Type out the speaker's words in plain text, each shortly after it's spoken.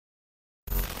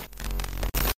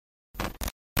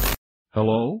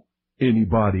Hello?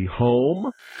 Anybody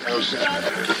home?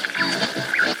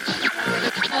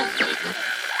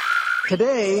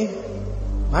 Today,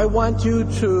 I want you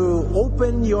to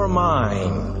open your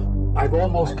mind. I've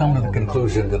almost come to the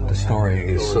conclusion that the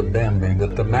story is so damning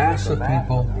that the mass of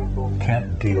people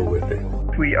can't deal with it.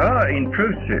 We are in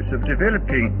process of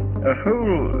developing a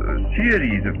whole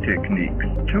series of techniques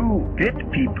to get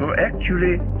people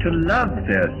actually to love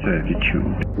their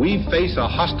servitude. We face a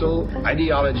hostile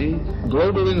ideology,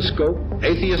 global in scope,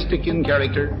 atheistic in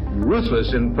character,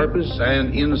 ruthless in purpose,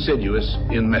 and insidious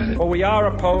in method. For we are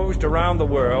opposed around the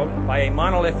world by a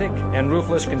monolithic and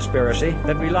ruthless conspiracy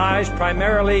that relies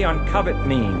primarily on covert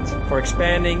means for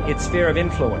expanding its sphere of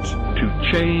influence. To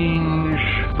change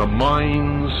the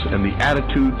minds and the attitudes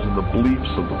and the beliefs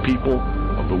of the people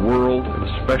of the world, and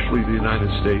especially the United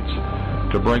States,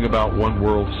 to bring about one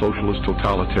world socialist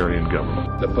totalitarian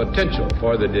government. The potential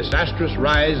for the disastrous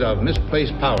rise of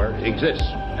misplaced power exists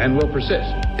and will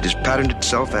persist. It has patterned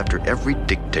itself after every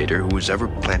dictator who has ever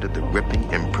planted the ripping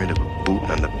imprint of a boot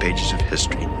on the pages of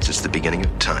history since the beginning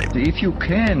of time. If you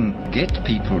can get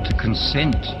people to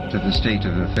consent to the state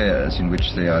of affairs in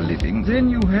which they are living, then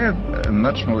you have a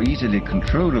much more easily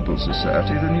controllable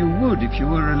society than you would if you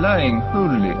were relying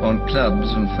wholly on clubs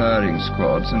and firing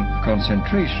squads and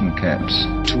concentration camps.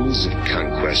 Tools of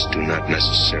conquest do not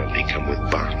necessarily come with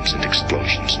bombs and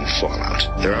explosions and fallout.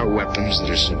 There are weapons that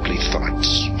are simply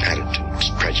thoughts, attitudes,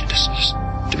 prejudices,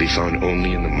 to be found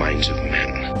only in the minds of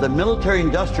men. The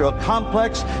military-industrial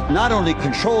complex not only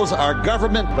controls our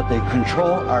government, but they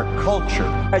control our culture.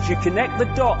 As you connect the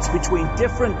dots between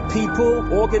different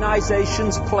people,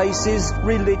 organizations, places,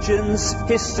 religions,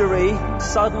 history,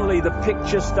 suddenly the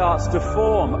picture starts to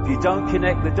form. If you don't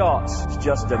connect the dots, it's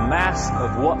just a mass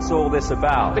of what's all this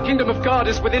about. The kingdom of God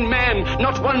is within man,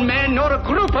 not one man nor a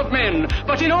group of men,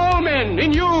 but in all men,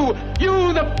 in you.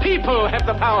 You, the people, have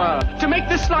the power to make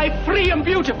this life free and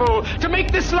beautiful, to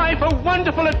make this life a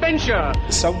wonderful adventure.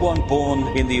 Someone born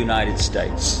in the United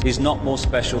States is not more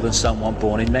special than someone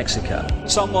born in Mexico.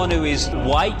 Someone who is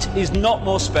white is not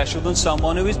more special than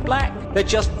someone who is black. They're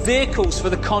just vehicles for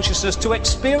the consciousness to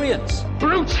experience.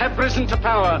 Brutes have risen to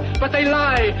power, but they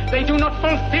lie. They do not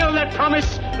fulfill that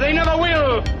promise. They never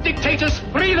will. Dictators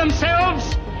free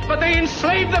themselves, but they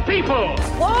enslave the people.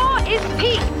 War is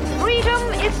peace. Freedom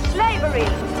is slavery.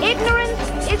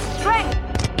 Ignorance is strength.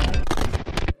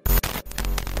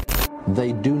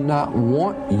 They do not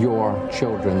want your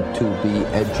children to be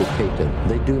educated.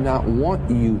 They do not want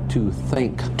you to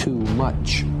think too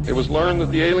much. It was learned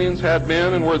that the aliens had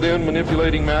been and were then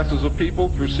manipulating masses of people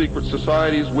through secret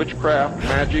societies, witchcraft,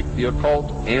 magic, the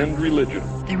occult, and religion.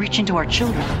 They reach into our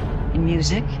children in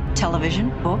music,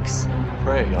 television, books.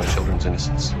 Prey on children's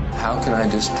innocence. How can I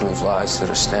disprove lies that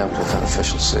are stamped with an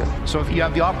official seal? So if you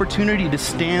have the opportunity to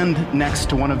stand next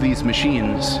to one of these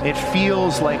machines, it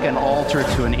feels like an altar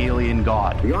to an alien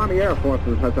god. The Army Air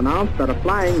Forces has announced that a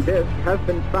flying disc has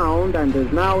been found and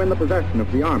is now in the possession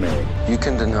of the Army. You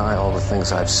can deny all the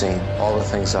things I've seen, all the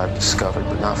things I've discovered,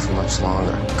 but not for much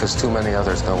longer, because too many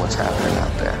others know what's happening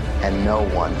out there. And no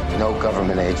one, no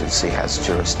government agency has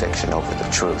jurisdiction over the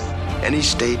truth. Any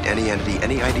state, any entity,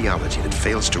 any ideology that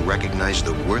fails to recognize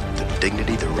the worth, the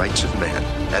dignity, the rights of man,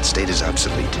 that state is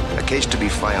obsolete. A case to be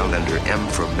filed under M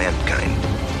for Mankind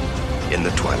in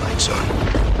the Twilight Zone.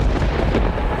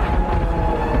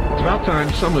 It's about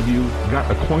time some of you got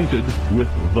acquainted with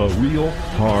the real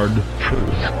hard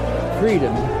truth.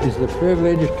 Freedom is the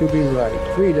privilege to be right.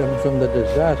 Freedom from the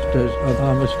disasters of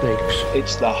our mistakes.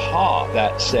 It's the heart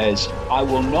that says, I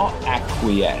will not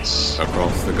acquiesce.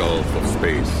 Across the gulf of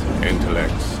space,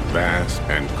 intellects, vast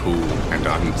and cool and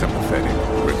unsympathetic,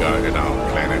 regarded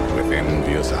our planet with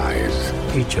envious eyes.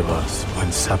 Each of us,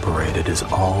 when separated, is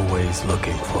always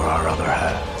looking for our other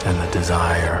half. And the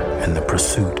desire and the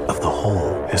pursuit of the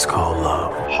whole is called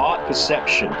love. Heart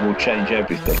perception will change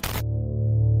everything.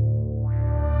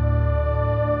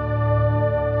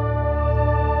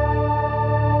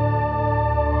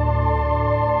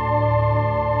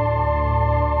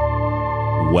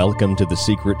 Welcome to the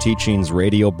Secret Teachings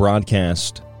radio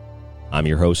broadcast. I'm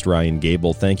your host, Ryan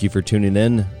Gable. Thank you for tuning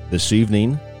in this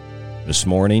evening, this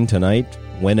morning, tonight,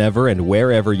 whenever and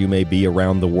wherever you may be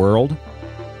around the world.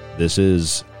 This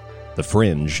is The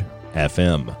Fringe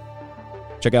FM.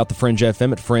 Check out The Fringe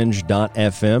FM at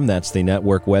fringe.fm. That's the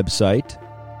network website.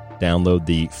 Download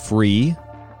the free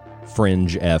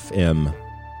Fringe FM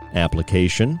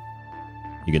application.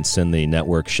 You can send the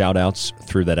network shout-outs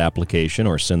through that application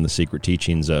or send the Secret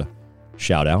Teachings a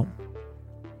shout-out.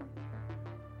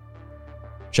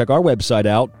 Check our website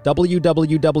out,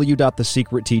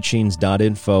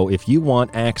 www.thesecretteachings.info, if you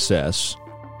want access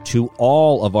to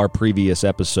all of our previous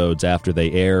episodes after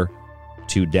they air,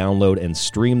 to download and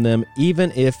stream them.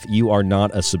 Even if you are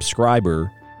not a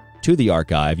subscriber to the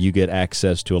archive, you get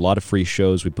access to a lot of free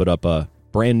shows. We put up a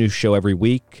brand new show every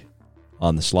week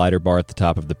on the slider bar at the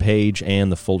top of the page,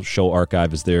 and the full show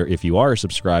archive is there. If you are a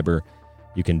subscriber,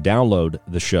 you can download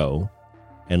the show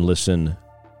and listen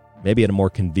maybe at a more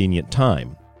convenient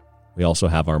time. We also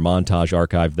have our montage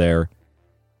archive there.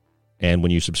 And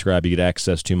when you subscribe, you get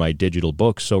access to my digital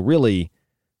books. So really,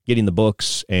 getting the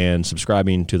books and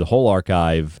subscribing to the whole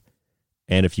archive,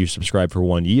 and if you subscribe for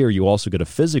 1 year, you also get a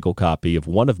physical copy of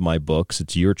one of my books.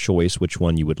 It's your choice which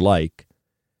one you would like.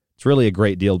 It's really a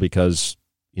great deal because,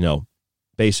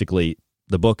 basically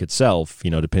the book itself,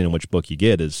 depending on which book you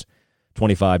get, is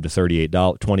 $25 to $38,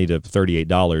 $20 to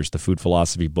 $38. The Food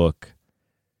Philosophy book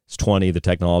is $20, the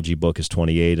Technology book is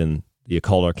 $28, and the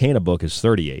Occult Arcana book is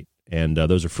 $38. And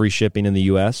those are free shipping in the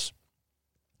U.S.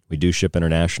 We do ship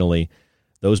internationally.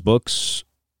 Those books,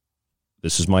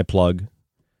 this is my plug,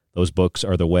 those books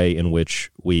are the way in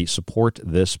which we support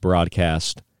this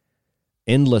broadcast.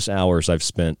 Endless hours I've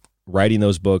spent writing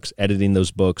those books, editing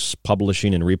those books,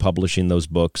 publishing and republishing those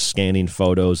books, scanning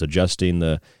photos, adjusting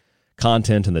the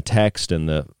content and the text and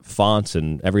the fonts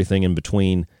and everything in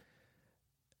between.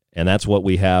 And that's what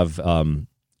we have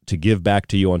to give back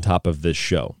to you on top of this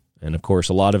show. And, of course,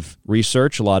 a lot of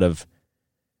research, a lot of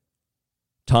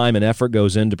time and effort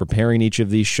goes into preparing each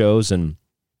of these shows. And,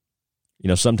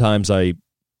 sometimes I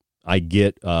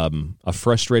get a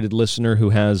frustrated listener who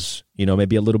has,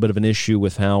 maybe a little bit of an issue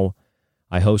with how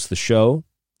I host the show.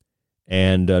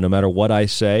 And no matter what I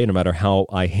say, no matter how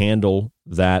I handle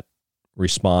that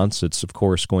response, it's, of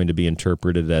course, going to be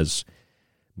interpreted as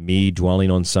me dwelling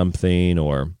on something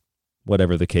or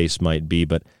whatever the case might be.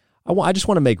 But I just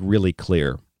want to make really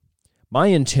clear, my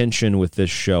intention with this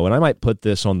show, and I might put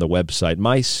this on the website,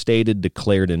 my stated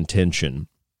declared intention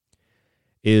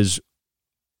is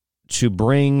to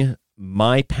bring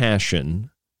my passion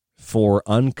for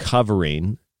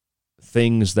uncovering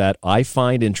things that I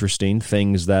find interesting,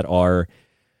 things that are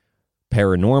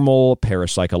paranormal,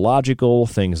 parapsychological,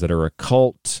 things that are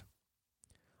occult.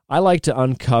 I like to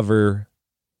uncover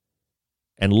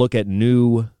and look at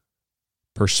new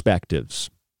perspectives,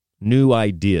 new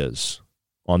ideas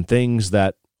on things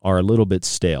that are a little bit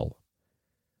stale.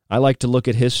 I like to look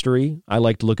at history. I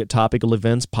like to look at topical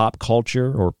events, pop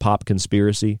culture, or pop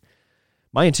conspiracy.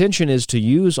 My intention is to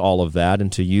use all of that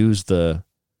and to use the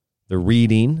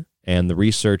reading and the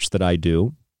research that I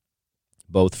do,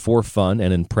 both for fun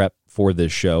and in prep for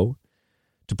this show,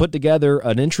 to put together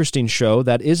an interesting show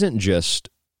that isn't just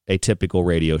a typical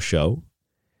radio show.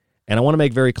 And I want to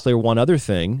make very clear one other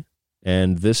thing,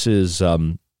 and this is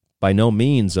by no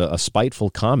means a spiteful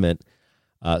comment.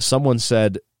 Someone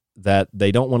said that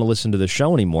they don't want to listen to the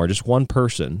show anymore. Just one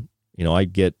person. I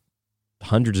get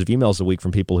hundreds of emails a week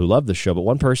from people who love the show, but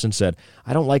one person said,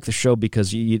 I don't like the show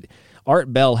because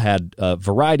Art Bell had a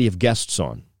variety of guests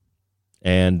on.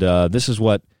 And this is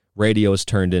what radio has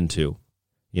turned into,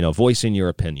 voicing your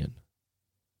opinion.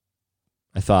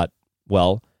 I thought,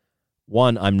 well,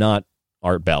 one, I'm not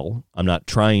Art Bell. I'm not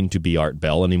trying to be Art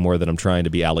Bell any more than I'm trying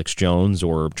to be Alex Jones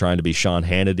or trying to be Sean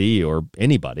Hannity or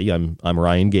anybody. I'm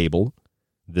Ryan Gable.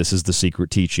 This is The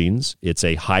Secret Teachings. It's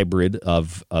a hybrid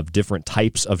of different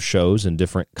types of shows and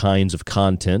different kinds of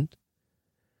content.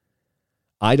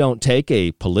 I don't take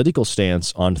a political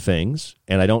stance on things,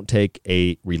 and I don't take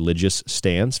a religious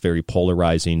stance, very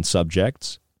polarizing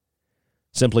subjects,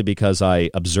 simply because I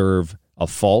observe a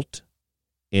fault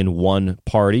in one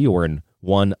party or in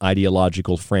one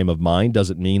ideological frame of mind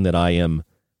doesn't mean that I am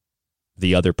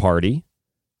the other party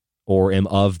or am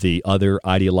of the other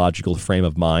ideological frame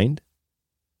of mind.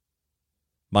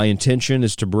 My intention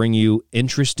is to bring you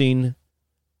interesting,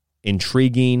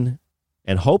 intriguing,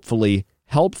 and hopefully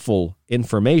helpful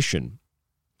information,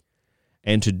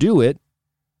 and to do it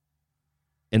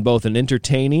in both an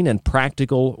entertaining and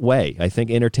practical way. I think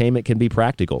entertainment can be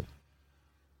practical,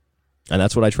 and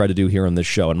that's what I try to do here on this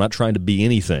show. I'm not trying to be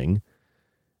anything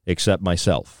except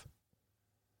myself.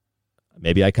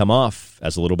 Maybe I come off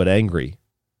as a little bit angry.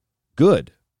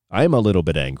 Good. I'm a little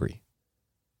bit angry.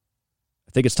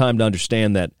 I think it's time to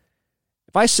understand that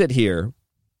if I sit here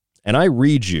and I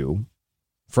read you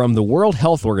from the World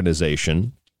Health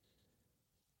Organization,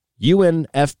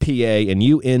 UNFPA and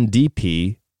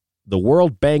UNDP, the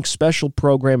World Bank Special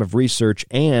Program of Research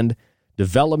and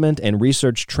Development and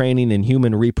Research Training in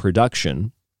Human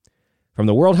Reproduction, from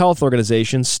the World Health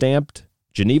Organization, stamped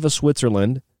Geneva,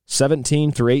 Switzerland,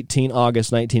 17 through 18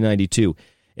 August 1992.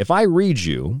 If I read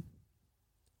you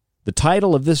the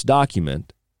title of this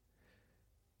document,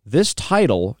 this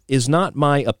title is not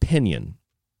my opinion.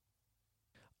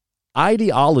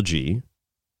 ideology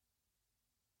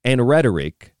and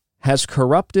rhetoric has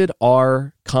corrupted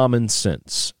our common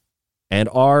sense and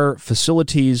our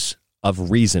facilities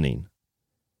of reasoning,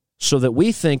 so that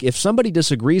we think if somebody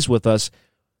disagrees with us,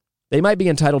 they might be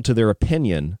entitled to their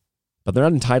opinion, but they're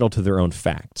not entitled to their own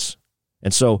facts.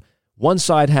 And so one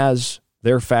side has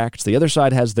their facts, the other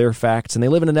side has their facts, and they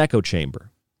live in an echo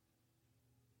chamber.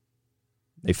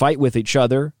 They fight with each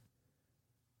other,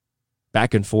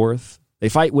 back and forth. They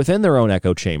fight within their own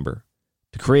echo chamber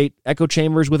to create echo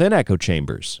chambers within echo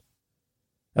chambers.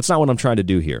 That's not what I'm trying to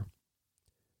do here.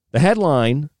 The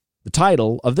headline, the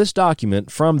title of this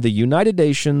document from the United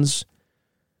Nations,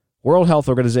 World Health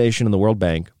Organization, and the World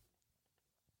Bank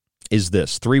is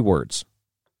this, 3 words.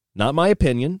 Not my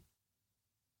opinion.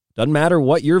 Doesn't matter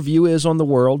what your view is on the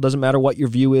world. Doesn't matter what your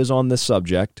view is on this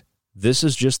subject. This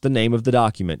is just the name of the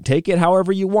document. Take it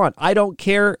however you want. I don't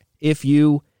care if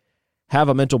you have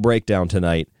a mental breakdown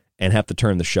tonight and have to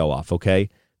turn the show off, okay?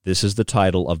 This is the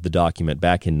title of the document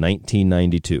back in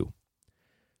 1992.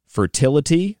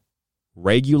 Fertility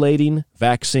Regulating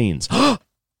Vaccines.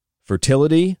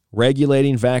 Fertility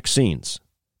Regulating Vaccines.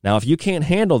 Now, if you can't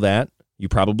handle that, you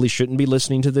probably shouldn't be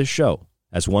listening to this show,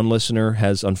 as one listener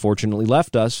has unfortunately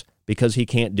left us because he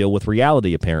can't deal with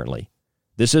reality, apparently.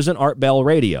 This isn't Art Bell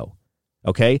radio,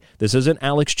 okay? This isn't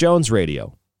Alex Jones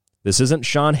radio. This isn't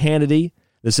Sean Hannity.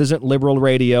 This isn't liberal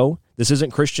radio. This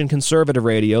isn't Christian conservative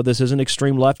radio. This isn't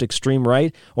extreme left, extreme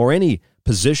right, or any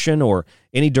position or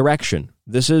any direction.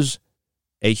 This is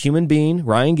a human being,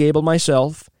 Ryan Gable,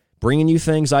 myself, bringing you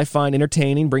things I find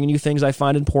entertaining, bringing you things I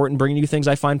find important, bringing you things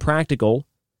I find practical,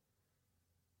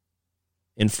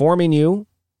 informing you,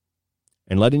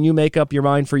 and letting you make up your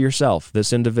mind for yourself.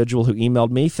 This individual who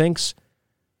emailed me thinks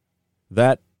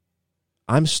that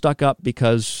I'm stuck up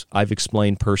because I've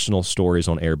explained personal stories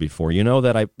on air before. You know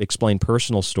that I explain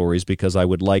personal stories because I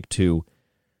would like to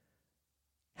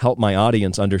help my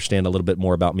audience understand a little bit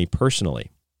more about me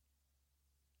personally.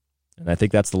 And I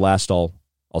think that's the last I'll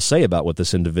say about what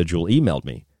this individual emailed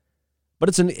me. But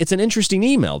it's an interesting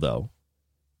email, though,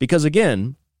 because,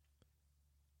 again,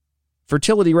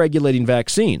 fertility regulating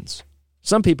vaccines.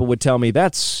 Some people would tell me,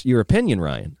 that's your opinion,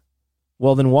 Ryan.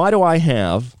 Well, then why do I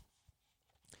have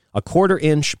a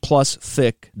 1/4-inch plus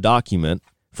thick document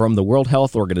from the World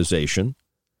Health Organization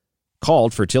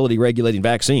called Fertility Regulating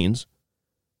Vaccines,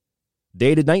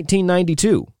 dated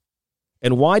 1992?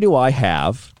 And why do I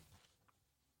have,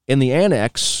 in the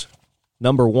annex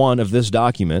number 1 of this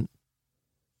document,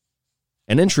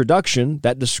 an introduction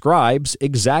that describes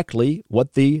exactly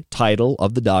what the title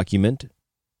of the document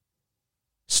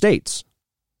states?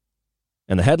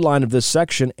 And the headline of this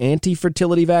section,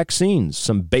 Anti-Fertility Vaccines,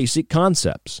 some basic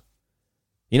concepts.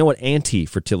 You know what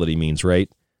anti-fertility means, right?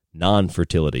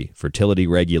 Non-fertility, fertility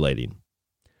regulating.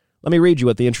 Let me read you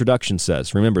what the introduction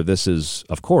says. Remember, this is,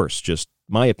 of course, just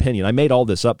my opinion. I made all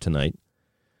this up tonight.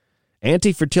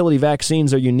 Anti-fertility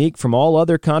vaccines are unique from all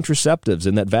other contraceptives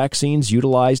in that vaccines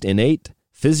utilized innate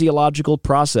physiological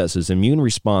processes, immune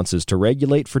responses to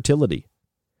regulate fertility.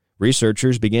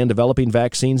 Researchers began developing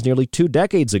vaccines nearly 2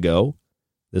 decades ago.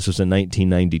 This was in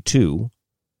 1992,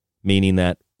 meaning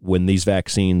that when these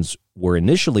vaccines were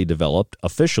initially developed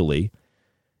officially, it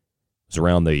was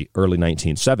around the early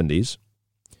 1970s.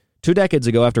 2 decades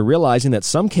ago, after realizing that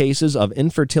some cases of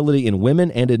infertility in women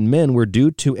and in men were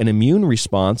due to an immune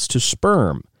response to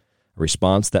sperm, a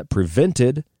response that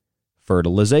prevented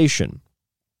fertilization.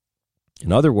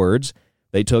 In other words,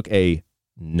 they took a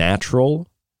natural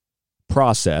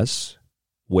process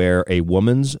where a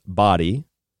woman's body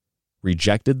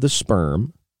rejected the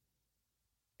sperm,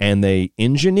 and they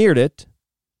engineered it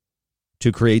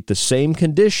to create the same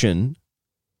condition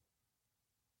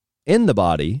in the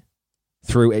body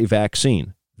through a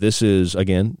vaccine. This is,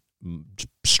 again,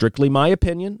 strictly my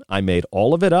opinion. I made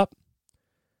all of it up,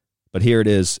 but here it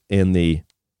is in the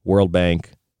World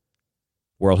Bank,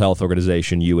 World Health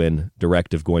Organization, UN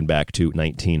directive going back to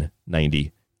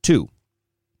 1992.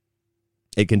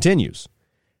 It continues,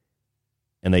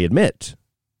 and they admit,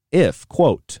 if,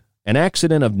 quote, an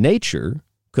accident of nature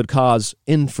could cause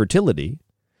infertility,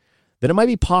 then it might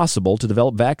be possible to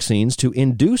develop vaccines to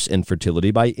induce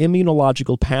infertility by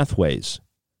immunological pathways.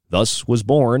 Thus was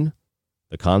born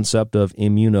the concept of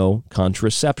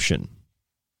immunocontraception.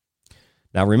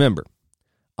 Now remember,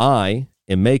 I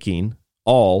am making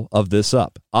all of this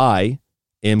up. I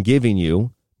am giving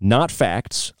you not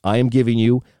facts. I am giving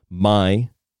you my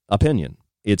opinion.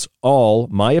 It's all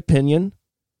my opinion.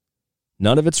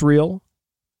 None of it's real.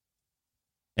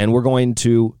 And we're going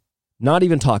to not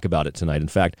even talk about it tonight. In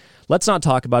fact, let's not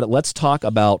talk about it. Let's talk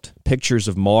about pictures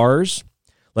of Mars.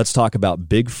 Let's talk about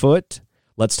Bigfoot.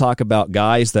 Let's talk about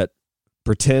guys that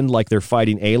pretend like they're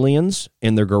fighting aliens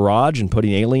in their garage and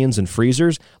putting aliens in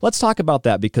freezers. Let's talk about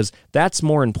that because that's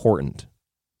more important.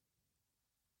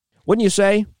 Wouldn't you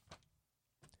say?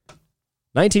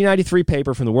 1993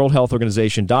 paper from the World Health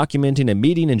Organization documenting a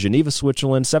meeting in Geneva,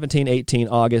 Switzerland, 17-18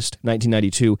 August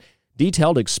 1992,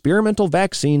 detailed experimental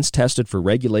vaccines tested for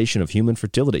regulation of human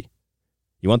fertility.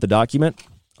 You want the document?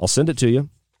 I'll send it to you.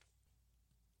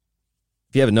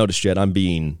 If you haven't noticed yet, I'm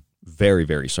being very,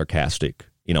 very sarcastic.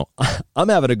 You know, I'm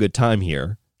having a good time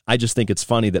here. I just think it's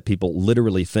funny that people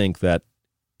literally think that,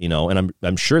 you know, and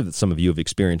I'm sure that some of you have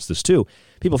experienced this too.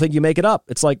 People think you make it up.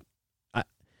 It's like,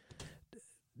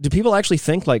 do people actually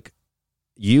think like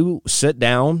you sit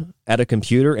down at a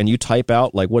computer and you type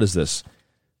out like, what is this?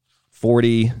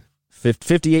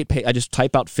 58 I just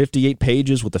type out 58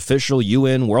 pages with official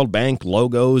UN, World Bank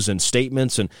logos and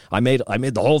statements, and I made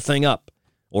the whole thing up.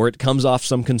 Or it comes off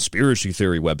some conspiracy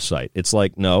theory website. It's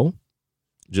like, no,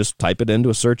 just type it into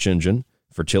a search engine.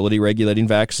 Fertility Regulating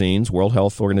Vaccines, World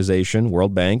Health Organization,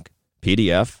 World Bank,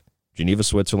 PDF, Geneva,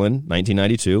 Switzerland,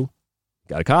 1992.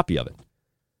 Got a copy of it.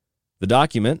 The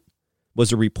document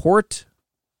was a report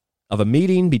of a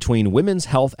meeting between women's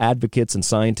health advocates and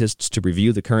scientists to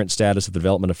review the current status of the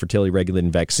development of fertility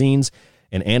regulating vaccines.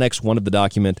 In Annex 1 of the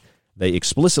document, they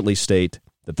explicitly state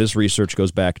that this research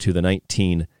goes back to the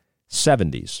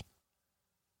 1970s.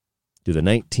 To the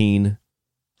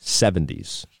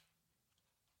 1970s.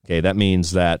 Okay, that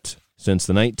means that since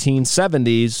the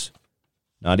 1970s,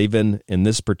 not even in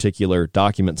this particular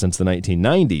document since the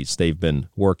 1990s, they've been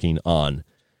working on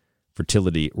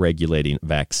fertility regulating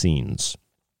vaccines.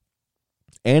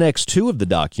 Annex 2 of the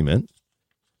document,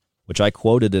 which I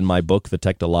quoted in my book, The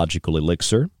Technological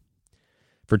Elixir,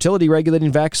 Fertility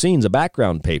Regulating Vaccines, a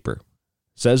background paper,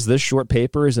 says this short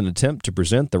paper is an attempt to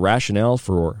present the rationale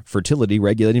for fertility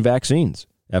regulating vaccines,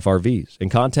 FRVs, in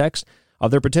context of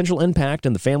their potential impact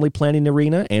in the family planning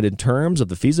arena and in terms of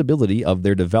the feasibility of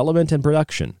their development and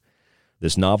production.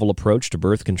 This novel approach to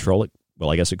birth control,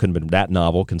 well, I guess it couldn't have been that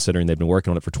novel considering they've been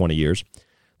working on it for 20 years.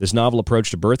 This novel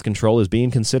approach to birth control is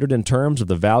being considered in terms of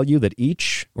the value that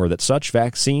that such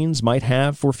vaccines might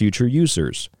have for future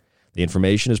users. The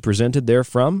information is presented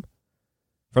therefrom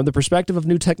from the perspective of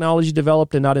new technology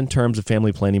developed and not in terms of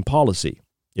family planning policy.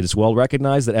 It is well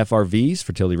recognized that FRVs,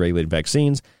 fertility regulated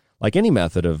vaccines, like any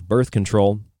method of birth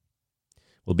control,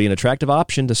 will be an attractive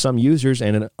option to some users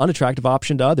and an unattractive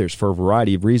option to others for a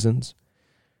variety of reasons.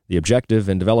 The objective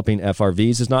in developing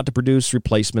FRVs is not to produce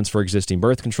replacements for existing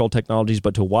birth control technologies,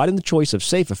 but to widen the choice of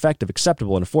safe, effective,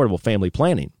 acceptable, and affordable family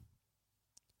planning.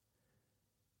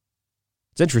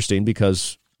 It's interesting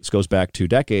because this goes back 2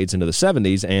 decades into the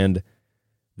 70s, and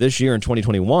this year in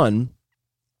 2021,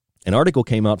 an article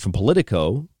came out from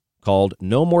Politico called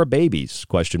No More Babies, ?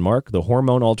 The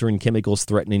hormone-altering chemicals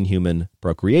threatening human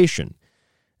procreation.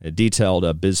 It detailed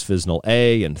bisphenol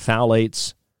A and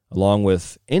phthalates, along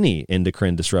with any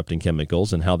endocrine-disrupting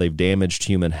chemicals and how they've damaged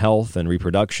human health and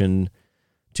reproduction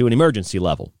to an emergency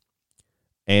level.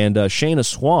 And Shana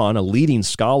Swan, a leading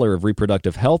scholar of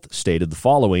reproductive health, stated the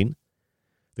following: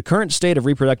 the current state of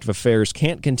reproductive affairs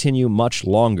can't continue much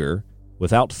longer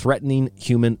without threatening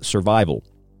human survival.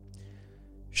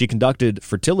 She conducted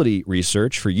fertility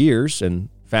research for years and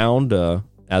found,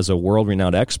 as a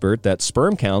world-renowned expert, that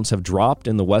sperm counts have dropped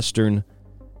in the Western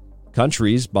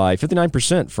countries by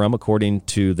 59% from, according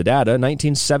to the data,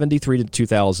 1973 to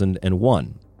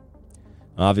 2001.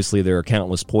 Obviously, there are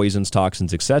countless poisons,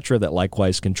 toxins, etc. that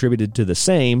likewise contributed to the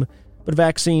same, but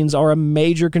vaccines are a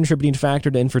major contributing factor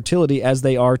to infertility as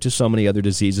they are to so many other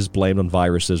diseases blamed on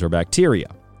viruses or bacteria.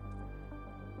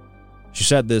 She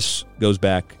said this goes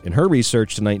back in her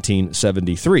research to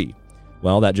 1973.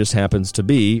 Well, that just happens to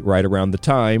be right around the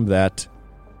time that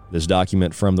this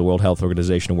document from the World Health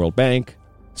Organization and World Bank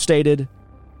stated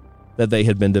that they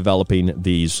had been developing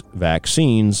these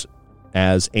vaccines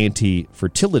as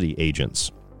anti-fertility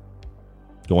agents.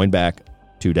 Going back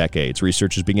 2 decades,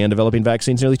 researchers began developing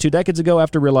vaccines nearly 2 decades ago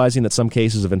after realizing that some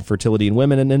cases of infertility in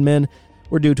women and in men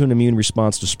were due to an immune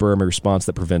response to sperm, a response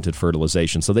that prevented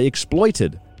fertilization. So they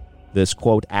exploited this,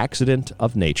 quote, accident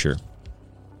of nature.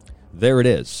 There it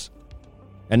is.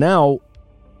 And now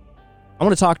I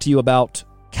want to talk to you about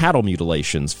cattle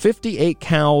mutilations. 58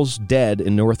 cows dead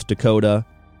in North Dakota,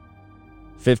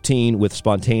 15 with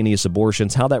spontaneous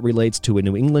abortions, how that relates to a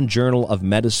New England Journal of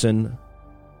Medicine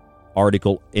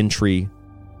article entry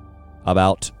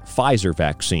about Pfizer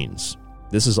vaccines.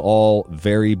 This is all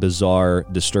very bizarre,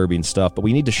 disturbing stuff, but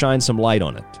we need to shine some light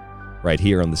on it right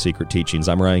here on The Secret Teachings.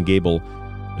 I'm Ryan Gable.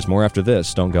 There's more after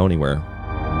this. Don't go anywhere.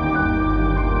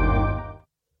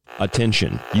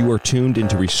 Attention, you are tuned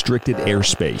into restricted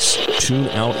airspace. Tune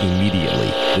out immediately.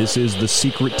 This is The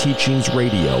Secret Teachings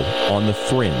Radio on The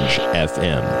Fringe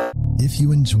FM. If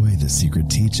you enjoy The Secret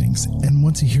Teachings and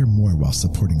want to hear more while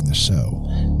supporting the show,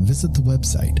 visit the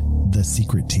website,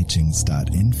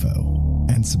 thesecretteachings.info,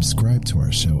 and subscribe to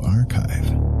our show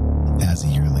archive. As a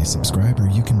yearly subscriber,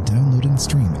 you can download and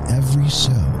stream every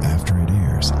show after it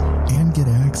airs and get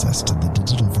access to the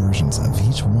digital versions of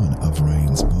each one of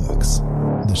Ryan's books.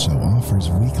 The show offers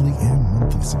weekly and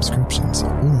monthly subscriptions,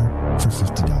 or for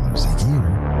 $50 a year,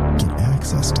 get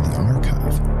access to the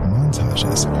archive,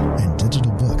 montages, and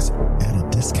digital books at a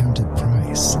discounted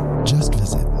price. Just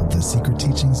visit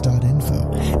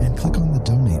thesecretteachings.info and click on the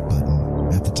donate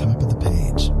button at the top of the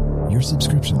page. Your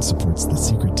subscription supports The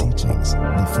Secret Teachings,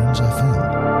 The Fringe FM,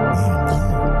 and you.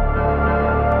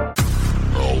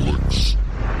 Alex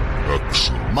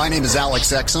Exum. My name is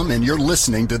Alex Exum, and you're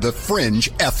listening to The Fringe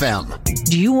FM.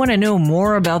 Do you want to know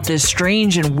more about this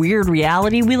strange and weird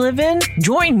reality we live in?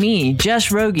 Join me, Jess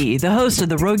Rogie, the host of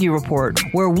The Rogie Report,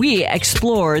 where we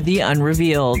explore the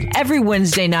unrevealed. Every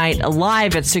Wednesday night,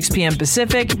 live at 6 p.m.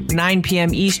 Pacific, 9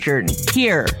 p.m. Eastern,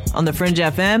 here on The Fringe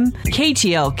FM,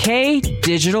 KTLK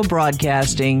Digital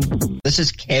Broadcasting. This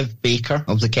is Kev Baker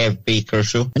of The Kev Baker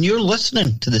Show, and you're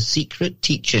listening to The Secret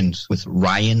Teachings with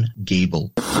Ryan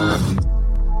Gable.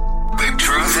 The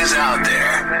truth is out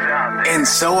there, and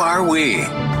so are we.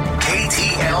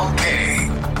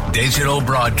 KTLK Digital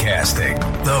Broadcasting,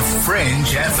 The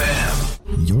Fringe FM.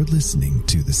 You're listening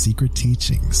to The Secret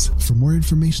Teachings. For more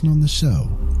information on the show,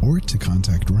 or to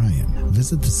contact Ryan,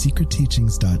 visit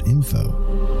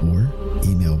thesecretteachings.info or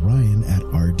email Ryan at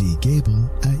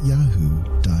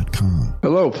rdgable@yahoo.com.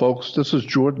 Hello, folks. This is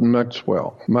Jordan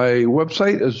Maxwell. My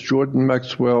website is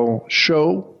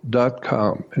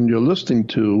jordanmaxwellshow.com, and you're listening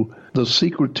to The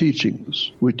Secret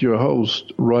Teachings with your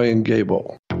host, Ryan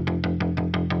Gable.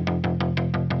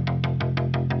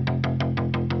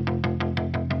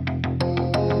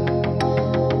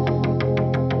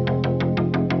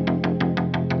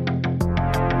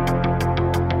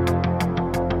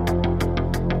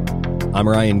 I'm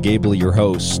Ryan Gable, your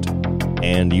host,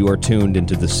 and you are tuned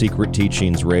into The Secret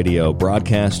Teachings Radio,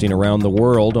 broadcasting around the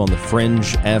world on the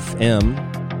Fringe FM.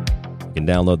 You can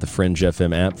download the Fringe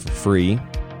FM app for free.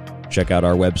 Check out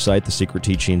our website,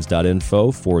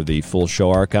 thesecretteachings.info, for the full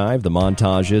show archive, the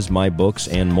montages, my books,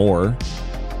 and more.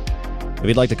 If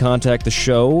you'd like to contact the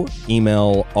show,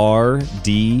 email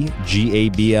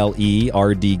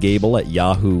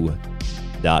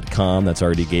rdgable@yahoo.com. That's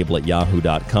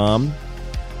rdgable@yahoo.com.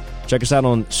 Check us out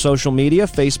on social media,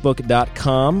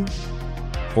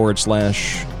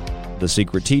 facebook.com/The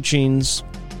Secret Teachings.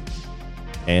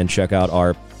 And check out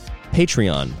our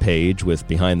Patreon page with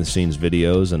behind-the-scenes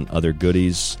videos and other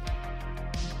goodies.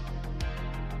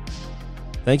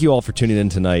 Thank you all for tuning in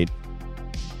tonight.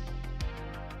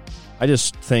 I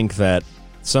just think that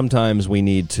sometimes we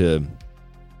need to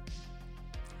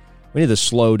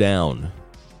slow down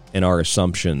in our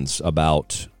assumptions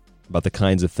about the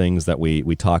kinds of things that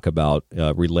we talk about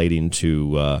relating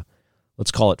to,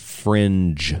 let's call it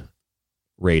fringe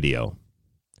radio.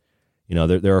 You know,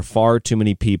 there are far too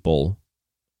many people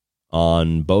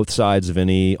on both sides of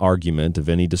any argument, of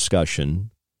any discussion,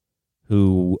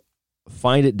 who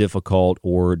find it difficult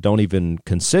or don't even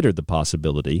consider the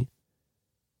possibility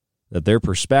that their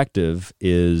perspective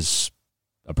is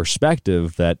a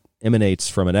perspective that emanates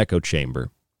from an echo chamber.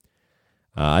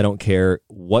 I don't care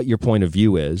what your point of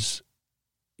view is.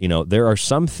 You know, there are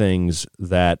some phrases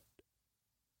that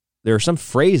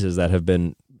have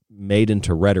been made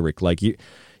into rhetoric, like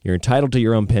you're entitled to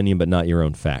your own opinion, but not your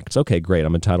own facts. Okay, great.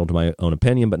 I'm entitled to my own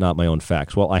opinion, but not my own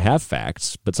facts. Well, I have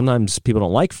facts, but sometimes people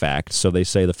don't like facts, so they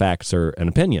say the facts are an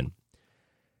opinion.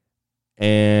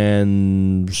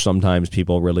 And sometimes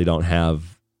people really don't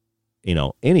have,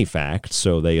 any facts,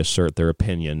 so they assert their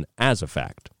opinion as a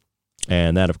fact.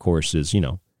 And that, of course, is,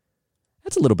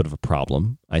 that's a little bit of a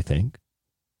problem, I think.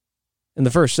 In the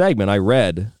first segment, I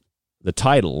read the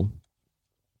title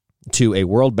to a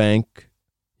World Bank,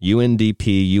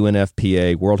 UNDP,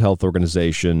 UNFPA, World Health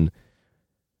Organization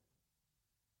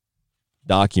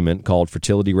document called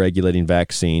Fertility Regulating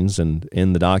Vaccines. And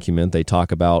in the document, they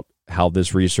talk about how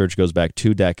this research goes back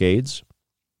 2 decades.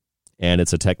 And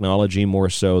it's a technology more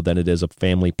so than it is a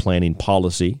family planning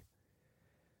policy.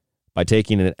 By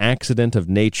taking an accident of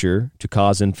nature to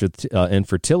cause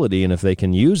infertility, and if they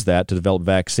can use that to develop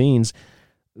vaccines,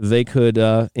 they could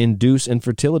induce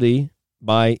infertility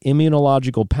by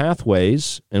immunological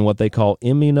pathways and what they call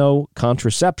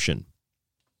immunocontraception.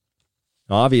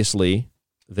 Obviously,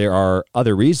 there are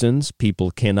other reasons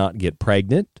people cannot get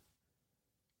pregnant.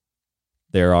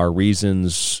 There are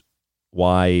reasons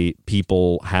why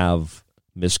people have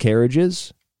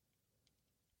miscarriages.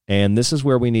 And this is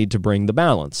where we need to bring the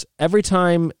balance. Every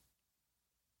time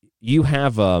you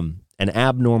have an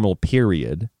abnormal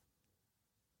period,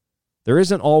 there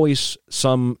isn't always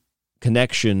some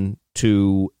connection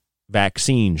to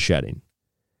vaccine shedding.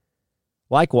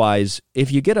 Likewise,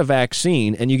 if you get a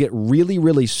vaccine and you get really,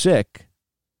 really sick,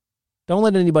 don't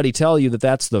let anybody tell you that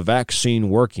that's the vaccine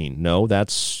working. No,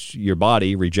 that's your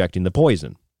body rejecting the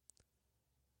poison.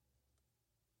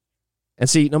 And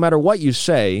see, no matter what you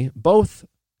say, both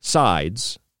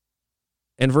sides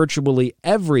and virtually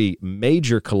every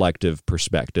major collective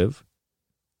perspective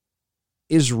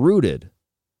is rooted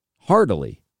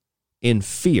heartily in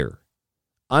fear.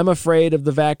 I'm afraid of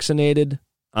the vaccinated.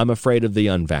 I'm afraid of the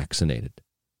unvaccinated.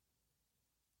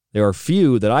 There are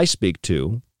few that I speak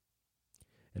to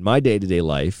in my day-to-day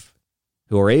life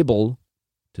who are able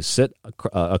to sit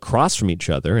across from each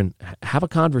other and have a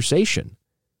conversation.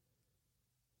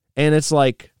 And it's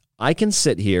like, I can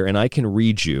sit here and I can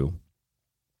read you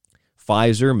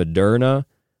Pfizer, Moderna,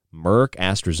 Merck,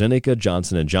 AstraZeneca,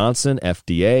 Johnson & Johnson,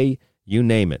 FDA, you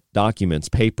name it, documents,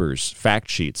 papers, fact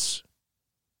sheets.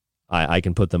 I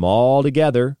can put them all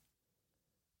together.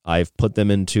 I've put them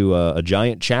into a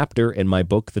giant chapter in my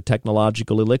book, The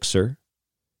Technological Elixir.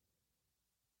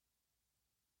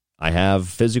 I have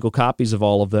physical copies of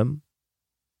all of them.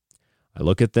 I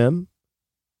look at them,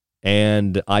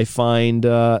 and I find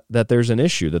that there's an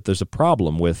issue, that there's a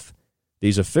problem with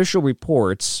these official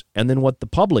reports and then what the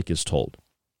public is told.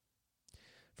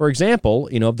 For example,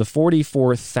 of the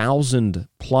 44,000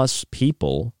 plus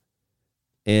people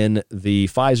in the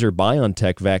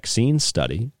Pfizer-BioNTech vaccine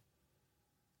study,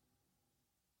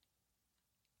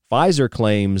 Pfizer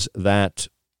claims that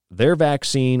their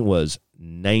vaccine was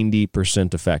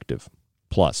 90% effective,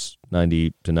 plus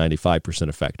 90 to 95%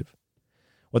 effective.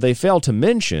 What they fail to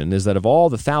mention is that of all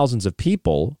the thousands of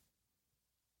people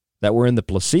that were in the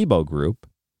placebo group,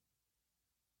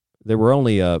 there were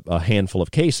only a handful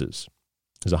of cases.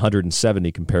 There's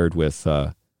 170 compared with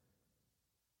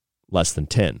less than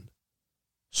 10.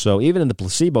 So even in the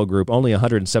placebo group, only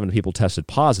 170 people tested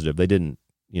positive. They didn't,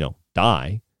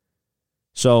 die.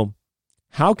 So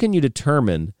how can you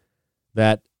determine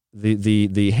that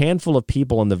the handful of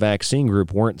people in the vaccine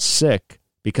group weren't sick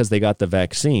because they got the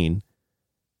vaccine?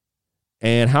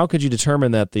 And how could you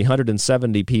determine that the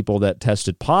 170 people that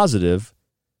tested positive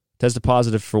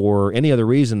for any other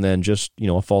reason than just,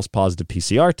 a false positive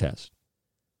PCR test?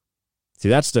 See,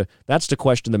 that's to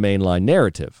question the mainline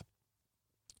narrative.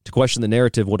 To question the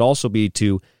narrative would also be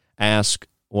to ask,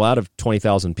 well, out of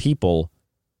 20,000 people,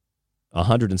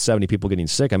 170 people getting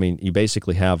sick, you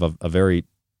basically have a very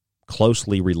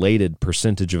closely related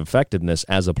percentage of effectiveness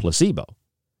as a placebo.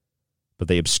 But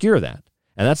they obscure that.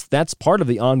 And that's part of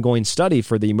the ongoing study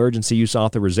for the emergency use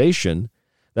authorization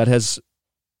that has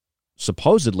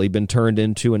supposedly been turned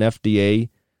into an FDA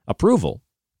approval.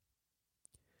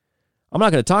 I'm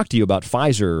not going to talk to you about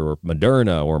Pfizer or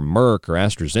Moderna or Merck or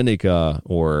AstraZeneca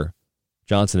or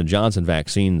Johnson & Johnson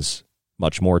vaccines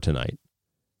much more tonight.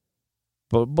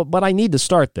 But I need to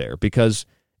start there, because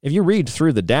if you read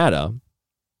through the data,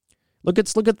 look at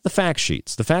the fact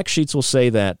sheets. The fact sheets will say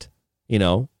that,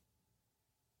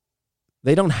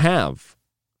 they don't have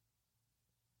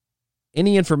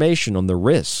any information on the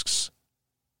risks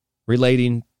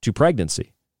relating to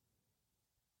pregnancy.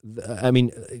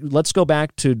 Let's go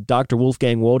back to Dr.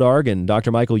 Wolfgang Wodarg and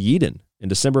Dr. Michael Yeadon in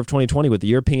December of 2020 with the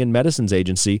European Medicines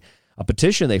Agency, a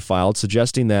petition they filed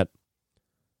suggesting that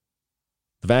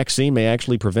the vaccine may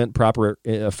actually prevent proper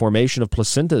formation of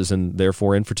placentas and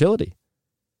therefore infertility.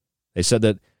 They said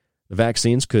that the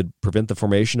vaccines could prevent the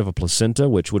formation of a placenta,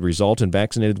 which would result in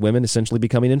vaccinated women essentially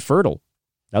becoming infertile.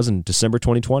 That was in December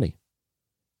 2020.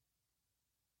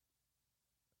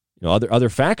 Other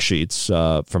fact sheets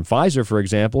from Pfizer, for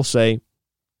example, say,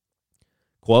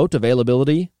 quote,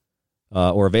 availability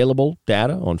or available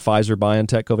data on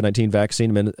Pfizer-BioNTech COVID-19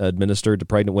 vaccine administered to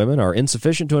pregnant women are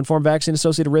insufficient to inform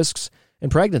vaccine-associated risks in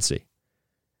pregnancy.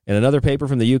 In another paper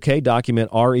from the UK, document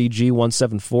REG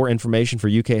 174, information for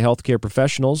UK healthcare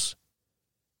professionals,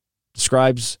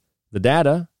 describes the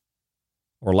data,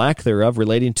 or lack thereof,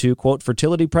 relating to, quote,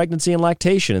 fertility, pregnancy, and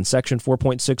lactation in Section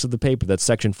 4.6 of the paper. That's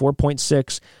Section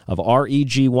 4.6 of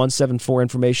REG 174,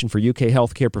 information for UK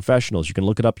healthcare professionals. You can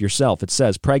look it up yourself. It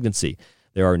says, pregnancy.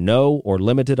 There are no or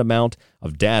limited amount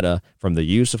of data from the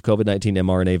use of COVID-19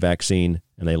 mRNA vaccine,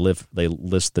 and they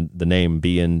list the name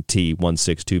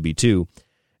BNT162b2.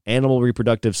 Animal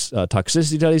reproductive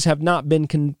toxicity studies have not been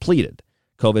completed.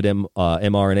 COVID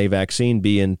mRNA vaccine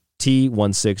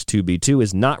BNT162b2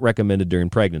 is not recommended during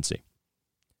pregnancy.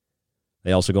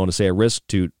 They also go on to say a risk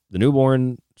to the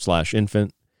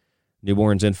newborn/infant.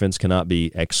 Infants cannot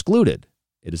be excluded.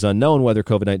 It is unknown whether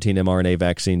COVID-19 mRNA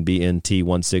vaccine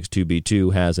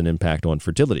BNT162b2 has an impact on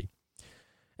fertility.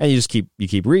 And you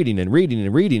keep reading and reading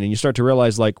and reading, and you start to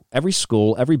realize, like, every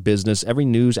school, every business, every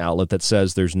news outlet that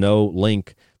says there's no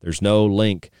link, they're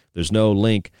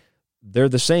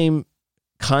the same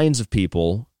kinds of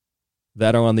people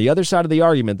that are on the other side of the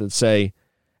argument that say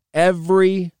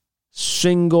every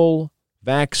single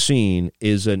vaccine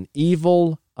is an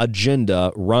evil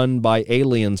agenda run by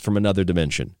aliens from another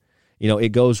dimension.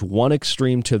 It goes one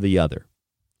extreme to the other.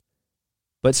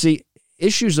 But see,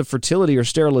 issues of fertility or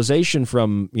sterilization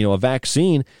from, a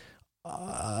vaccine,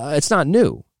 it's not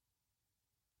new.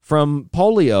 From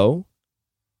polio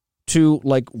to,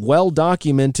 like,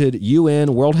 well-documented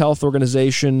UN, World Health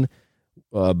Organization,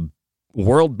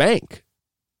 World Bank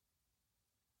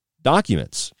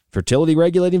documents, fertility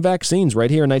regulating vaccines right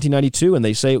here in 1992, and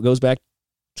they say it goes back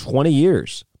 20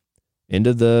 years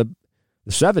into the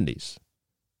 70s,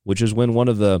 which is when one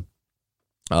of the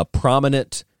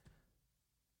prominent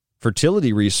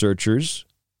fertility researchers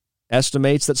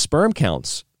estimates that sperm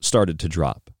counts started to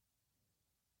drop.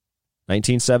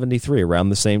 1973, around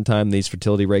the same time these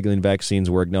fertility regulating vaccines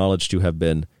were acknowledged to have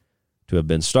been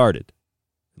started,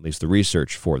 at least the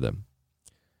research for them.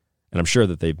 And I'm sure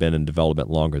that they've been in development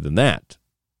longer than that.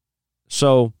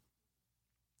 So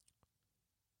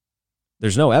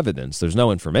there's no evidence, there's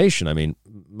no information. I mean,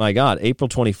 my God, April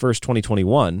 21st,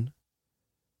 2021,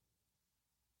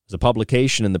 a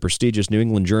publication in the prestigious New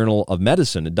England Journal of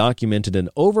Medicine. It documented an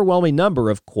overwhelming number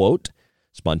of, quote,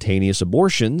 spontaneous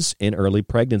abortions in early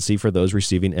pregnancy for those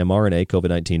receiving mRNA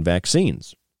COVID-19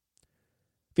 vaccines.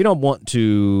 If you don't want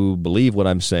to believe what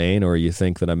I'm saying, or you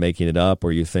think that I'm making it up,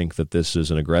 or you think that this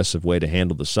is an aggressive way to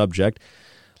handle the subject,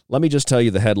 let me just tell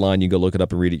you the headline. You go look it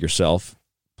up and read it yourself.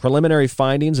 Preliminary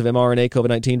findings of mRNA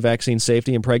COVID-19 vaccine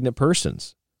safety in pregnant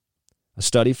persons. A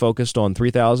study focused on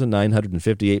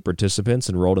 3,958 participants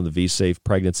enrolled in the V-Safe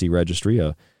Pregnancy Registry,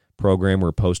 a program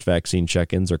where post-vaccine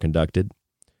check-ins are conducted.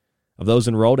 Of those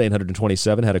enrolled,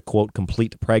 827 had a, quote,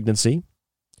 complete pregnancy.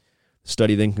 The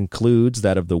study then concludes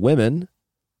that of the women,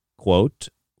 quote,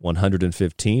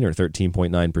 115 or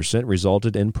 13.9%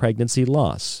 resulted in pregnancy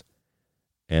loss,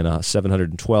 and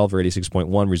 712 or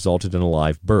 86.1% resulted in a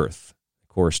live birth. Of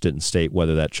course, didn't state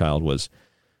whether that child was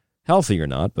healthy or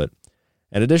not, but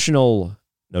an additional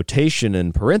notation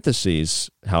in parentheses,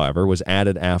 however, was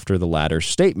added after the latter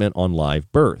statement on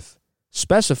live birth,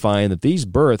 specifying that these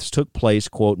births took place,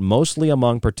 quote, mostly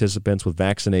among participants with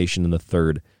vaccination in the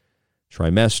third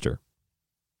trimester.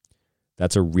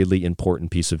 That's a really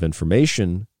important piece of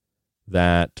information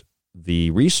that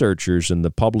the researchers and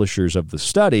the publishers of the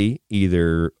study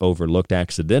either overlooked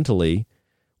accidentally,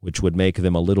 which would make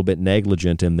them a little bit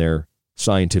negligent in their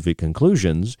scientific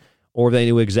conclusions, or they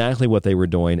knew exactly what they were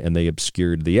doing and they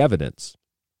obscured the evidence.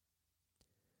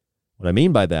 What I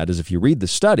mean by that is if you read the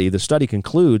study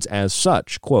concludes as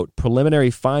such, quote, preliminary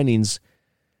findings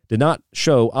did not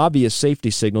show obvious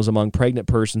safety signals among pregnant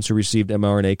persons who received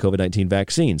mRNA COVID-19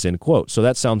 vaccines, end quote. So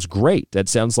that sounds great. That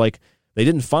sounds like they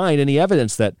didn't find any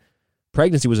evidence that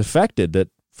pregnancy was affected, that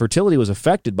fertility was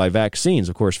affected by vaccines.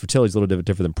 Of course, fertility is a little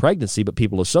different than pregnancy, but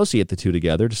people associate the two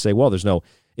together to say, well, there's no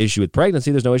issue with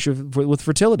pregnancy, there's no issue with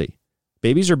fertility.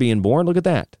 Babies are being born, look at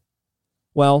that.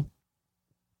 Well,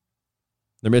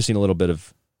 they're missing a little bit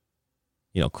of,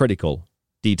 critical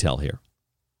detail here.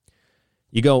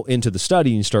 You go into the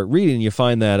study and you start reading and you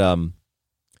find that,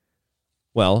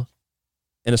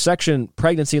 in a section,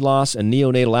 pregnancy loss and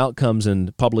neonatal outcomes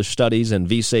in published studies and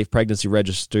V-Safe Pregnancy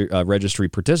Registry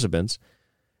participants,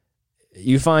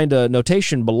 you find a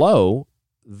notation below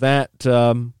that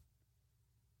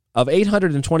of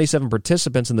 827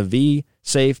 participants in the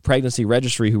V-Safe Pregnancy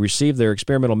Registry who received their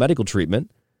experimental medical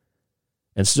treatment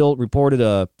and still reported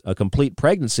a complete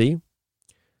pregnancy,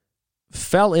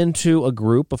 fell into a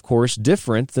group, of course,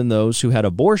 different than those who had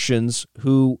abortions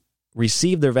who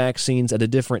received their vaccines at a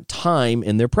different time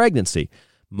in their pregnancy.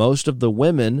 Most of the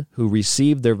women who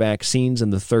received their vaccines in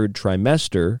the third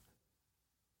trimester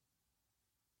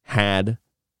had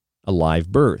a live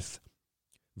birth.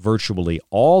 Virtually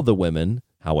all the women,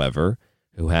 however,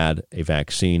 who had a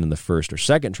vaccine in the first or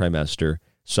second trimester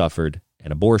suffered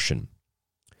an abortion.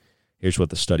 Here's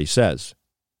what the study says.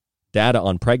 Data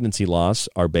on pregnancy loss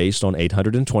are based on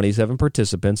 827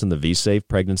 participants in the V-Safe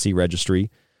Pregnancy Registry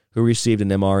who received an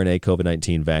mRNA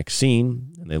COVID-19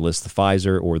 vaccine, and they list the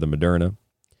Pfizer or the Moderna,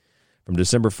 from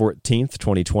December 14th,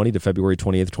 2020 to February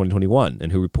 20th, 2021,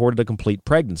 and who reported a complete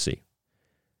pregnancy.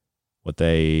 What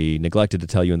they neglected to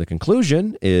tell you in the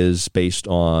conclusion is, based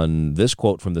on this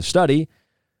quote from the study,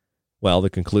 Well,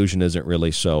 the conclusion isn't really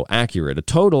so accurate. A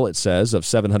total, it says, of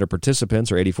 700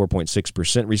 participants, or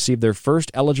 84.6%, received their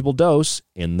first eligible dose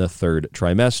in the third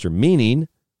trimester, meaning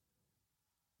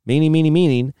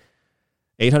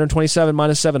 827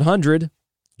 minus 700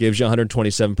 gives you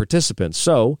 127 participants.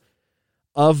 So,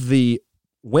 of the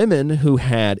women who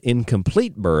had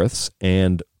incomplete births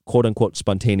and quote-unquote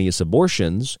spontaneous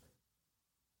abortions,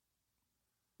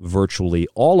 virtually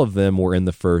all of them were in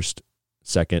the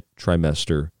second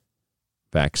trimester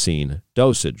vaccine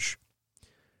dosage.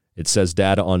 It says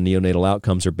data on neonatal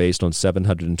outcomes are based on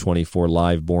 724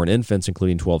 live-born infants,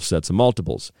 including 12 sets of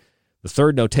multiples. The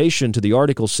third notation to the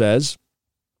article says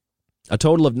a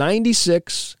total of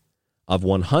 96 of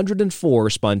 104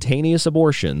 spontaneous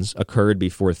abortions occurred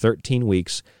before 13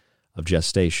 weeks of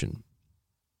gestation.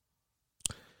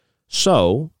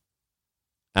 So,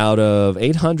 out of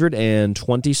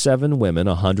 827 women,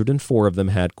 104 of them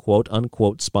had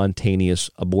quote-unquote spontaneous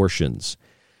abortions.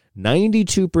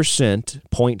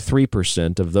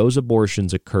 0.3% of those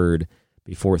abortions occurred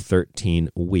before 13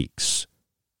 weeks.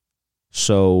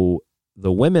 So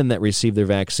the women that received their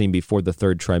vaccine before the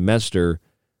third trimester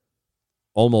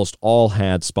almost all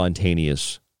had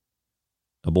spontaneous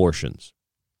abortions.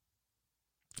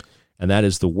 And that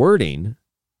is the wording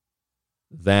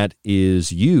that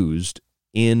is used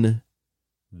in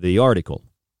the article.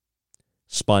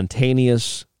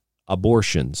 Spontaneous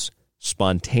abortions.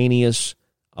 Spontaneous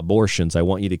abortions. I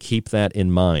want you to keep that in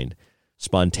mind.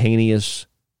 Spontaneous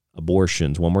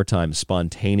abortions. One more time.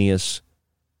 Spontaneous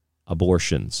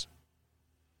abortions.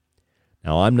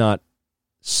 Now, I'm not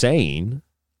saying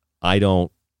I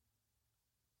don't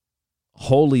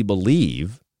wholly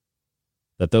believe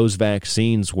that those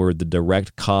vaccines were the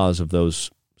direct cause of those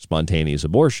spontaneous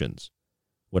abortions.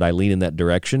 Would I lean in that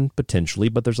direction? Potentially,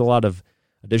 but there's a lot of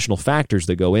additional factors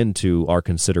that go into our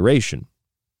consideration.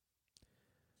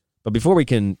 But before we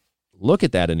can look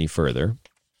at that any further,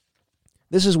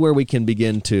 this is where we can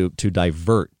begin to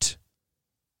divert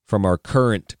from our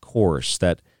current course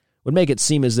that would make it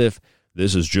seem as if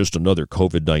this is just another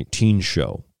COVID-19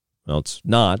 show. Well, it's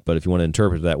not, but if you want to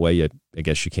interpret it that way, I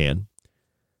guess you can.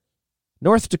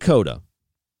 North Dakota.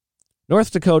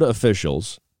 North Dakota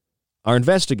officials are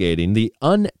investigating the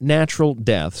unnatural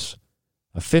deaths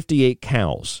of 58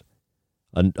 cows.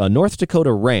 A North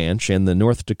Dakota ranch and the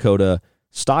North Dakota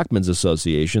Stockmen's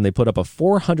Association, they put up a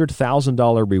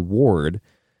 $400,000 reward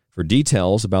for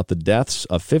details about the deaths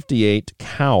of 58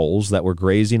 cows that were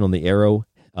grazing on the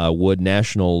Arrowwood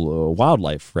National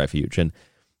Wildlife Refuge, and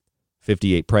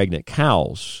 58 pregnant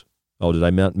cows. Oh, did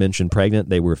I mention pregnant?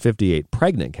 They were 58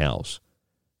 pregnant cows,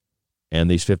 and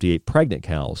these 58 pregnant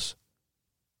cows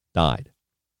died.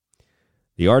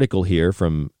 The article here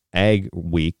from Ag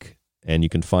Week, and you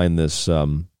can find this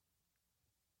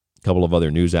couple of other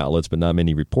news outlets, but not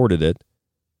many reported it,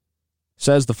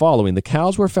 says the following. The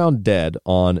cows were found dead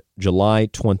on July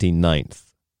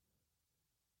 29th.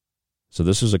 So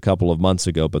this is a couple of months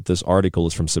ago, but this article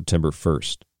is from September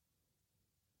 1st.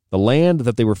 The land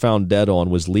that they were found dead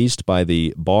on was leased by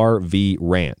the Bar V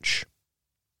Ranch.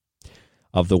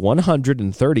 Of the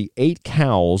 138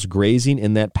 cows grazing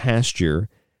in that pasture,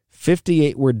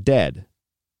 58 were dead.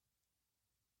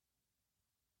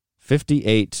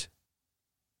 58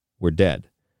 were dead.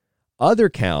 Other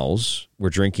cows were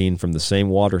drinking from the same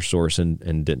water source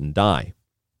and didn't die.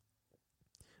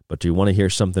 But do you want to hear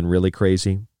something really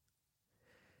crazy?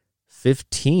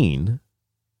 15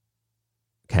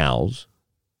 cows,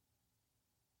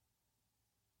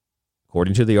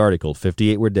 according to the article,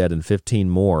 58 were dead and 15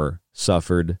 more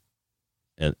suffered.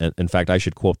 And in fact, I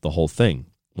should quote the whole thing.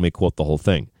 Let me quote the whole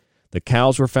thing. The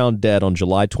cows were found dead on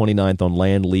July 29th on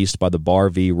land leased by the Bar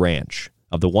V Ranch.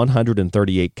 Of the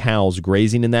 138 cows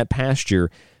grazing in that pasture,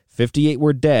 58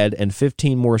 were dead and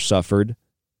 15 more suffered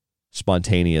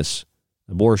spontaneous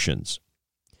abortions.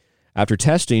 After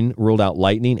testing ruled out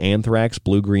lightning, anthrax,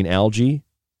 blue-green algae,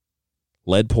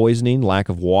 lead poisoning, lack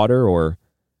of water, or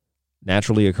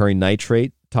naturally occurring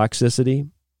nitrate toxicity,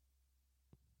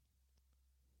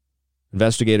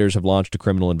 investigators have launched a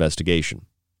criminal investigation.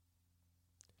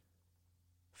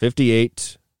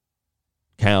 58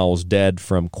 cows dead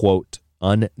from, quote,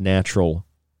 unnatural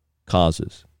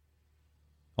causes.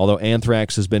 Although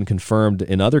anthrax has been confirmed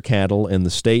in other cattle in the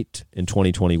state in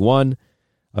 2021,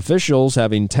 officials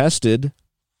having tested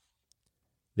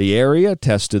the area,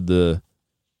 tested the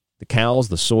cows,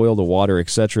 the soil, the water,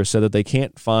 etc., said that they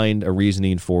can't find a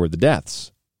reasoning for the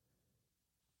deaths.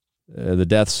 The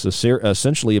deaths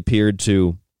essentially appeared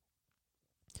to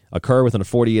occur within a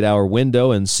 48-hour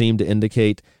window and seemed to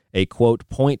indicate a, quote,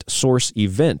 point source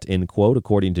event, end quote,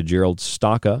 according to Gerald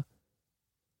Stocka.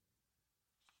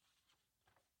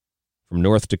 from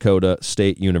North Dakota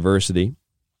State University,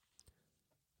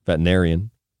 veterinarian.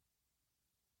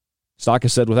 Stock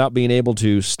has said, without being able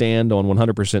to stand on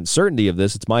 100% certainty of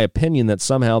this, it's my opinion that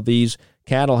somehow these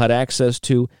cattle had access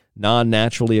to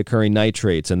non-naturally occurring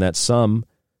nitrates, and that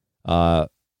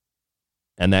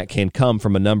that can come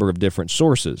from a number of different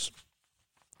sources.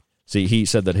 See, he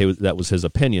said that that was his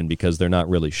opinion because they're not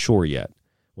really sure yet.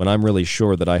 When I'm really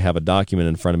sure that I have a document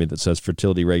in front of me that says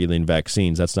Fertility Regulating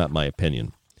Vaccines, that's not my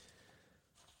opinion.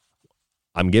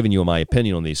 I'm giving you my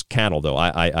opinion on these cattle, though.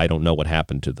 I don't know what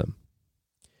happened to them.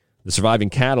 The surviving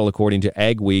cattle, according to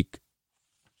Ag Week,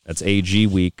 that's AG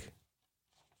Week,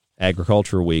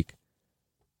 Agriculture Week,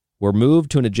 were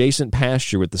moved to an adjacent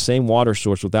pasture with the same water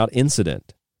source without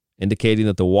incident, indicating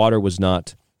that the water was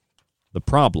not the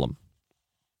problem.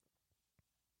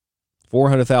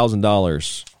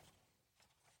 $400,000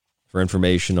 for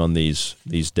information on these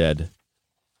dead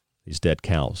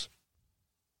cows.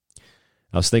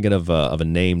 I was thinking of a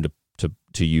name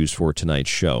to use for tonight's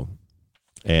show,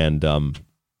 and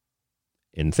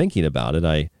in thinking about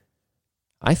it,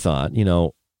 I thought,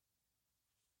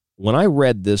 when I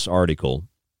read this article,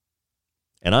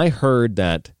 and I heard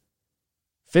that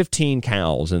 15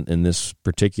 cows in this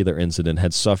particular incident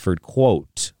had suffered,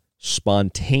 quote,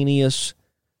 spontaneous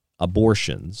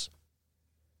abortions,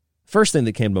 first thing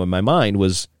that came to my mind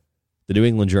was the New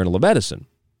England Journal of Medicine,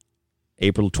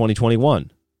 April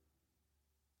 2021.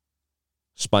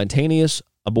 Spontaneous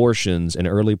abortions in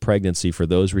early pregnancy for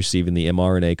those receiving the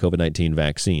mRNA COVID-19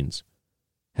 vaccines.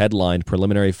 Headlined,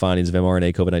 Preliminary Findings of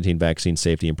mRNA COVID-19 Vaccine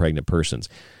Safety in Pregnant Persons.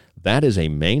 That is a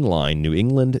mainline New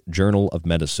England Journal of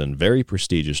Medicine, very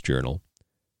prestigious journal.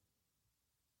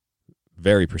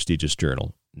 Very prestigious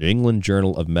journal. New England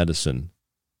Journal of Medicine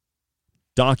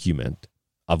document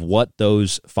of what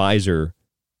those Pfizer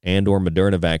and or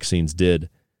Moderna vaccines did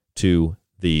to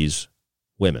these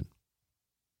women.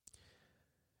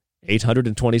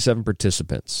 827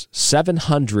 participants.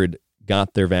 700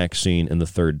 got their vaccine in the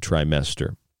third trimester.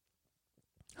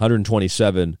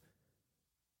 127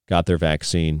 got their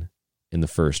vaccine in the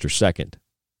first or second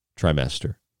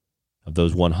trimester. Of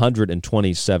those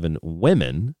 127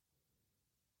 women,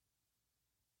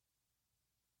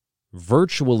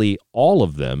 virtually all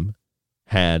of them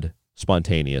had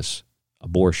spontaneous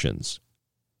abortions.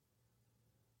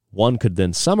 One could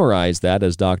then summarize that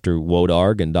as Dr.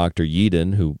 Wodarg and Dr.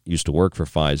 Yeadon, who used to work for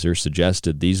Pfizer,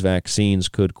 suggested these vaccines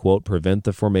could, quote, prevent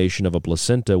the formation of a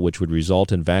placenta, which would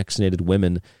result in vaccinated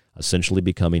women essentially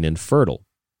becoming infertile.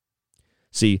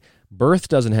 See, birth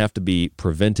doesn't have to be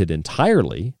prevented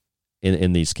entirely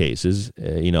in these cases,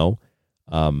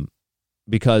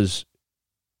 because,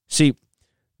 see,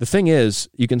 the thing is,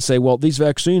 you can say, well, these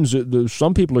vaccines,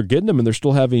 some people are getting them and they're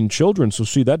still having children, so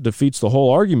see, that defeats the whole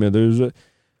argument.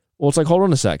 Well, it's like, hold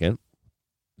on a second.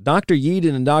 Dr.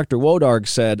 Yeadon and Dr. Wodarg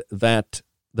said that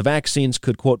the vaccines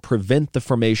could, quote, prevent the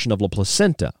formation of a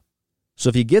placenta. So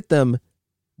if you get them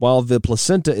while the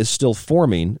placenta is still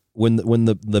forming, when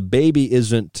the baby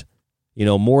isn't,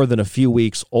 more than a few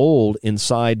weeks old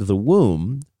inside the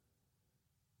womb,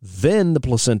 then the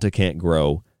placenta can't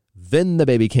grow, then the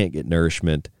baby can't get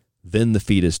nourishment, then the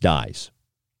fetus dies.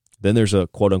 Then there's a,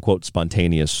 quote, unquote,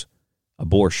 spontaneous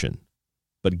abortion.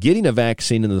 But getting a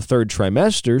vaccine in the third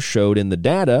trimester showed in the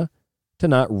data to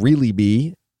not really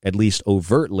be, at least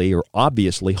overtly or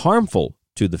obviously, harmful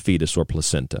to the fetus or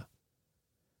placenta.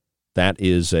 That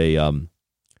is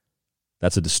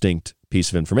that's a distinct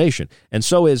piece of information. And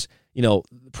so is,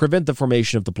 prevent the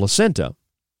formation of the placenta.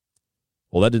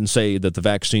 Well, that didn't say that the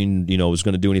vaccine, is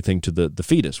going to do anything to the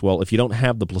fetus. Well, if you don't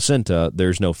have the placenta,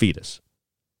 there's no fetus.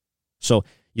 So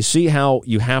you see how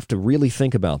you have to really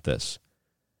think about this.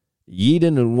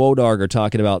 Yeadon and Wodarg are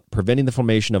talking about preventing the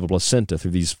formation of a placenta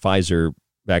through these Pfizer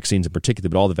vaccines in particular,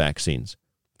 but all the vaccines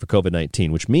for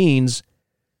COVID-19, which means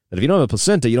that if you don't have a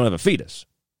placenta, you don't have a fetus.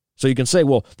 So you can say,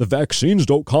 well, the vaccines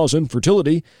don't cause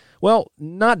infertility. Well,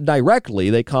 not directly.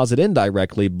 They cause it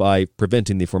indirectly by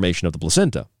preventing the formation of the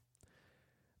placenta.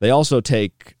 They also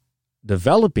take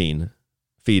developing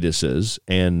fetuses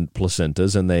and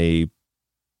placentas and they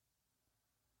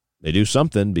do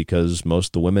something, because most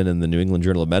of the women in the New England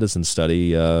Journal of Medicine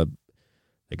study, they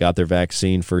got their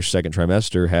vaccine first, second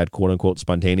trimester, had quote-unquote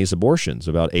spontaneous abortions,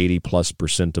 about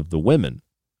 80+% of the women.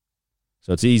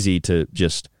 So it's easy to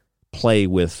just play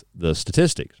with the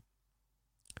statistics,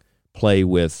 play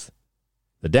with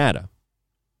the data.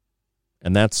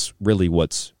 And that's really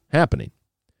what's happening.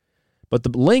 But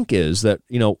the link is that,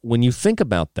 when you think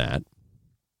about that,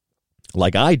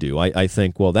 like I do, I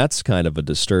think, well, that's kind of a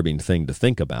disturbing thing to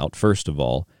think about, first of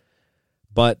all.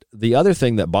 But the other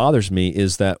thing that bothers me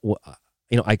is that,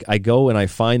 I go and I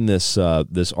find this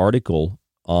this article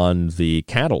on the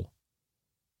cattle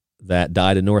that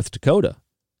died in North Dakota,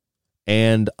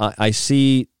 and I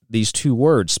see these two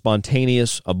words: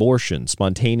 spontaneous abortion,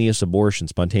 spontaneous abortion,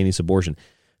 spontaneous abortion.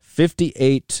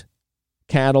 58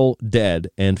 cattle dead,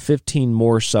 and 15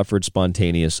 more suffered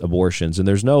spontaneous abortions, and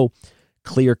there's no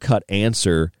clear-cut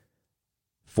answer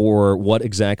for what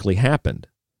exactly happened.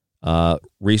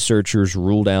 Researchers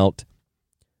ruled out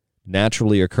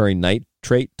naturally occurring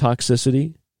nitrate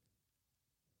toxicity,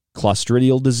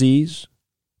 clostridial disease,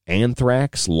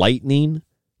 anthrax, lightning,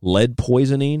 lead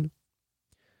poisoning.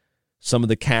 Some of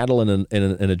the cattle in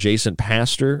an adjacent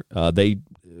pasture,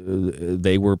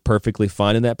 they were perfectly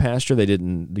fine in that pasture. They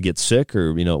didn't get sick,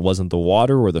 or it wasn't the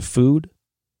water or the food.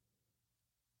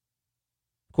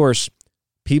 Of course,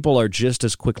 people are just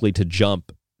as quickly to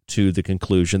jump to the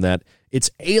conclusion that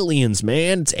it's aliens,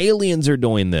 man. It's aliens are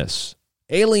doing this.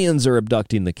 Aliens are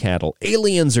abducting the cattle.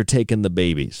 Aliens are taking the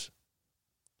babies.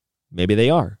 Maybe they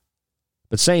are.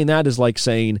 But saying that is like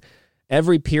saying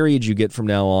every period you get from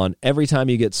now on, every time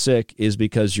you get sick, is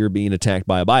because you're being attacked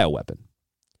by a bioweapon.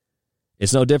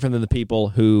 It's no different than the people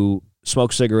who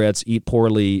smoke cigarettes, eat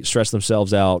poorly, stress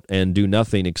themselves out, and do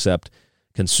nothing except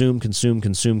consume,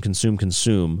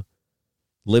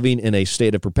 living in a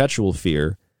state of perpetual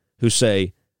fear, who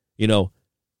say,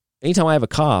 anytime I have a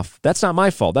cough, that's not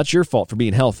my fault. That's your fault for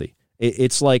being healthy.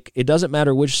 It's like it doesn't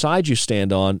matter which side you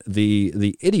stand on.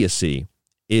 The idiocy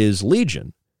is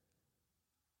legion.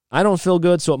 I don't feel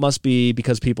good, so it must be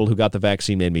because people who got the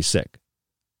vaccine made me sick.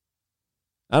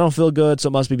 I don't feel good, so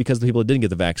it must be because the people who didn't get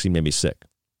the vaccine made me sick.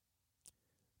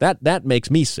 That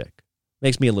makes me sick.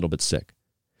 Makes me a little bit sick.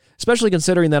 Especially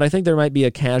considering that I think there might be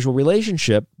a casual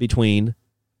relationship between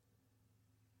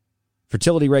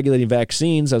fertility regulating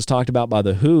vaccines, as talked about by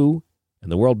the WHO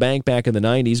and the World Bank back in the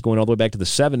 90s, going all the way back to the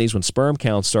 70s when sperm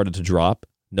counts started to drop,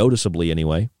 noticeably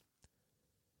anyway,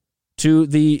 to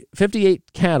the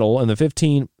 58 cattle and the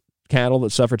 15 cattle that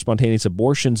suffered spontaneous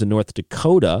abortions in North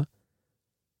Dakota,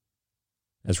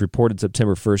 as reported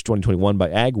September 1st, 2021 by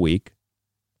Ag Week,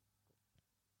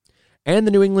 and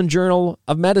the New England Journal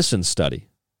of Medicine study.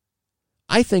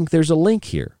 I think there's a link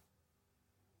here.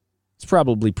 It's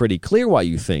probably pretty clear why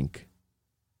you think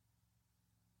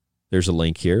there's a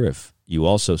link here if you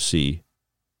also see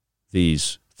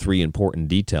these three important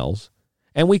details.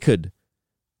 And we could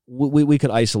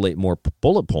isolate more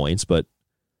bullet points, but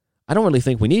I don't really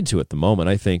think we need to at the moment.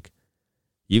 I think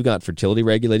you've got fertility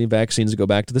regulating vaccines that go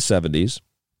back to the 70s,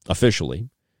 officially.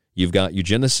 You've got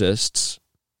eugenicists,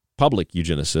 public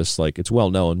eugenicists, like it's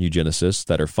well-known eugenicists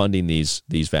that are funding these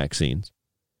vaccines.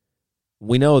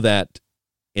 We know that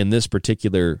in this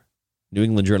particular New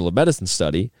England Journal of Medicine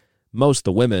study, most of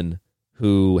the women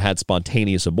who had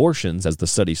spontaneous abortions, as the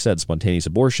study said, spontaneous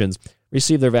abortions,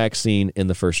 received their vaccine in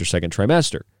the first or second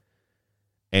trimester.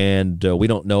 And we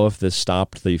don't know if this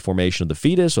stopped the formation of the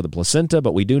fetus or the placenta,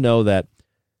 but we do know that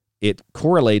it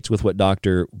correlates with what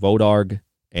Dr. Vodarg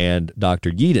and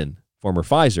Dr. Yeadon, former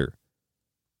Pfizer,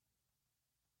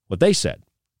 what they said,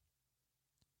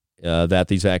 that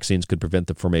these vaccines could prevent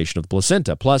the formation of the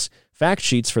placenta. Plus, fact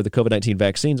sheets for the COVID-19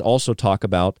 vaccines also talk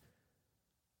about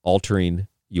altering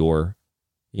your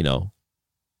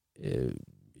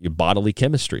bodily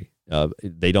chemistry.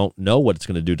 They don't know what it's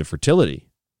going to do to fertility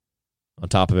on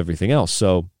top of everything else.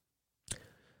 So,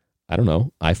 I don't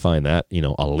know. I find that,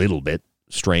 a little bit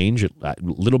strange, a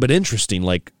little bit interesting.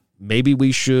 Like, maybe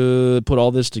we should put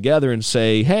all this together and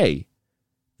say, hey,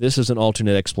 this is an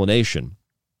alternate explanation.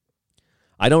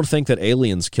 I don't think that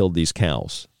aliens killed these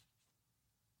cows.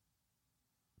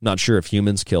 Not sure if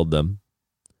humans killed them.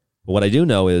 But what I do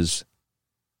know is,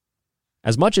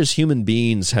 as much as human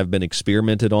beings have been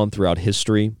experimented on throughout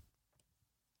history,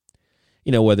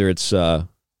 whether it's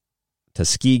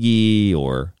Tuskegee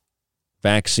or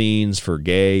vaccines for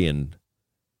gay and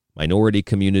minority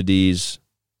communities,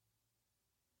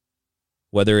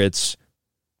 whether it's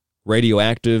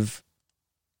radioactive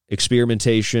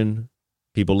experimentation,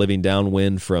 people living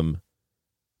downwind from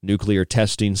nuclear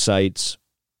testing sites,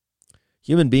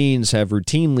 human beings have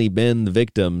routinely been the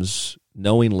victims,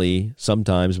 knowingly,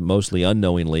 sometimes mostly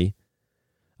unknowingly,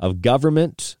 of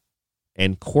government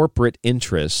and corporate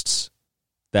interests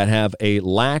that have a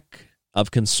lack of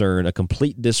concern, a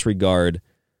complete disregard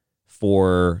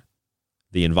for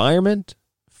the environment,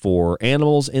 for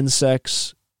animals,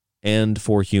 insects, and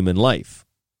for human life.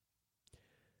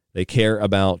 They care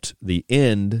about the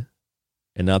end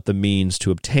and not the means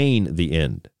to obtain the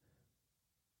end.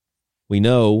 We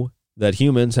know that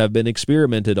humans have been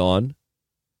experimented on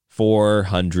for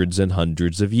hundreds and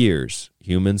hundreds of years.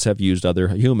 Humans have used other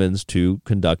humans to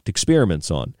conduct experiments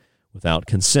on without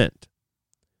consent.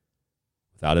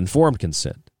 without informed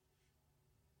consent.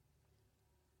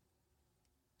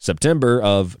 September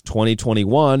of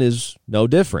 2021 is no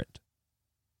different.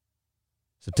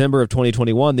 September of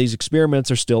 2021, these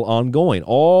experiments are still ongoing.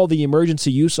 All the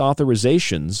emergency use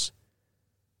authorizations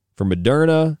for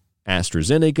Moderna,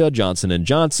 AstraZeneca, Johnson &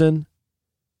 Johnson,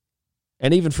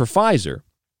 and even for Pfizer.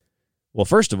 Well,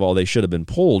 first of all, they should have been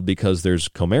pulled because there's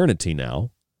Comirnaty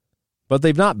now, but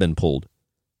they've not been pulled.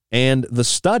 And the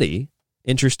study,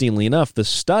 interestingly enough, the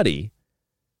study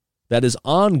that is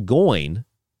ongoing,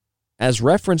 as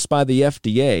referenced by the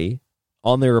FDA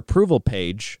on their approval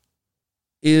page,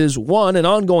 is one, an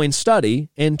ongoing study,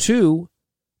 and two,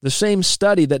 the same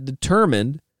study that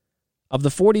determined of the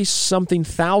 40-something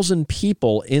thousand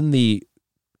people in the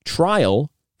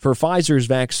trial for Pfizer's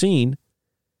vaccine,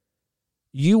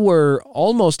 you were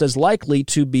almost as likely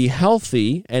to be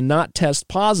healthy and not test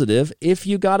positive if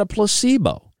you got a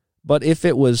placebo. But if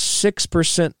it was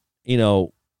 6%,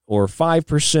 or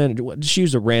 5%, just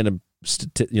use a random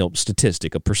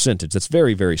statistic, a percentage that's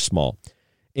very, very small.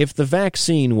 If the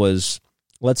vaccine was,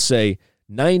 let's say,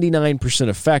 99%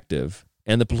 effective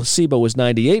and the placebo was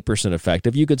 98%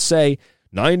 effective, you could say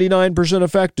 99%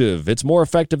 effective. It's more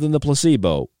effective than the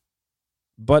placebo.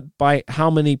 But by how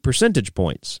many percentage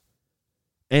points?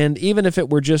 And even if it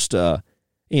were just a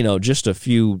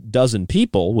few dozen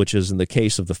people, which is in the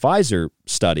case of the Pfizer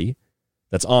study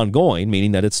that's ongoing,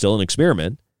 meaning that it's still an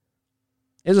experiment,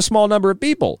 is a small number of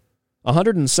people.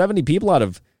 170 people out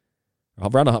of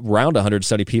around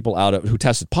 170 people out of who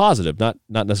tested positive, not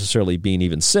necessarily being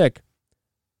even sick,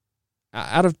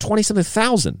 out of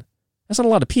 27,000. That's not a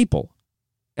lot of people.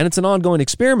 And it's an ongoing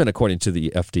experiment according to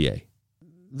the FDA.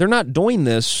 They're not doing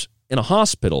this in a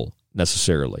hospital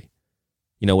necessarily,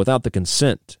 without the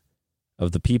consent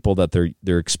of the people that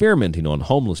they're experimenting on,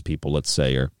 homeless people, let's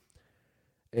say. Or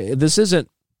this isn't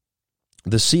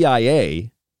the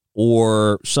CIA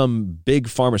or some big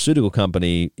pharmaceutical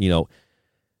company.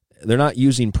 They're not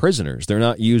using prisoners. They're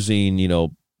not using,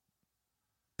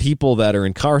 people that are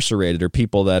incarcerated or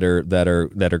people that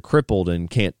are crippled and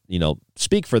can't,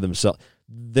 speak for themselves.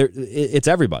 It's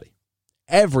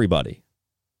everybody,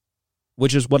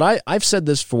 which is what I've said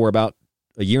this for about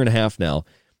a year and a half now.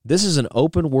 This is an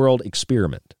open world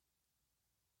experiment.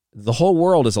 The whole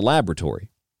world is a laboratory.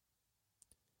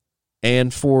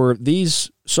 And for these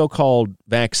so-called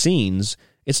vaccines,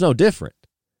 it's no different.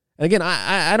 And again,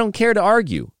 I don't care to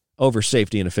argue over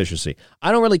safety and efficiency.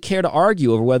 I don't really care to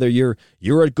argue over whether you're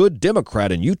a good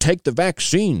Democrat and you take the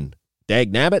vaccine,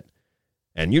 dagnabbit,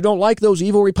 and you don't like those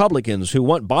evil Republicans who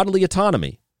want bodily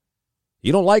autonomy.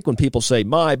 You don't like when people say,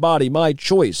 my body, my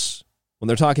choice, when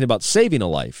they're talking about saving a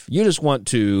life. You just want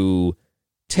to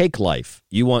take life.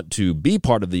 You want to be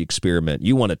part of the experiment.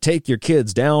 You want to take your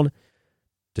kids down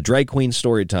to drag queen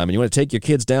story time, and you want to take your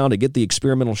kids down to get the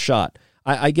experimental shot.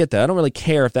 I get that. I don't really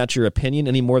care if that's your opinion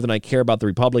any more than I care about the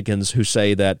Republicans who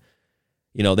say that,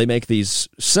 they make these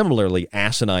similarly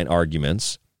asinine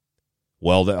arguments.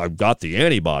 Well, I've got the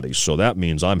antibodies, so that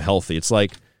means I'm healthy. It's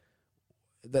like,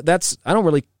 I don't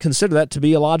really consider that to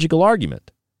be a logical argument.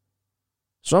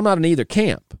 So I'm not in either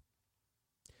camp.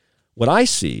 What I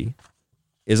see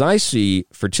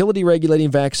fertility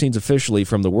regulating vaccines officially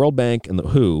from the World Bank and the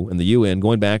WHO and the UN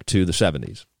going back to the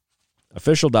 70s.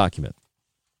 Official document.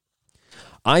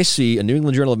 I see a New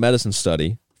England Journal of Medicine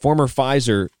study, former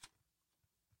Pfizer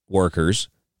workers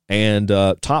and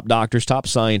top doctors, top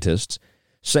scientists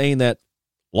saying that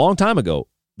a long time ago,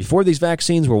 before these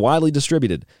vaccines were widely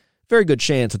distributed, very good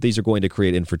chance that these are going to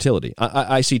create infertility.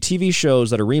 I see TV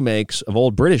shows that are remakes of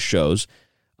old British shows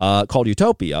called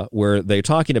Utopia, where they're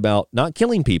talking about not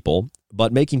killing people,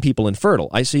 but making people infertile.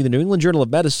 I see the New England Journal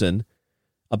of Medicine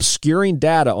obscuring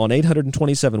data on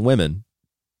 827 women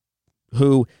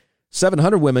who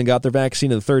 700 women got their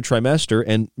vaccine in the third trimester,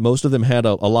 and most of them had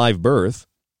a live birth.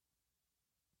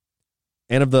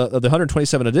 And of the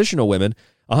 127 additional women,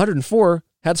 104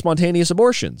 had spontaneous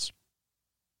abortions.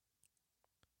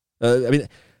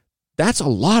 That's a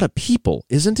lot of people,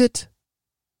 isn't it?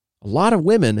 A lot of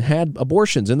women had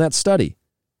abortions in that study.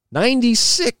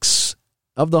 96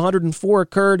 of the 104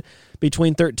 occurred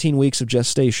between 13 weeks of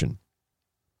gestation.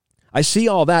 I see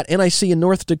all that, and I see in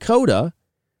North Dakota,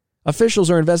 officials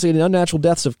are investigating unnatural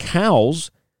deaths of cows.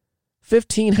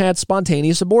 15 had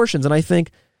spontaneous abortions. And I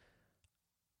think,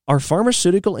 are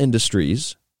pharmaceutical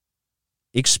industries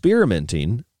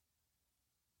experimenting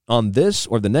on this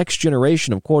or the next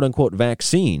generation of quote-unquote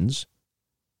vaccines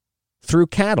through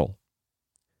cattle?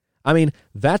 I mean,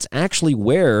 that's actually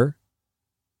where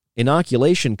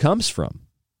inoculation comes from.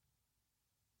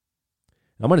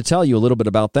 I'm going to tell you a little bit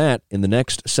about that in the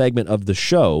next segment of the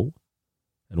show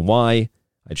and why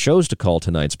I chose to call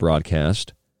tonight's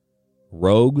broadcast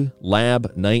Rogue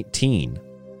Lab 19.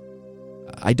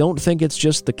 I don't think it's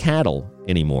just the cattle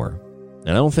anymore. And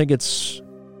I don't think it's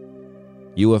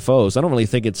UFOs. I don't really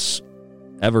think it's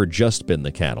ever just been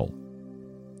the cattle.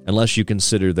 Unless you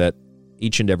consider that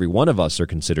each and every one of us are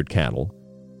considered cattle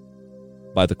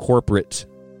by the corporate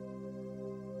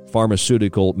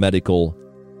pharmaceutical medical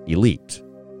elite.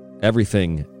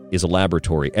 Everything is a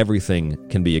laboratory. Everything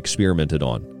can be experimented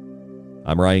on.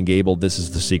 I'm Ryan Gable. This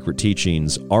is The Secret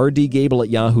Teachings.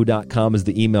 rdgable@yahoo.com is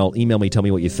the email. Email me. Tell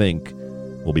me what you think.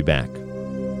 We'll be back.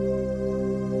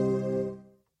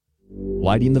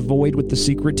 Lighting the void with the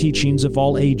secret teachings of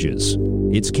all ages.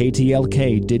 It's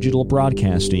KTLK Digital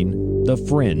Broadcasting, The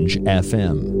Fringe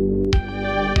FM.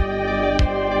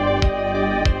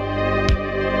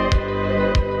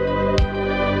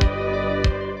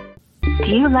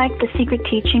 Do you like The Secret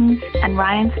Teachings and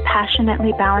Ryan's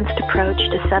passionately balanced approach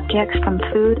to subjects from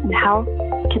food and health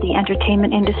to the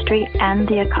entertainment industry and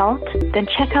the occult? Then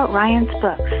check out Ryan's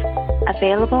books,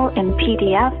 available in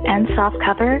PDF and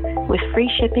softcover with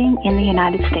free shipping in the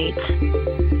United States.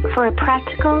 For a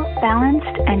practical,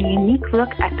 balanced, and unique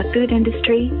look at the food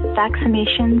industry,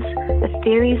 vaccinations, the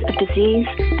theories of disease,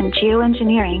 and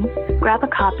geoengineering, grab a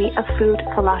copy of Food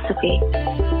Philosophy.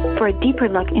 For a deeper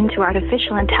look into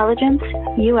artificial intelligence,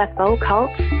 UFO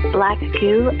cults, black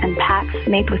goo, and pacts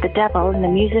made with the devil in the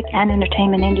music and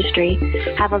entertainment industry,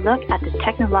 have a look at the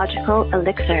Technological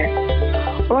Elixir.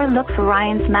 Or look for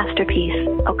Ryan's masterpiece,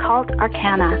 Occult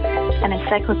Arcana, an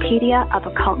encyclopedia of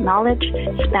occult knowledge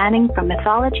spanning from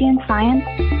mythology and science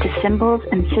to symbols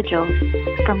and sigils,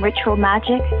 from ritual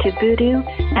magic to voodoo,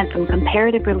 and from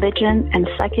comparative religion and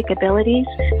psychic abilities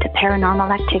to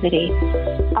paranormal activity.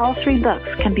 All three books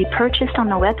can be purchased on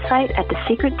the website at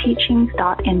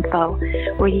thesecretteachings.info,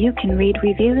 where you can read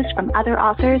reviews from other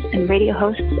authors and radio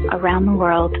hosts around the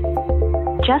world.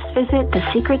 Just visit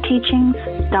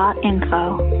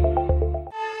thesecretteachings.info.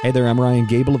 Hey there, I'm Ryan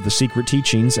Gable of The Secret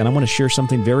Teachings, and I want to share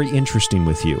something very interesting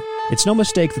with you. It's no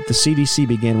mistake that the CDC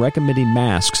began recommending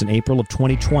masks in April of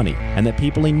 2020, and that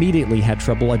people immediately had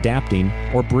trouble adapting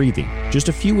or breathing, just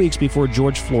a few weeks before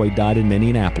George Floyd died in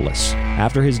Minneapolis.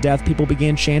 After his death, people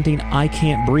began chanting, "I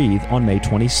can't breathe," on May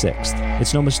 26th.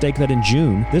 It's no mistake that in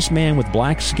June, this man with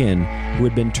black skin, who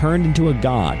had been turned into a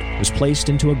god, was placed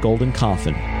into a golden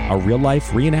coffin, a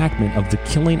real-life reenactment of the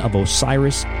killing of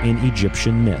Osiris in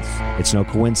Egyptian myth. It's no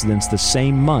coincidence the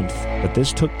same month that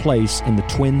this took place in the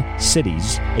Twin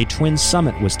Cities, a Twin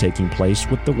Summit was taking place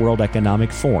with the World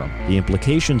Economic Forum, the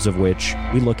implications of which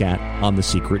we look at on The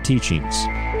Secret Teachings.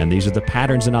 And these are the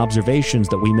patterns and observations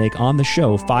that we make on the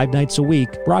show 5 nights a week,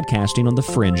 broadcasting on The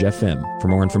Fringe FM. For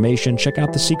more information, check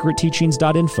out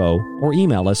thesecretteachings.info or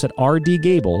email us at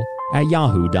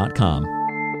rdgable@yahoo.com.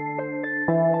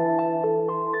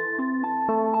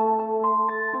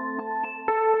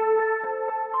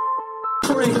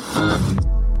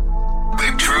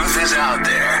 The truth is out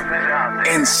there,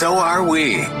 and so are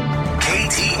we.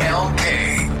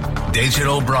 KTLK,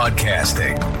 Digital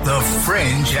Broadcasting, The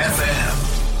Fringe FM.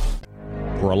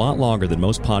 For a lot longer than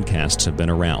most podcasts have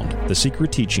been around, The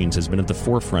Secret Teachings has been at the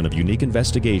forefront of unique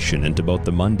investigation into both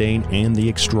the mundane and the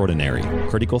extraordinary.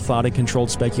 Critical thought and controlled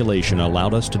speculation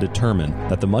allowed us to determine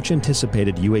that the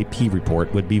much-anticipated UAP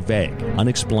report would be vague,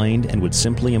 unexplained, and would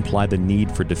simply imply the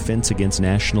need for defense against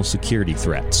national security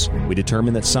threats. We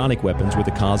determined that sonic weapons were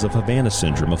the cause of Havana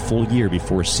Syndrome a full year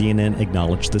before CNN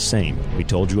acknowledged the same. We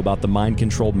told you about the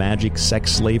mind-controlled magic,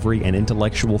 sex slavery, and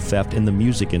intellectual theft in the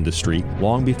music industry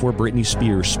long before Britney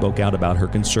Spears spoke out about her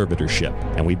conservatorship,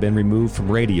 and we've been removed from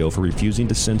radio for refusing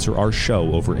to censor our show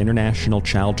over international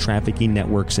child trafficking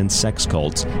networks and sex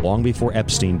cults long before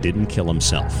Epstein didn't kill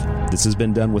himself. This has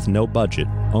been done with no budget,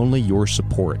 only your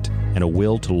support, and a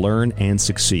will to learn and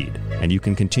succeed. And you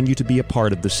can continue to be a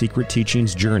part of The Secret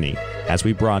Teachings journey as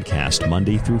we broadcast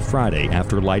Monday through Friday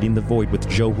after Lighting the Void with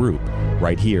Joe Roop,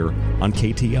 right here on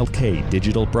KTLK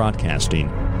Digital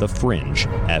Broadcasting, The Fringe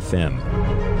FM.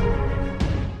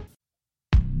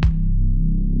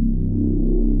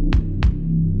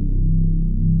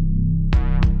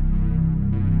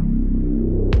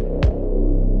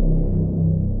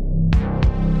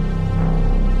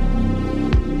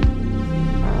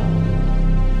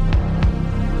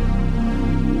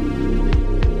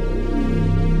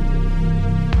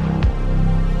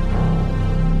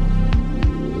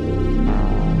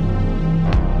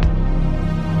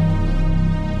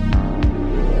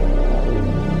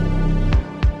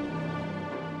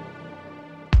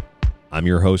 I'm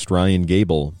your host, Ryan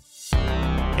Gable,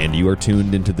 and you are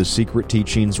tuned into The Secret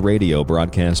Teachings Radio,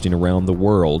 broadcasting around the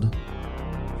world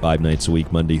 5 nights a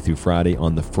week, Monday through Friday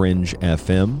on The Fringe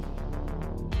FM.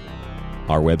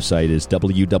 Our website is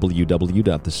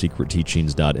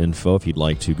www.thesecretteachings.info. If you'd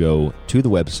like to go to the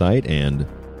website and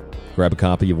grab a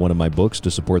copy of one of my books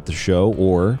to support the show,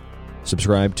 or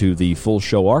subscribe to the full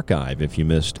show archive if you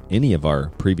missed any of our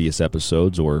previous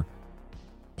episodes or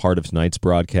part of tonight's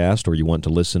broadcast, or you want to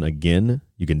listen again,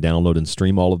 you can download and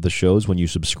stream all of the shows when you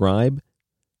subscribe.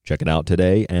 Check it out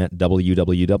today at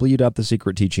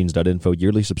www.thesecretteachings.info.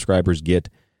 Yearly subscribers get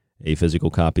a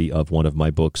physical copy of one of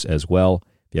my books as well.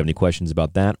 If you have any questions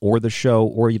about that or the show,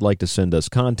 or you'd like to send us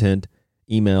content,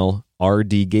 email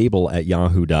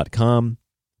rdgable@yahoo.com.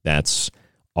 That's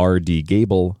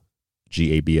rdgable,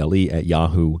 Gable,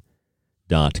 @yahoo.com.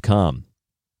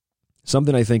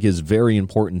 Something I think is very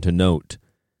important to note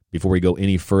before we go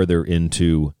any further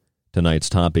into tonight's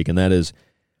topic, and that is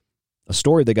a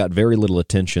story that got very little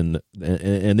attention,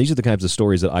 and these are the kinds of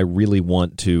stories that I really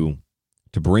want to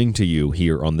bring to you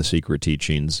here on The Secret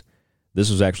Teachings. This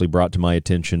was actually brought to my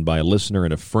attention by a listener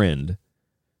and a friend,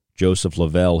 Joseph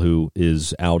Lavelle, who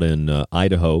is out in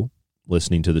Idaho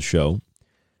listening to the show,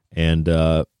 and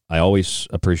I always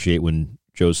appreciate when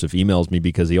Joseph emails me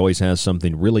because he always has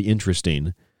something really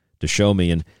interesting to show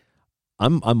me, and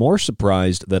I'm more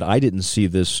surprised that I didn't see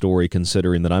this story,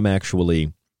 considering that I'm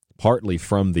actually partly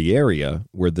from the area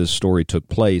where this story took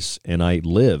place, and I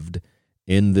lived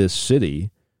in this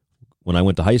city when I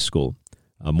went to high school,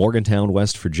 Morgantown,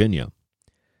 West Virginia.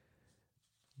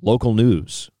 Local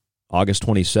news, August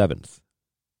 27th.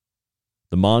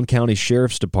 The Mon County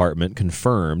Sheriff's Department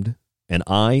confirmed an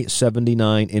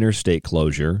I-79 interstate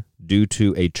closure due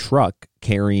to a truck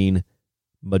carrying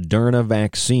Moderna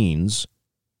vaccines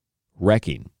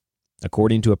wrecking,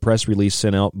 according to a press release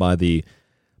sent out by the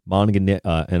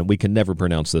and we can never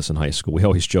pronounce this in high school. We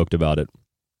always joked about it.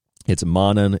 It's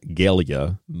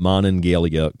Monongalia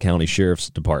County Sheriff's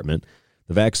Department.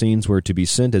 The vaccines were to be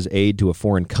sent as aid to a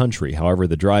foreign country. However,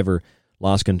 the driver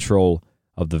lost control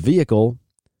of the vehicle,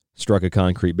 struck a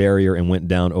concrete barrier, and went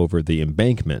down over the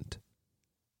embankment.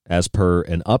 As per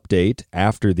an update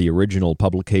after the original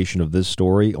publication of this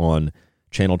story on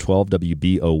Channel 12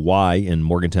 WBOY in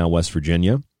Morgantown, West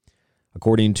Virginia,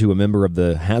 according to a member of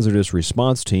the hazardous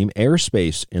response team,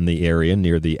 airspace in the area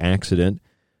near the accident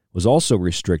was also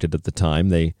restricted at the time.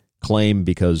 They claim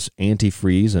because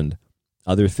antifreeze and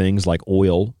other things like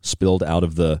oil spilled out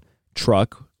of the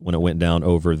truck when it went down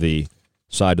over the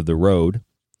side of the road.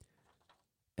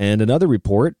 And another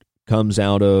report comes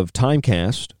out of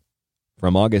Timecast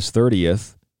from August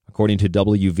 30th, according to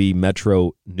WV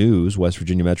Metro News, West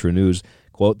Virginia Metro News.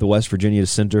 Quote, the West Virginia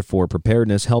Center for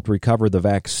Preparedness helped recover the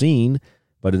vaccine,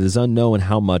 but it is unknown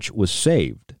how much was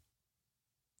saved.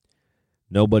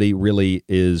 Nobody really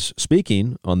is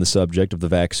speaking on the subject of the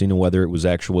vaccine and whether it was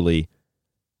actually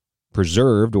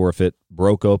preserved or if it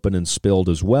broke open and spilled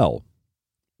as well.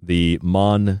 The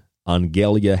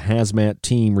Monongalia hazmat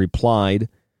team replied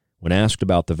when asked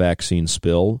about the vaccine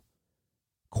spill,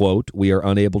 quote, we are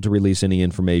unable to release any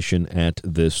information at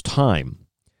this time.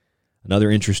 Another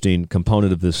interesting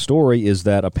component of this story is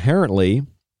that apparently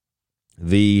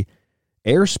the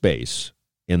airspace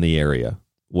in the area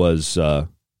was,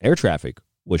 air traffic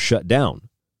was shut down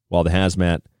while the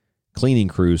hazmat cleaning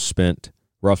crews spent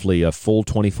roughly a full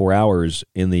 24 hours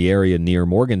in the area near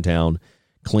Morgantown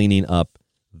cleaning up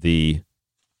the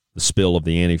spill of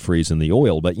the antifreeze and the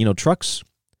oil. But, you know, trucks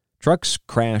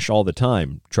crash all the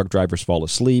time. Truck drivers fall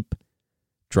asleep.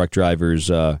 Truck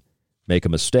drivers make a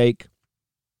mistake.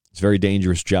 It's a very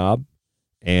dangerous job,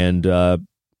 and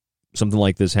something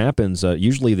like this happens.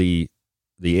 Usually the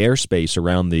airspace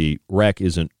around the wreck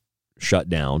isn't shut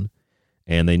down,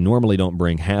 and they normally don't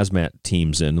bring hazmat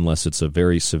teams in unless it's a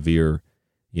very severe,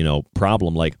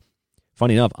 problem. Like,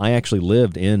 funny enough, I actually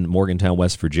lived in Morgantown,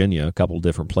 West Virginia, a couple of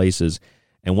different places,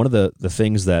 and one of the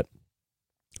things that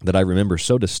I remember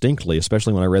so distinctly,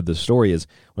 especially when I read this story, is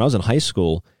when I was in high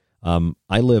school,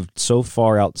 I lived so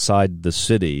far outside the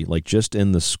city, like just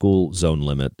in the school zone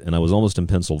limit, and I was almost in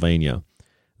Pennsylvania,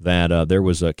 that there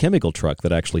was a chemical truck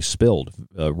that actually spilled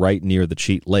right near the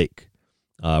Cheat Lake,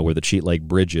 where the Cheat Lake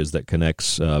Bridge is that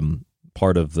connects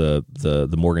part of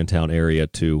the Morgantown area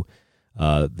to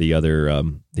the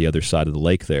other side of the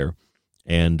lake there.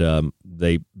 And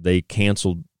they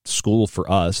canceled school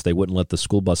for us. They wouldn't let the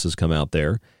school buses come out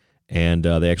there. And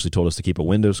they actually told us to keep our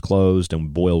windows closed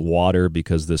and boil water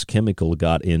because this chemical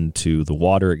got into the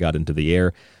water, it got into the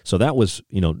air. So that was,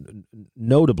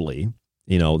 notably,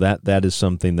 that is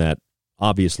something that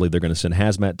obviously they're going to send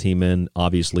hazmat team in.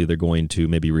 Obviously they're going to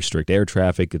maybe restrict air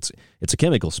traffic. It's a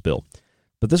chemical spill.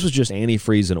 But this was just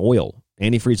antifreeze and oil.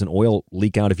 Antifreeze and oil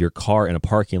leak out of your car in a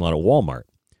parking lot at Walmart.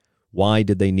 Why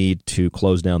did they need to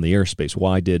close down the airspace?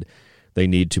 Why did they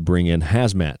need to bring in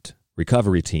hazmat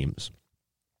recovery teams.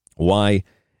 Why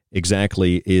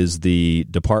exactly is the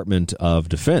Department of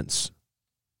Defense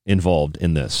involved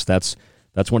in this? That's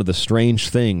one of the strange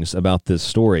things about this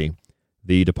story.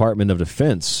 The Department of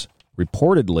Defense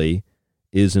reportedly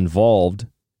is involved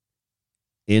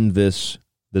in this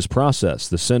process.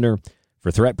 The Center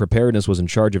for Threat Preparedness was in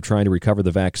charge of trying to recover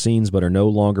the vaccines, but are no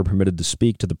longer permitted to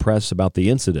speak to the press about the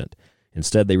incident.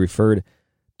 Instead, they referred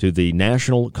to the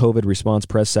National COVID Response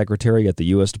Press Secretary at the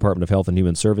U.S. Department of Health and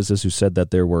Human Services, who said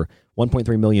that there were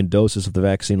 1.3 million doses of the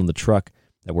vaccine on the truck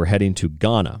that were heading to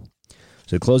Ghana.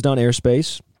 So they closed down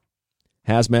airspace.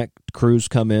 Hazmat crews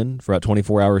come in for about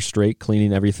 24 hours straight,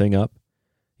 cleaning everything up.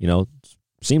 You know,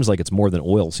 seems like it's more than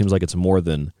oil. Seems like it's more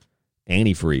than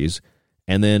antifreeze.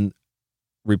 And then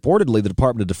reportedly the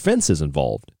Department of Defense is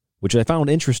involved, which I found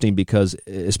interesting because,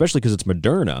 especially because it's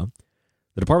Moderna,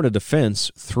 the Department of Defense,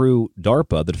 through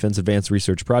DARPA, the Defense Advanced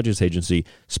Research Projects Agency,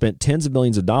 spent tens of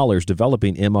millions of dollars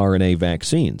developing mRNA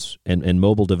vaccines and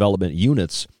mobile development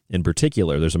units in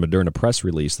particular. There's a Moderna press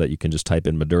release that you can just type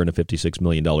in Moderna $56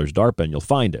 million DARPA and you'll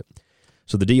find it.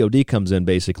 So the DOD comes in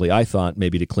basically, I thought,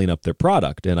 maybe to clean up their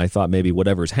product. And I thought maybe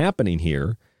whatever's happening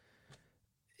here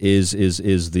is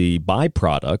the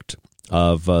byproduct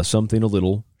of something a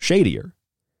little shadier.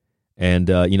 And,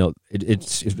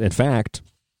 it's in fact,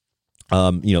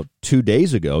 2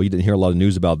 days ago, you didn't hear a lot of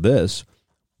news about this,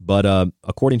 but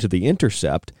according to The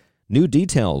Intercept, new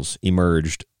details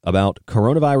emerged about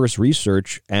coronavirus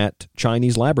research at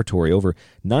Chinese laboratory. Over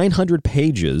 900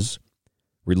 pages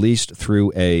released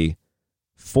through a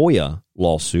FOIA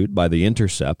lawsuit by The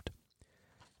Intercept.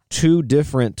 Two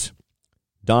different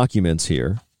documents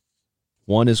here.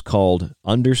 One is called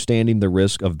Understanding the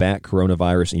Risk of Bat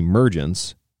Coronavirus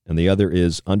Emergence, and the other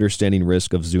is Understanding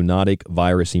Risk of Zoonotic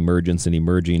Virus Emergence in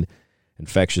Emerging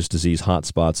Infectious Disease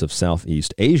Hotspots of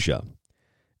Southeast Asia.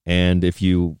 And if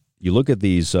you look at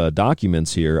these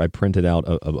documents here, I printed out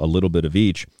a little bit of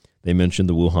each. They mentioned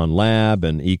the Wuhan Lab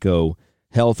and Eco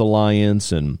Health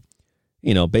Alliance, and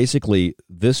basically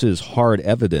this is hard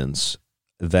evidence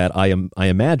that I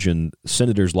imagine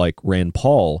senators like Rand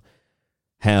Paul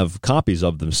have copies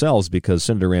of themselves, because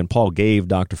Senator Rand Paul gave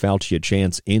Dr. Fauci a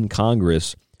chance in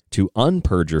Congress to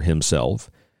unperjure himself,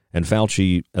 and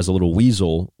Fauci, as a little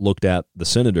weasel, looked at the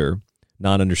senator,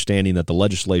 not understanding that the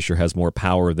legislature has more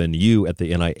power than you at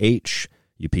the NIH,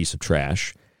 you piece of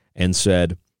trash, and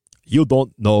said, "You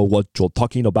don't know what you're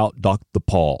talking about, Dr.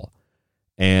 Paul."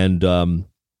 And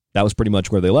that was pretty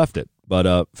much where they left it. But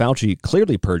Fauci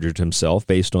clearly perjured himself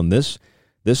based on this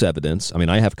evidence. I mean,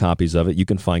 I have copies of it. You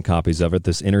can find copies of it.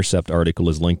 This Intercept article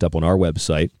is linked up on our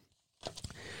website.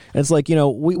 And it's like,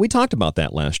 we talked about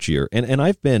that last year, and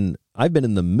I've been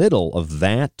in the middle of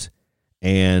that,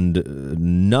 and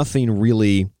nothing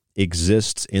really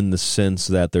exists in the sense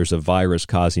that there's a virus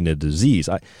causing a disease.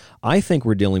 I think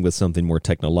we're dealing with something more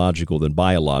technological than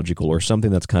biological, or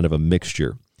something that's kind of a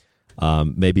mixture.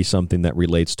 Maybe something that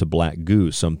relates to black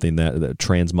goo, something that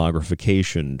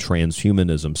transmogrification,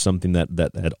 transhumanism, something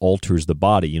that alters the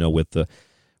body,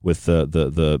 with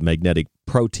the magnetic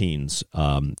proteins,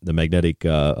 the magnetic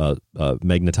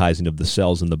magnetizing of the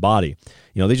cells in the body.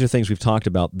 These are things we've talked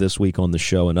about this week on the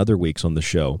show and other weeks on the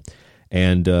show.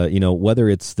 And, whether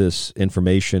it's this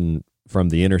information from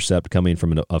The Intercept coming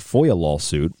from a FOIA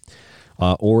lawsuit,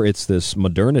 or it's this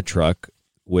Moderna truck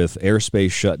with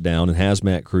airspace shut down and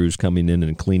hazmat crews coming in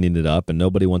and cleaning it up, and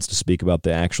nobody wants to speak about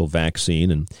the actual vaccine,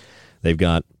 and they've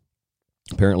got,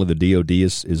 apparently the DOD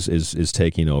is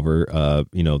taking over.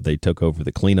 They took over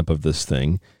the cleanup of this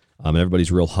thing, and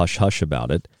everybody's real hush-hush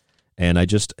about it, and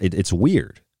it's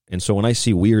weird. And so when I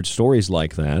see weird stories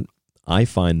like that, I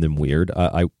find them weird.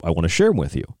 I want to share them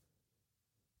with you.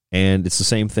 And it's the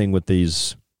same thing with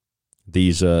these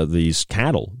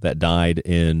cattle that died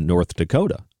in North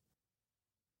Dakota.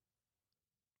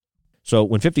 So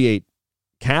when 58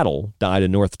 cattle died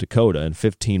in North Dakota and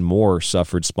 15 more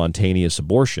suffered spontaneous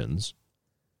abortions,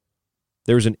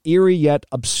 there's an eerie yet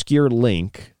obscure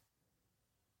link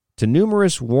to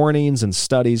numerous warnings and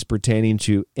studies pertaining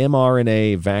to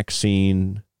mRNA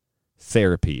vaccine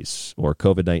therapies or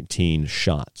COVID-19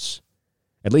 shots.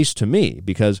 At least to me,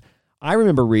 because I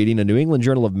remember reading a New England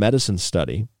Journal of Medicine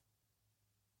study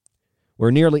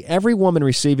where nearly every woman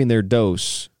receiving their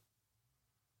dose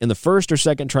in the first or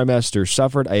second trimester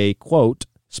suffered a, quote,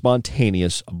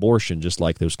 spontaneous abortion, just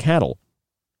like those cattle.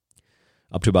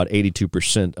 Up to about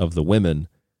 82% of the women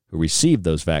who received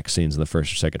those vaccines in the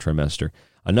first or second trimester,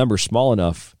 a number small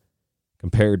enough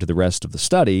compared to the rest of the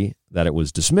study that it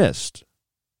was dismissed.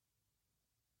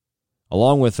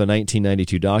 Along with a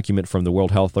 1992 document from the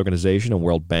World Health Organization and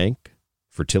World Bank,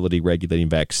 Fertility Regulating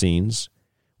Vaccines,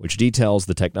 which details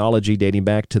the technology dating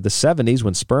back to the 70s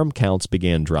when sperm counts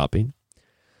began dropping,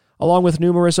 along with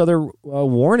numerous other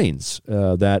warnings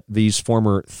that these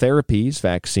former therapies,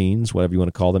 vaccines, whatever you want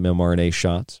to call them, mRNA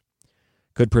shots,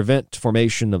 could prevent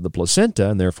formation of the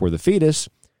placenta and therefore the fetus.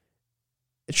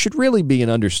 It should really be an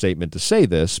understatement to say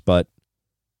this, but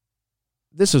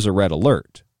this is a red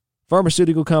alert.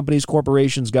 Pharmaceutical companies,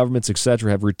 corporations, governments,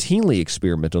 etc. have routinely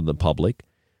experimented on the public,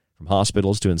 from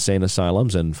hospitals to insane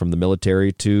asylums and from the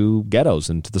military to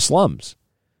ghettos and to the slums.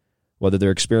 Whether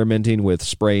they're experimenting with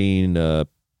spraying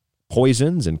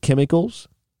poisons and chemicals,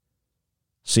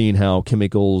 seeing how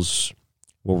chemicals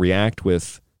will react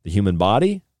with the human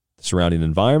body, the surrounding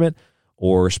environment,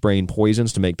 or spraying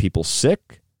poisons to make people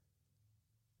sick,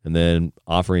 and then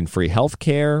offering free health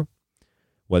care,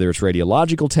 whether it's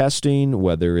radiological testing,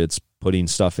 whether it's putting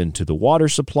stuff into the water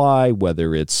supply,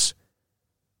 whether it's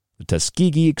the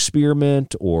Tuskegee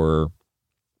experiment or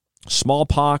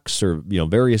smallpox or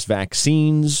various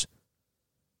vaccines.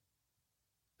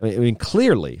 I mean,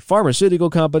 clearly,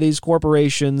 pharmaceutical companies,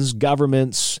 corporations,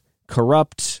 governments,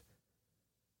 corrupt,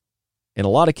 in a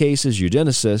lot of cases,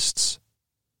 eugenicists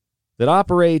that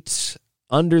operate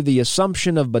under the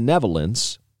assumption of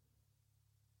benevolence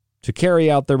to carry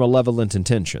out their malevolent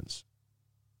intentions.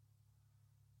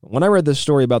 When I read this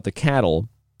story about the cattle,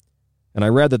 and I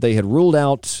read that they had ruled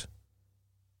out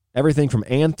everything from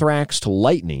anthrax to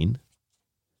lightning,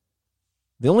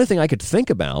 the only thing I could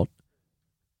think about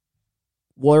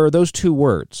were those two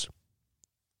words.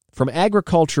 From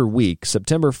Agriculture Week,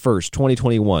 September 1st,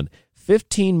 2021,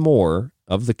 15 more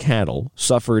of the cattle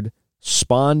suffered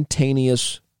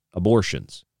spontaneous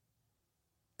abortions.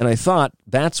 And I thought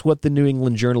that's what the New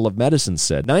England Journal of Medicine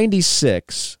said.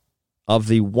 96 of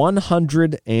the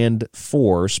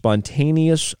 104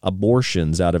 spontaneous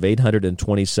abortions out of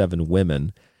 827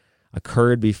 women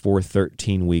occurred before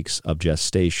 13 weeks of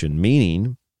gestation,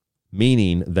 meaning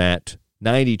that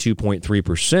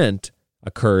 92.3%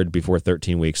 occurred before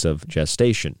 13 weeks of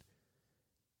gestation.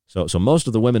 So most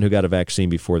of the women who got a vaccine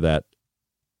before that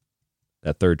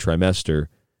third trimester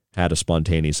had a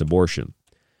spontaneous abortion.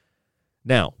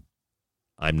 Now,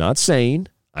 I'm not saying,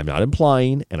 I'm not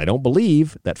implying, and I don't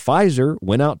believe that Pfizer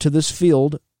went out to this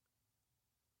field,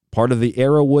 part of the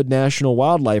Arrowwood National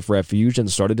Wildlife Refuge,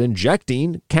 and started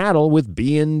injecting cattle with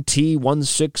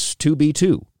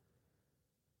BNT162b2.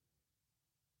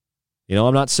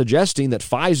 I'm not suggesting that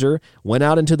Pfizer went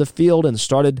out into the field and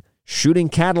started shooting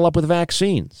cattle up with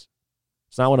vaccines.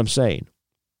 It's not what I'm saying.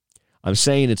 I'm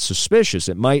saying it's suspicious.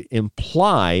 It might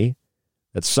imply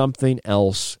that something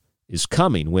else is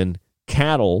coming when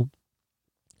cattle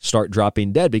start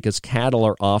dropping dead, because cattle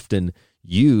are often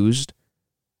used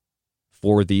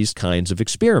for these kinds of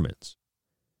experiments.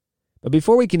 But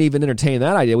before we can even entertain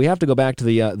that idea, we have to go back to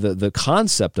the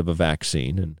concept of a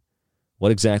vaccine and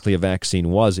what exactly a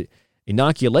vaccine was.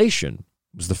 Inoculation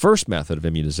was the first method of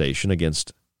immunization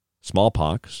against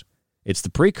smallpox. It's the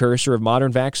precursor of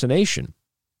modern vaccination.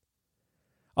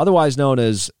 Otherwise known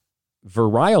as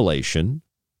variolation,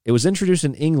 it was introduced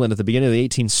in England at the beginning of the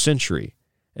 18th century,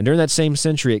 and during that same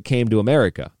century it came to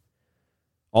America.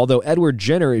 Although Edward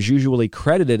Jenner is usually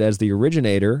credited as the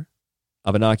originator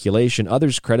of inoculation,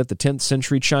 others credit the 10th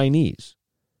century Chinese.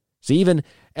 See, even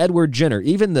Edward Jenner,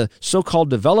 even the so-called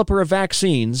developer of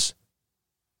vaccines.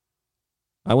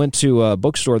 I went to a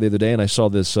bookstore the other day and I saw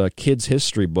this kid's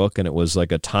history book, and it was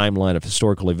like a timeline of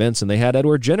historical events, and they had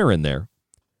Edward Jenner in there,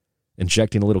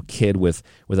 injecting a little kid with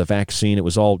a vaccine. It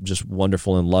was all just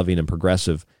wonderful and loving and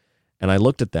progressive. And I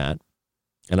looked at that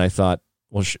and I thought,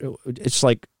 well, it's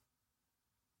like,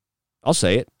 I'll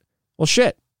say it. Well,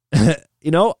 shit.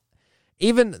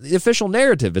 Even the official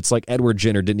narrative, it's like Edward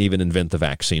Jenner didn't even invent the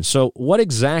vaccine. So what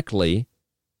exactly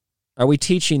are we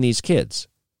teaching these kids?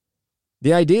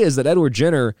 The idea is that Edward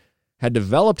Jenner had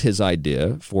developed his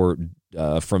idea from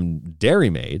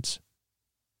dairymaids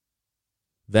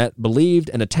that believed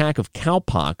an attack of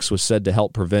cowpox was said to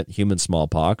help prevent human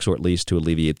smallpox, or at least to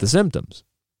alleviate the symptoms.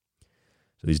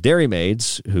 So these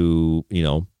dairymaids who,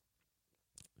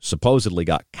 supposedly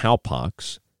got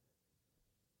cowpox,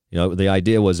 the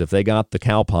idea was if they got the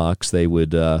cowpox, they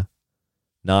would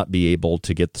not be able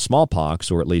to get the smallpox,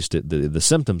 or at least the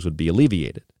symptoms would be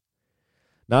alleviated.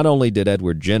 Not only did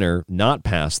Edward Jenner not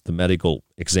pass the medical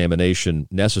examination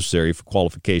necessary for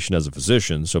qualification as a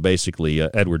physician, so basically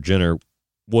Edward Jenner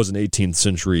was an 18th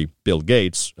century Bill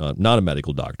Gates, not a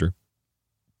medical doctor,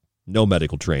 no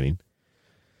medical training,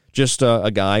 just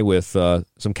a guy with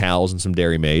some cows and some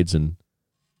dairymaids, and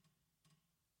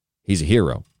he's a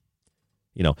hero.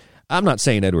 I'm not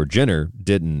saying Edward Jenner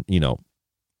didn't,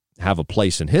 have a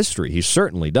place in history. He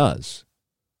certainly does.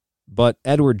 But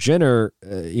Edward Jenner,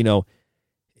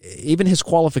 even his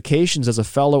qualifications as a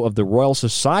fellow of the Royal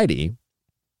Society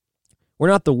were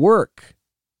not the work.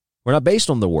 We're not based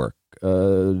on the work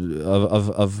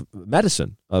of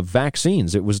medicine, of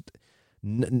vaccines. It was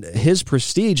his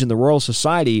prestige in the Royal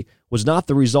Society was not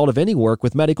the result of any work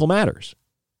with medical matters.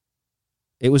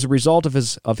 It was a result of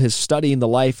his studying the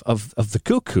life of the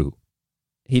cuckoo.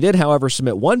 He did, however,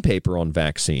 submit one paper on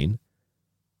vaccine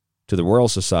to the Royal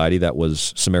Society that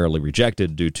was summarily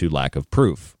rejected due to lack of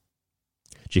proof.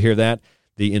 Did you hear that?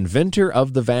 The inventor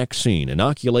of the vaccine,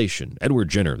 inoculation, Edward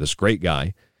Jenner, this great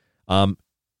guy,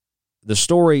 the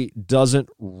story doesn't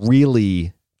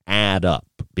really add up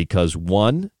because,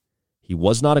 one, he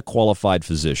was not a qualified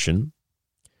physician.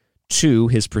 Two,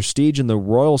 his prestige in the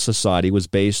Royal Society was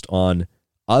based on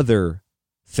other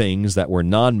things that were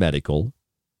non-medical,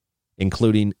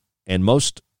 including, and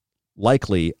most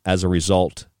likely as a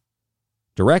result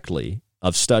directly,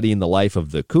 of studying the life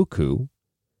of the cuckoo.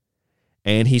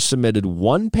 And he submitted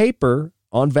one paper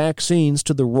on vaccines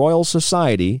to the Royal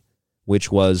Society,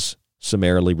 which was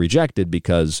summarily rejected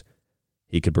because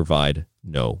he could provide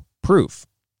no proof.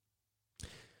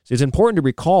 So it's important to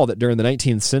recall that during the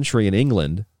 19th century in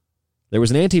England, there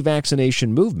was an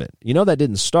anti-vaccination movement. You know that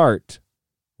didn't start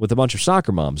with a bunch of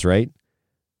soccer moms, right?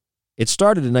 It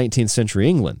started in 19th century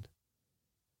England.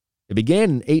 It began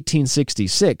in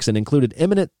 1866 and included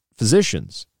eminent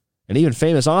physicians and even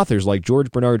famous authors like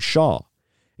George Bernard Shaw.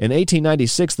 In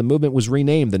 1896, the movement was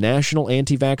renamed the National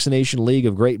Anti-Vaccination League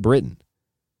of Great Britain.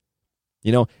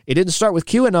 It didn't start with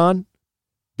QAnon,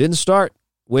 didn't start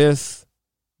with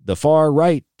the far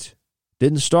right,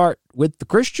 didn't start with the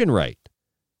Christian right.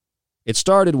 It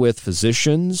started with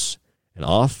physicians and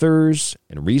authors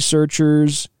and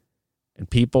researchers and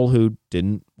people who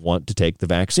didn't want to take the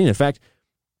vaccine. In fact,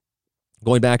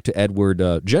 going back to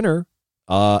Edward Jenner,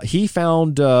 he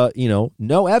found,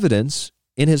 no evidence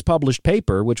in his published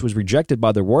paper, which was rejected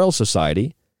by the Royal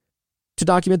Society, to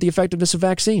document the effectiveness of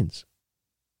vaccines.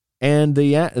 And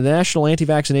the National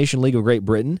Anti-Vaccination League of Great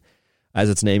Britain,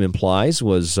 as its name implies,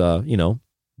 was,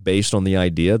 based on the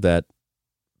idea that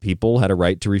people had a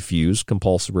right to refuse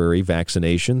compulsory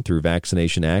vaccination through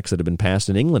vaccination acts that had been passed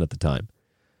in England at the time.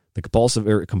 The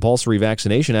Compulsory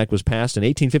Vaccination Act was passed in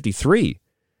 1853,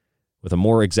 with a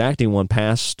more exacting one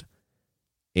passed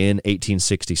in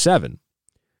 1867.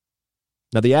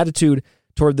 Now, the attitude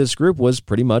toward this group was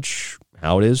pretty much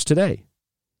how it is today.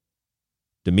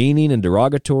 Demeaning and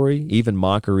derogatory, even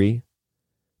mockery.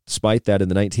 Despite that, in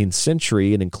the 19th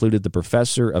century, it included the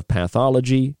professor of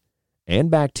pathology and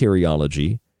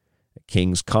bacteriology at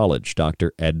King's College,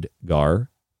 Dr. Edgar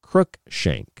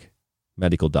Cruikshank,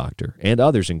 medical doctor, and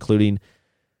others, including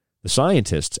the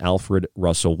scientists Alfred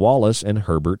Russel Wallace and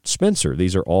Herbert Spencer.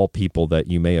 These are all people that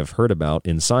you may have heard about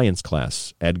in science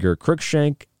class. Edgar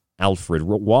Cruikshank, Alfred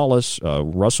Wallace,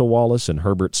 Russel Wallace, and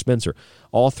Herbert Spencer.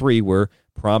 All three were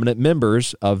prominent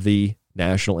members of the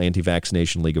National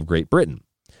Anti-Vaccination League of Great Britain.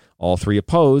 All three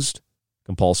opposed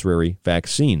compulsory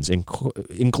vaccines,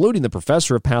 including the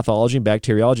professor of pathology and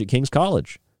bacteriology at King's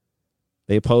College.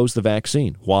 They opposed the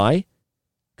vaccine. Why?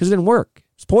 Because it didn't work.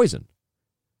 It's poison.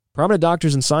 Prominent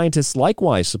doctors and scientists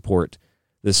likewise support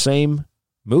the same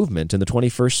movement in the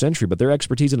 21st century, but their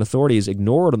expertise and authority is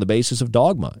ignored on the basis of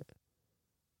dogma.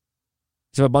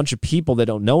 So a bunch of people that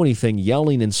don't know anything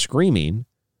yelling and screaming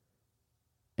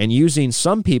and using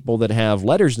some people that have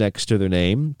letters next to their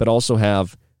name but also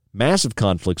have massive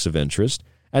conflicts of interest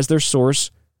as their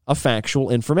source of factual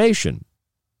information.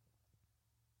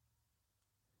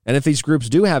 And if these groups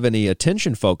do have any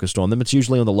attention focused on them, it's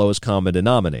usually on the lowest common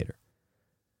denominator.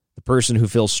 The person who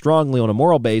feels strongly on a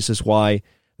moral basis why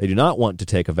they do not want to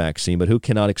take a vaccine, but who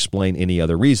cannot explain any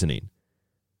other reasoning.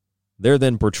 They're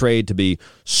then portrayed to be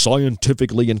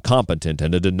scientifically incompetent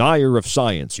and a denier of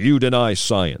science. You deny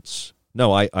science.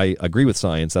 No, I agree with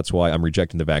science. That's why I'm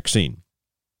rejecting the vaccine.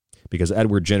 Because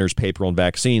Edward Jenner's paper on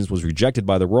vaccines was rejected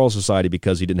by the Royal Society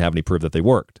because he didn't have any proof that they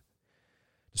worked.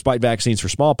 Despite vaccines for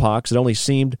smallpox, it only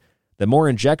seemed that more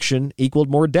injection equaled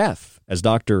more death. As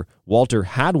Dr. Walter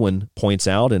Hadwin points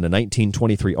out in a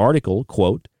 1923 article,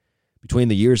 quote, between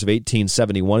the years of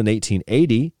 1871 and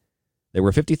 1880, there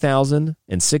were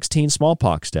 50,016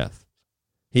 smallpox deaths.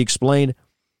 He explained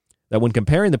that when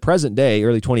comparing the present day,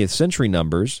 early 20th century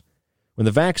numbers, when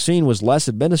the vaccine was less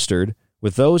administered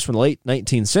with those from the late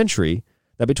 19th century,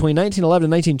 that between 1911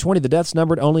 and 1920, the deaths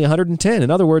numbered only 110.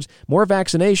 In other words, more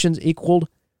vaccinations equaled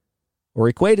or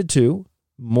equated to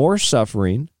more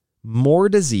suffering, more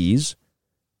disease,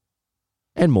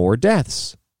 and more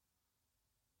deaths.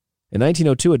 In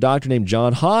 1902, a doctor named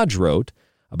John Hodge wrote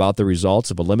about the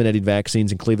results of eliminating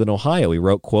vaccines in Cleveland, Ohio. He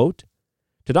wrote, quote,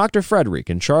 To Dr. Frederick,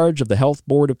 in charge of the Health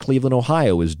Board of Cleveland,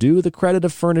 Ohio, is due the credit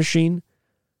of furnishing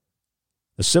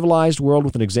the civilized world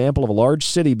with an example of a large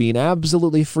city being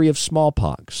absolutely free of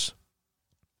smallpox.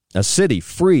 A city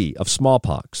free of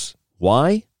smallpox.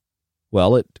 Why?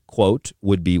 Well, it, quote,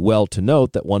 would be well to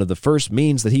note that one of the first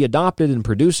means that he adopted in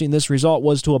producing this result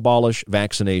was to abolish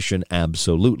vaccination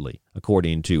absolutely,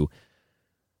 according to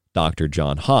Dr.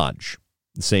 John Hodge.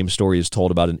 The same story is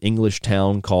told about an English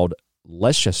town called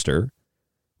Leicester,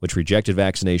 which rejected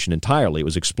vaccination entirely. It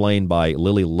was explained by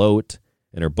Lily Loet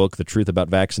in her book, The Truth About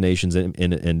Vaccinations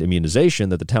and Immunization,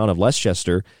 that the town of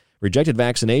Leicester rejected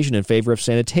vaccination in favor of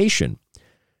sanitation.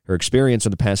 Her experience in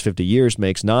the past 50 years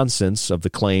makes nonsense of the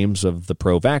claims of the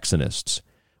pro-vaccinists.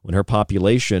 When her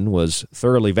population was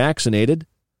thoroughly vaccinated,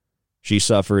 she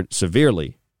suffered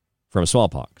severely from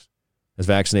smallpox. As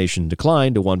vaccination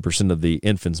declined to 1% of the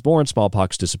infants born,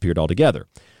 smallpox disappeared altogether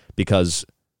because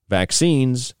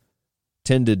vaccines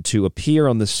tended to appear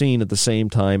on the scene at the same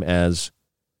time as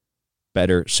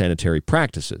better sanitary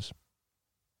practices.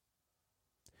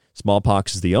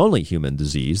 Smallpox is the only human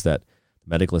disease that the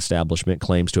medical establishment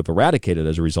claims to have eradicated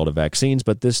as a result of vaccines,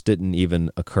 but this didn't even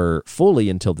occur fully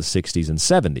until the 60s and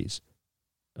 70s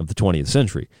of the 20th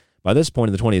century. By this point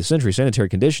in the 20th century, sanitary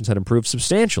conditions had improved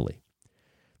substantially.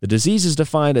 The disease is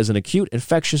defined as an acute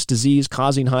infectious disease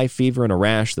causing high fever and a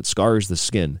rash that scars the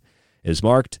skin. It is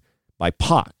marked by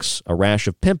pox, a rash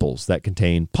of pimples that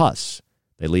contain pus.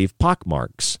 They leave pock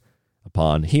marks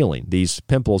upon healing. These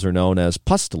pimples are known as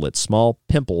pustules, small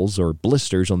pimples or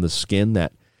blisters on the skin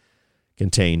that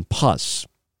contain pus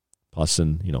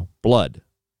and, blood.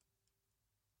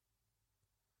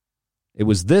 It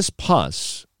was this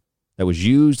pus that was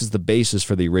used as the basis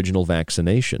for the original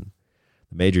vaccination.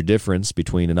 The major difference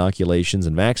between inoculations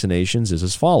and vaccinations is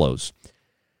as follows.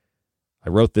 I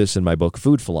wrote this in my book,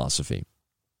 Food Philosophy.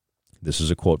 This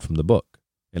is a quote from the book.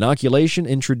 Inoculation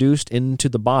introduced into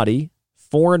the body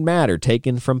foreign matter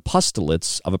taken from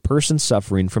pustules of a person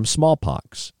suffering from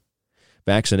smallpox.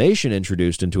 Vaccination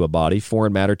introduced into a body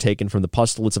foreign matter taken from the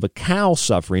pustules of a cow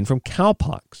suffering from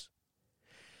cowpox.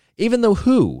 Even the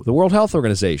WHO, the World Health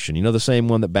Organization, the same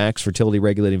one that backs fertility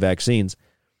regulating vaccines,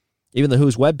 even the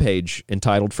WHO's webpage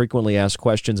entitled Frequently Asked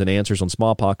Questions and Answers on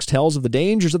Smallpox tells of the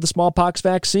dangers of the smallpox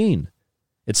vaccine.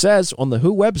 It says on the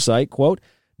WHO website, quote,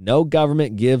 no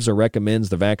government gives or recommends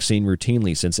the vaccine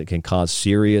routinely since it can cause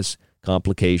serious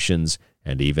complications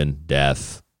and even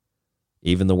death.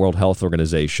 Even the World Health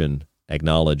Organization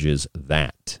acknowledges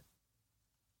that.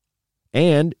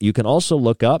 And you can also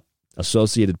look up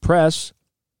Associated Press.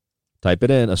 Type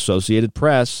it in, Associated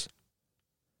Press.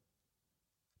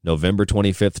 November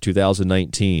 25th,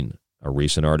 2019, a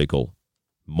recent article.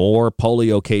 More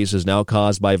polio cases now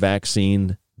caused by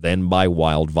vaccine than by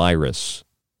wild virus.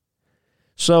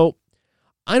 So,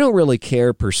 I don't really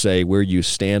care per se where you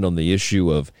stand on the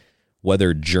issue of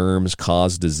whether germs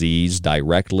cause disease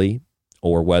directly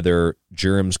or whether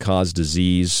germs cause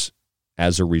disease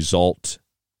as a result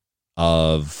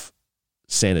of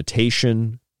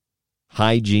sanitation,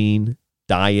 hygiene,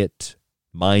 diet,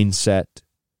 mindset.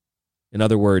 In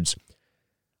other words,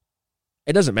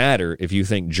 it doesn't matter if you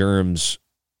think germs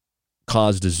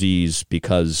cause disease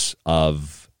because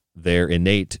of their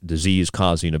innate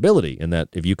disease-causing ability, and that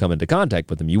if you come into contact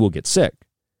with them, you will get sick.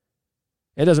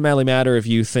 It doesn't really matter if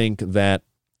you think that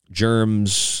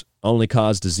germs only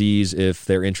cause disease if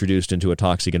they're introduced into a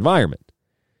toxic environment.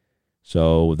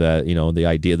 So that, the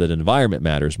idea that environment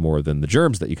matters more than the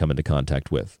germs that you come into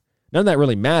contact with. None of that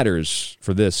really matters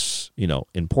for this,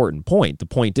 important point. The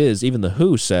point is, even the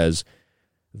WHO says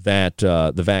that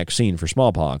the vaccine for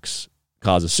smallpox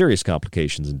causes serious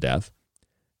complications and death.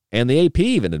 And the AP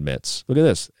even admits, look at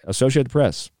this, Associated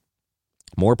Press,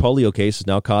 more polio cases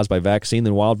now caused by vaccine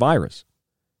than wild virus.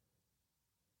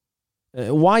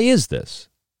 Why is this?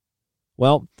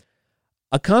 Well,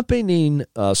 accompanying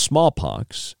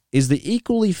smallpox is the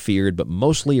equally feared but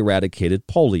mostly eradicated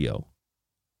polio,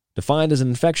 defined as an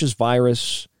infectious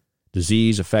virus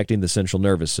disease affecting the central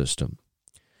nervous system.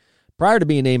 Prior to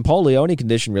being named polio, any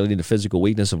condition relating to physical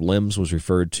weakness of limbs was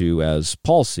referred to as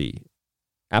palsy,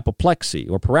 apoplexy,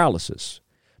 or paralysis.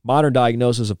 Modern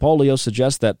diagnosis of polio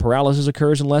suggests that paralysis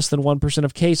occurs in less than 1%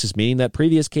 of cases, meaning that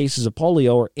previous cases of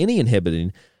polio or any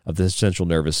inhibiting of the central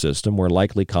nervous system were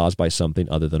likely caused by something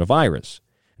other than a virus.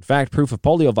 In fact, proof of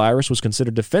poliovirus was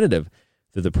considered definitive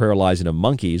through the paralyzing of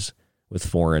monkeys with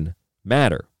foreign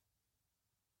matter.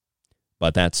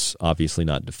 But that's obviously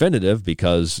not definitive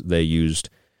because they used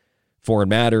foreign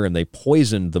matter and they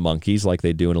poisoned the monkeys like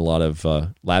they do in a lot of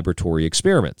laboratory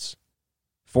experiments.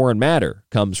 Foreign matter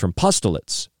comes from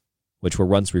pustules, which were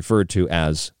once referred to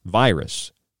as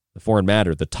virus. the foreign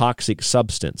matter, the toxic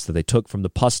substance that they took from the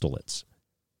pustulates.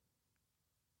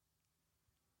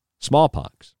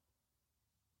 Smallpox,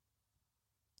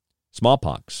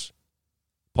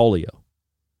 polio.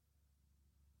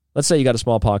 Let's say you got a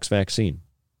smallpox vaccine.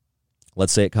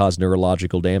 Let's say it caused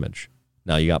neurological damage.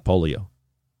 Now you got polio.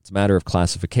 It's a matter of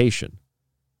classification.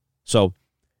 So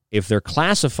if they're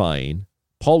classifying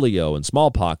polio and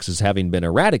smallpox as having been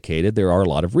eradicated, there are a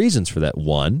lot of reasons for that.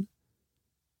 One,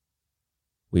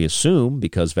 we assume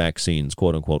because vaccines,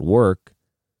 quote unquote, work,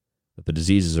 that the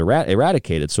disease is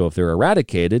eradicated. So if they're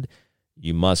eradicated,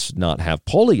 you must not have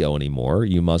polio anymore.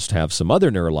 You must have some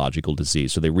other neurological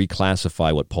disease. So they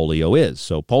reclassify what polio is.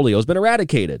 So polio has been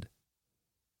eradicated.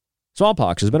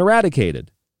 Smallpox has been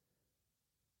eradicated.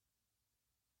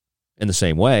 In the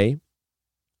same way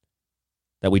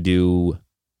that we do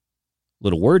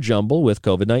little word jumble with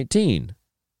COVID-19.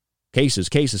 Cases.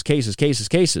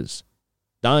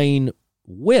 Dying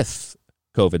with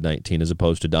COVID-19 as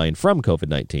opposed to dying from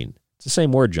COVID-19. It's the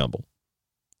same word jumble.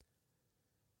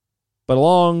 But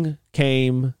along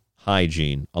came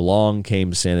hygiene. Along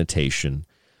came sanitation.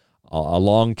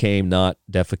 Along came not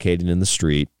defecating in the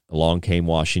street. Along came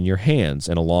washing your hands.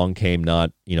 And along came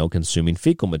not, consuming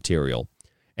fecal material.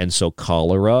 And so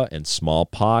cholera and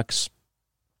smallpox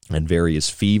and various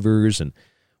fevers and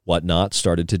whatnot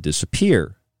started to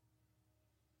disappear.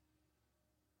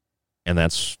 And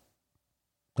that's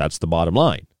the bottom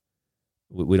line.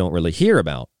 We don't really hear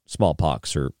about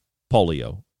smallpox or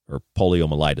polio or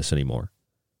poliomyelitis anymore.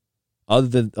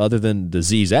 Other than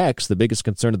disease X, the biggest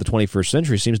concern of the 21st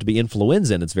century seems to be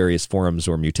influenza in its various forms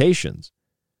or mutations.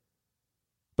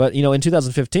 But, in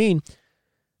 2015,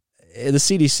 the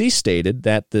CDC stated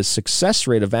that the success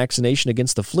rate of vaccination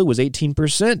against the flu was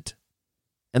 18%.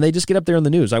 And they just get up there in the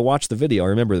news. I watched the video. I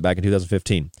remember that back in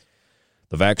 2015.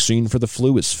 The vaccine for the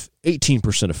flu is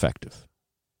 18% effective.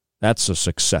 That's a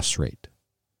success rate.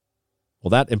 Well,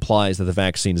 that implies that the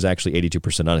vaccine is actually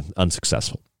 82%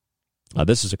 unsuccessful.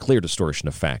 This is a clear distortion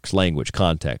of facts, language,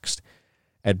 context.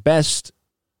 At best,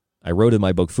 I wrote in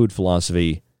my book, Food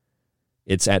Philosophy,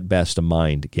 it's at best a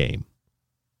mind game.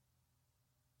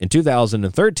 In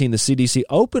 2013, the CDC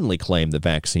openly claimed that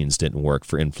vaccines didn't work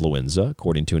for influenza,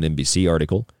 according to an NBC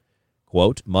article.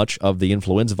 Quote, much of the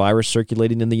influenza virus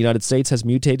circulating in the United States has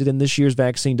mutated, and this year's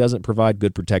vaccine doesn't provide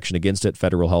good protection against it,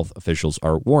 federal health officials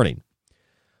are warning.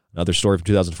 Another story from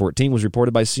 2014 was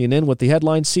reported by CNN with the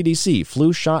headline, CDC,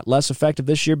 flu shot less effective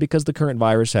this year because the current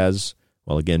virus has,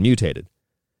 again, mutated.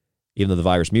 Even though the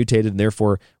virus mutated and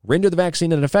therefore rendered the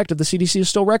vaccine ineffective, the CDC has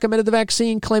still recommended the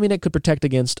vaccine, claiming it could protect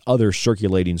against other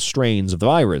circulating strains of the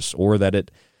virus, or that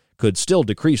it could still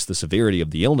decrease the severity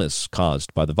of the illness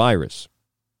caused by the virus.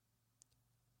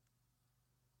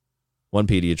 One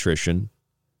pediatrician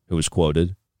who was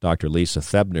quoted, Dr. Lisa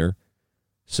Thebner,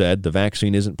 said, the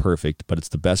vaccine isn't perfect, but it's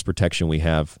the best protection we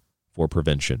have for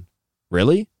prevention.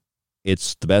 Really?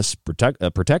 It's the best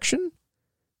protection?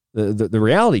 The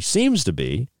reality seems to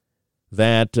be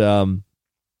that an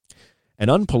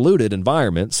unpolluted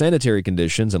environment, sanitary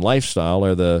conditions, and lifestyle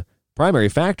are the primary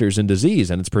factors in disease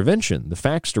and its prevention. The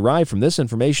facts derived from this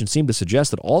information seem to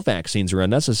suggest that all vaccines are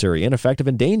unnecessary, ineffective,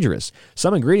 and dangerous.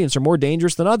 Some ingredients are more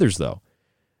dangerous than others, though.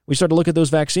 We start to look at those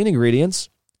vaccine ingredients,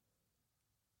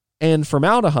 and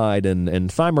formaldehyde and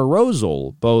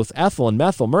thimerosal, both ethyl and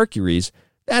methyl mercuries,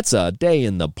 that's a day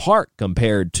in the park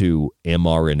compared to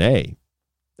mRNA.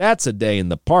 That's a day in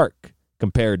the park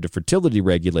compared to fertility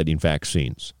regulating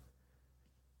vaccines.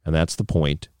 And that's the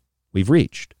point we've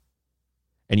reached.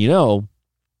 And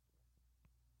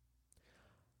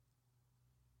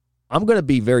I'm going to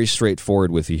be very straightforward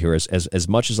with you here as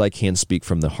much as I can speak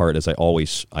from the heart, as I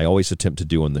always attempt to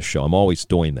do on the show. I'm always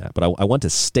doing that, but I want to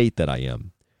state that I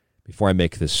am before I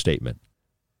make this statement.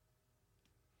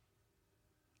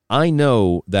 I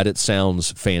know that it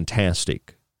sounds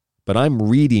fantastic, but I'm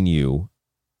reading you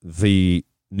the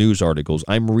news articles.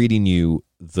 I'm reading you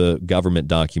the government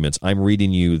documents. I'm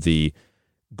reading you the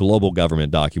global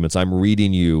government documents. I'm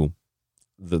reading you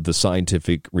the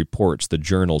scientific reports, the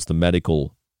journals, the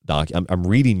medical I'm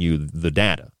reading you the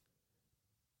data.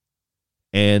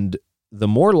 And the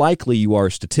more likely you are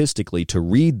statistically to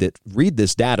read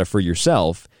this data for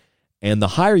yourself, and the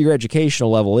higher your educational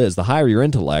level is, the higher your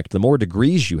intellect, the more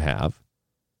degrees you have,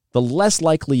 the less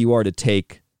likely you are to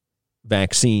take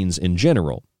vaccines in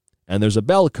general. And there's a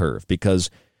bell curve, because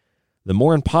the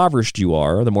more impoverished you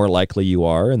are, the more likely you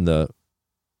are, and the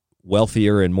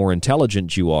wealthier and more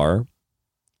intelligent you are,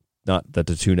 not that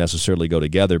the two necessarily go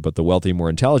together, but the wealthier and more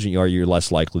intelligent you are, you're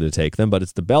less likely to take them. But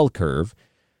it's the bell curve.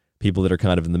 People that are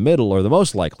kind of in the middle are the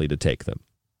most likely to take them.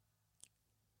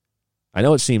 I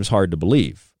know it seems hard to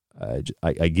believe.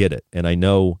 I get it. And I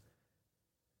know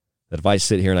that if I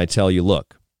sit here and I tell you,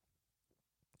 look,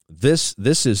 this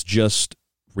is just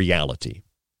reality.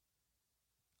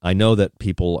 I know that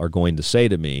people are going to say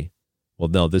to me, well,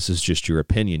 no, this is just your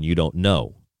opinion. You don't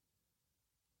know.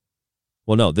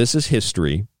 Well, no, this is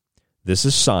history. This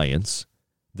is science.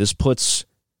 This puts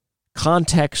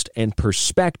context and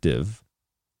perspective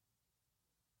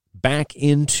back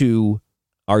into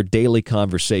our daily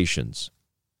conversations.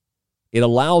 It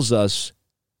allows us,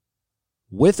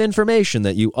 with information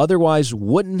that you otherwise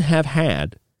wouldn't have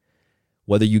had,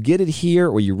 whether you get it here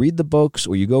or you read the books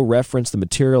or you go reference the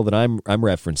material that I'm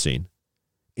referencing,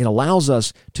 it allows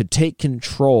us to take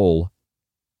control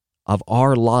of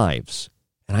our lives.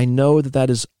 And I know that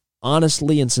is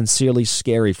honestly and sincerely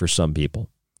scary for some people.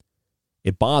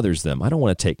 It bothers them. I don't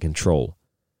want to take control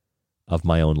of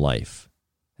my own life.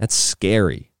 That's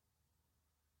scary.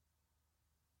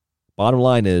 Bottom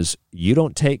line is, you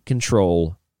don't take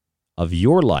control of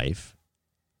your life,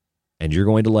 and you're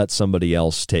going to let somebody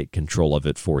else take control of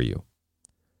it for you.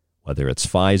 Whether it's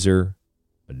Pfizer,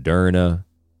 Moderna,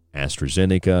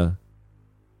 AstraZeneca,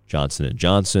 Johnson &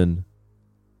 Johnson.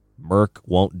 Merck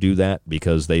won't do that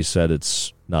because they said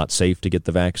it's not safe to get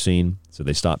the vaccine, so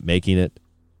they stopped making it.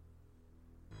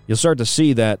 You'll start to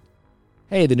see that,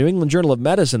 hey, the New England Journal of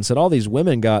Medicine said all these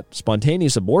women got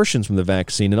spontaneous abortions from the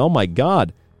vaccine, and oh my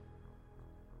God,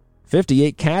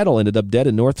 58 cattle ended up dead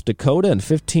in North Dakota, and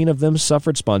 15 of them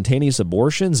suffered spontaneous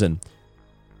abortions. And,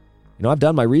 you know, I've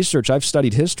done my research, I've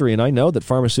studied history, and I know that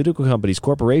pharmaceutical companies,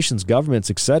 corporations,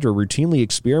 governments, etc., routinely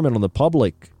experiment on the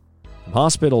public, from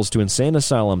hospitals to insane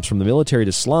asylums, from the military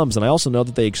to slums. And I also know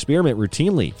that they experiment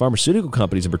routinely, pharmaceutical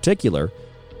companies in particular,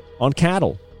 on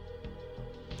cattle.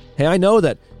 Hey, I know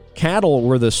that cattle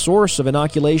were the source of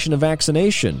inoculation and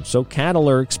vaccination, so cattle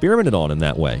are experimented on in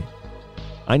that way.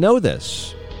 I know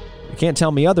this. You can't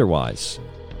tell me otherwise.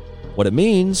 What it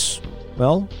means,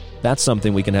 well, that's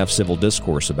something we can have civil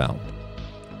discourse about.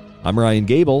 I'm Ryan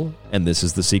Gable, and this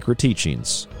is The Secret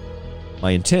Teachings.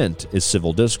 My intent is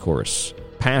civil discourse,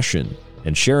 passion,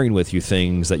 and sharing with you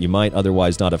things that you might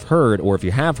otherwise not have heard, or if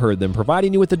you have heard them,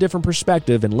 providing you with a different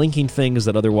perspective and linking things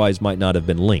that otherwise might not have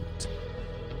been linked.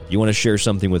 If you want to share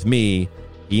something with me,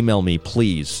 email me,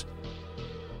 please,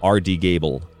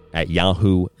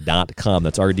 rdgable@yahoo.com.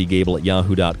 That's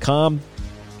rdgable@yahoo.com.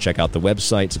 Check out the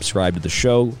website, subscribe to the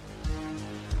show,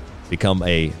 become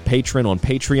a patron on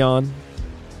Patreon.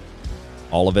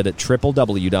 All of it at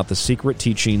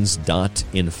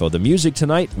www.thesecretteachings.info. The music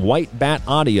tonight, White Bat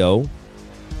Audio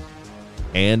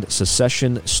and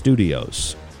Secession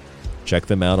Studios. Check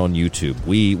them out on YouTube.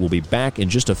 We will be back in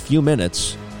just a few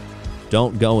minutes.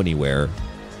 Don't go anywhere.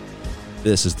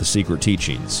 This is The Secret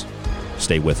Teachings.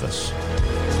 Stay with us.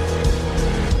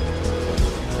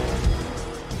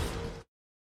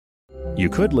 You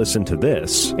could listen to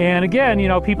this. And again, you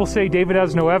know, people say David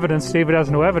has no evidence,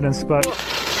 but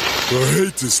I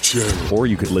hate this channel. Or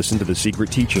you could listen to The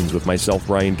Secret Teachings with myself,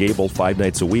 Ryan Gable, 5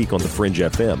 nights a week on the Fringe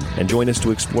FM, and join us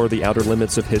to explore the outer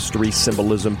limits of history,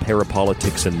 symbolism,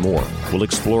 parapolitics, and more. We'll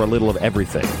explore a little of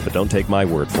everything, but don't take my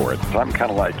word for it. I'm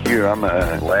kind of like you. I'm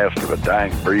a last of a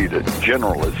dying breed, a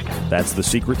generalist. That's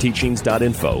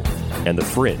thesecretteachings.info and the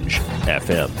Fringe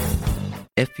FM.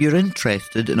 If you're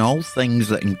interested in all things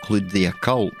that include the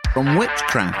occult, from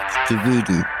witchcraft to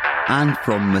voodoo, and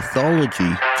from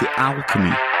mythology to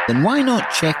alchemy, then why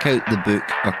not check out the book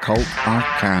Occult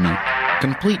Arcana,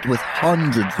 complete with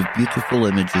hundreds of beautiful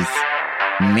images.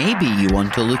 Maybe you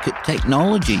want to look at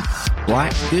technology,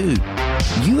 black goo,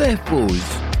 UFOs,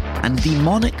 and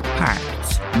demonic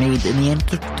pacts made in the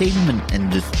entertainment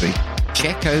industry.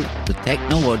 Check out the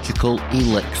technological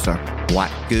elixir,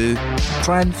 black goo,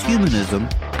 transhumanism,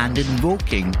 and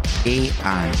invoking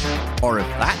AI. Or if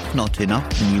that's not enough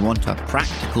and you want a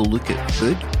practical look at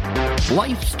food,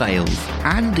 lifestyles,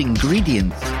 and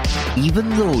ingredients, even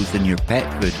those in your pet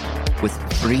food, with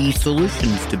free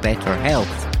solutions to better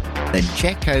health, then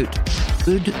check out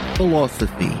Food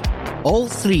Philosophy. All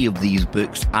 3 of these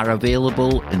books are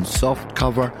available in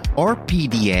softcover or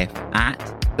PDF at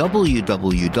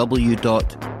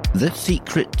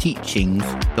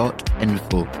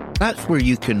www.thesecretteachings.info. That's where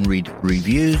you can read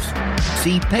reviews,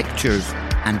 see pictures,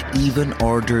 and even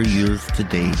order yours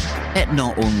today. It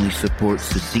not only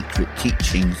supports The Secret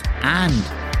Teachings and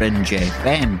Fringe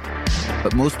FM,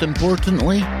 but most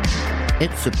importantly,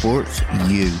 it supports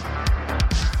you.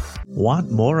 Want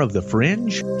more of The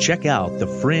Fringe? Check out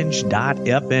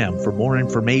thefringe.fm for more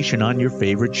information on your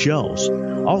favorite shows.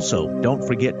 Also, don't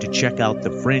forget to check out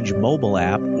the Fringe mobile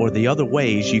app or the other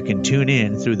ways you can tune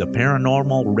in through the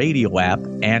Paranormal Radio app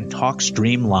and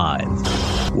TalkStream Live.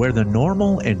 where the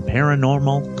normal and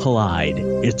paranormal collide.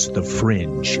 It's The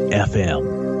Fringe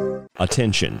FM.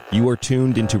 Attention, you are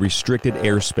tuned into restricted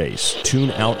airspace.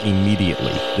 Tune out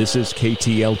immediately. This is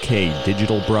KTLK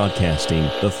Digital Broadcasting,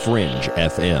 The Fringe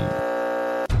FM.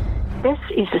 This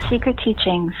is The Secret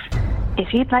Teachings.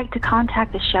 If you'd like to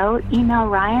contact the show, email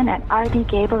Ryan at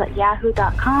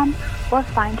rdgable@yahoo.com or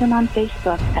find him on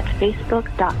Facebook at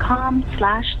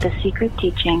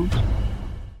facebook.com/thesecretteachings.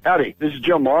 Howdy, this is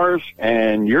Joe Mars,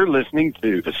 and you're listening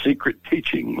to The Secret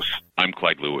Teachings. I'm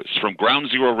Clyde Lewis from Ground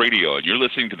Zero Radio, and you're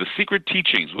listening to The Secret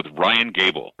Teachings with Ryan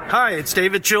Gable. Hi, it's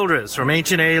David Childress from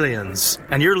Ancient Aliens,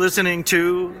 and you're listening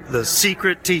to The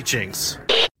Secret Teachings.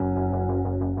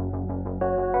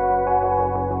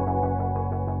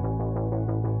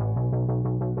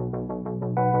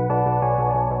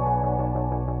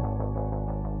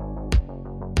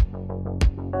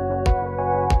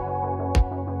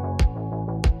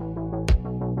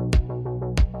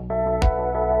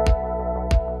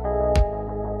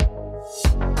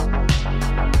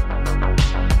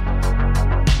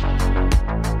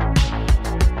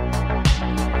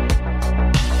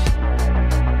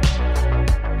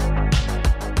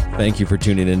 Thank you for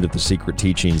tuning into The Secret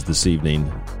Teachings this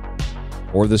evening,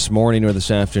 or this morning, or this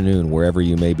afternoon, wherever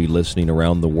you may be listening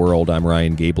around the world. I'm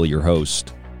Ryan Gable, your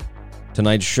host.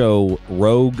 Tonight's show,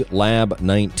 Rogue Lab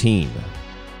 19.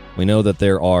 We know that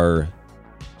there are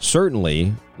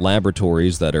certainly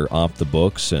laboratories that are off the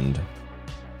books and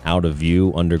out of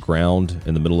view, underground,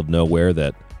 in the middle of nowhere,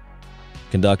 that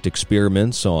conduct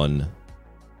experiments on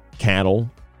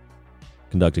cattle,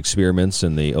 conduct experiments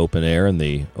in the open air, in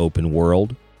the open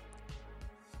world.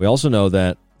 We also know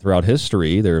that throughout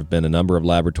history, there have been a number of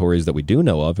laboratories that we do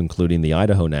know of, including the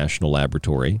Idaho National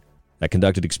Laboratory, that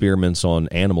conducted experiments on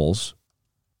animals.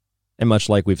 And much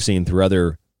like we've seen through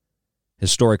other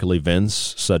historical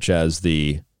events, such as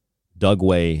the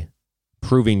Dugway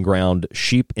Proving Ground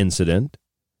sheep incident,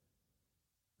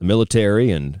 the military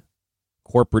and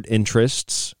corporate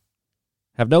interests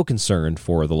have no concern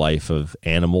for the life of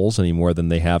animals any more than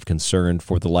they have concern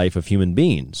for the life of human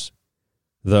beings.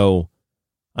 Though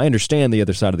I understand the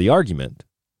other side of the argument.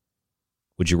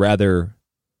 Would you rather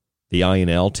the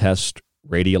INL test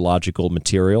radiological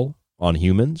material on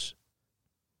humans?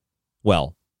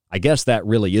 Well, I guess that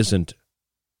really isn't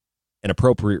an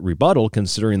appropriate rebuttal,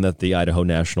 considering that the Idaho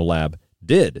National Lab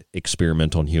did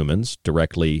experiment on humans,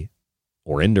 directly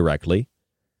or indirectly.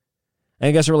 And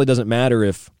I guess it really doesn't matter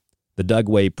if the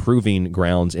Dugway Proving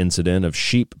Grounds incident of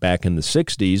sheep back in the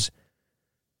 60s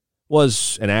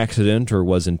was an accident or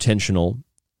was intentional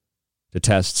to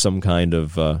test some kind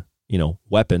of,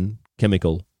 weapon,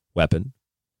 chemical weapon,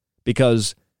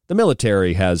 because the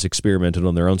military has experimented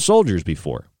on their own soldiers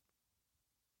before.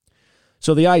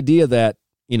 So the idea that,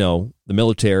 the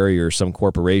military or some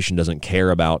corporation doesn't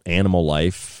care about animal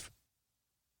life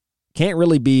can't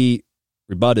really be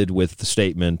rebutted with the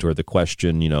statement or the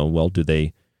question, do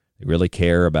they really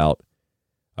care about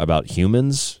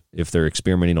humans? If they're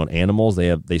experimenting on animals,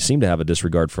 they seem to have a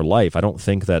disregard for life. I don't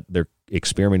think that they're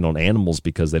experimenting on animals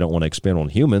because they don't want to experiment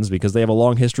on humans, because they have a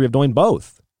long history of doing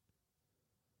both.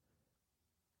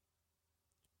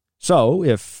 So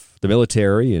if the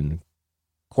military and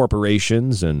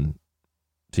corporations, and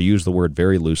to use the word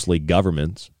very loosely,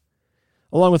 governments,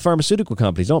 along with pharmaceutical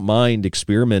companies, don't mind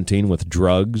experimenting with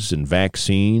drugs and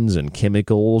vaccines and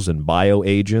chemicals and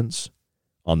bioagents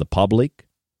on the public,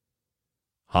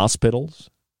 hospitals,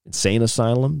 insane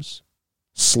asylums,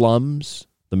 slums,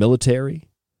 the military,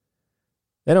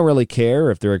 they don't really care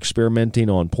if they're experimenting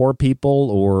on poor people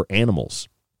or animals.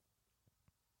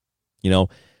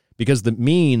 Because the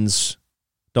means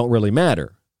don't really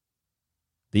matter.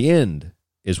 The end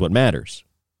is what matters.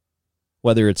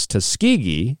 Whether it's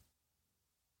Tuskegee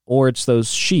or it's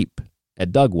those sheep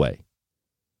at Dugway.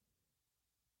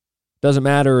 Doesn't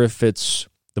matter if it's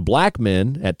the black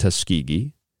men at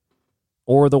Tuskegee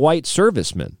or the white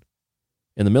servicemen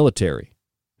in the military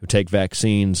who take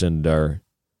vaccines and are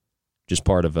just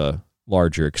part of a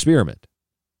larger experiment.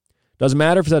 Doesn't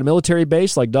matter if it's at a military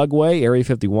base like Dugway, Area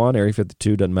 51, Area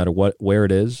 52, doesn't matter where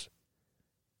it is,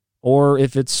 or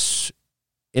if it's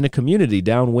in a community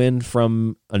downwind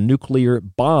from a nuclear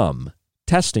bomb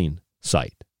testing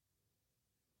site.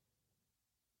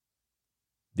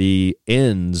 The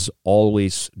ends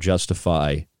always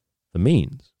justify the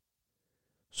means.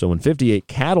 So when 58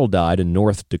 cattle died in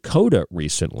North Dakota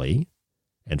recently,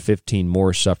 and 15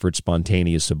 more suffered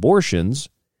spontaneous abortions,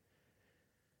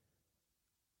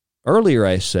 earlier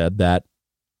I said that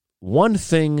one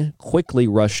thing quickly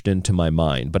rushed into my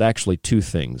mind, but actually two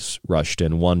things rushed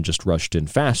in. One just rushed in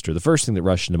faster. The first thing that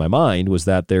rushed into my mind was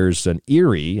that there's an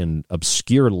eerie and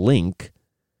obscure link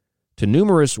to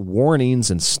numerous warnings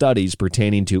and studies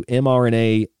pertaining to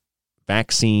mRNA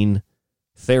vaccine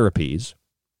therapies,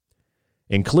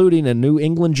 including a New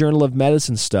England Journal of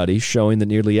Medicine study showing that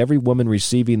nearly every woman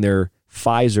receiving their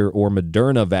Pfizer or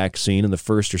Moderna vaccine in the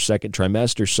first or second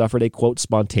trimester suffered a, quote,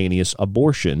 spontaneous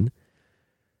abortion.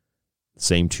 The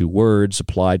same two words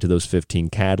applied to those 15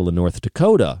 cattle in North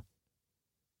Dakota.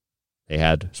 They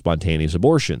had spontaneous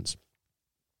abortions.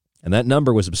 And that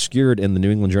number was obscured in the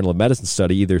New England Journal of Medicine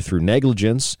study either through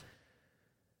negligence,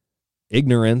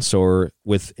 ignorance, or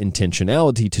with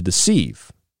intentionality to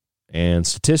deceive. And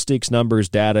statistics, numbers,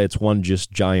 data, it's one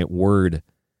just giant word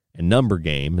and number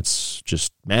game. It's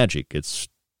just magic. It's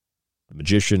a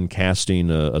magician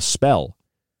casting a spell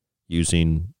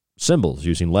using symbols,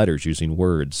 using letters, using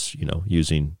words,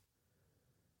 using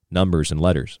numbers and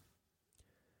letters.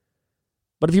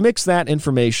 But if you mix that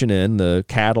information in, the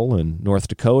cattle in North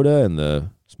Dakota and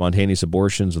the spontaneous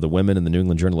abortions of the women in the New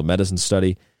England Journal of Medicine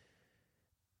study,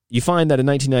 you find that in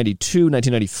 1992,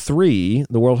 1993,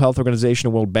 the World Health Organization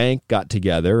and World Bank got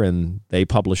together and they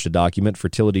published a document,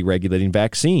 Fertility Regulating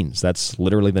Vaccines. That's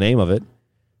literally the name of it,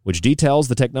 which details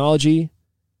the technology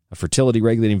of fertility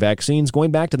regulating vaccines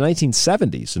going back to the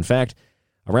 1970s. In fact,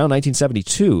 around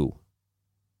 1972,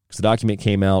 because the document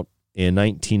came out in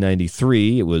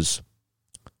 1993,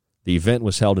 the event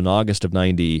was held in August of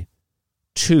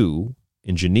 92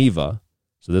 in Geneva.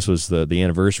 So this was the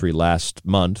anniversary last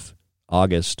month,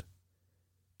 August.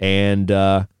 And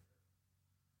they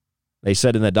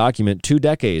said in that document, 2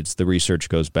 decades the research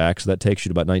goes back. So that takes you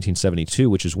to about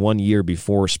 1972, which is 1 year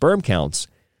before sperm counts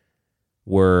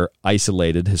were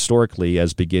isolated historically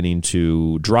as beginning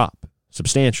to drop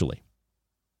substantially.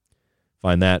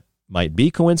 Find that might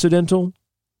be coincidental.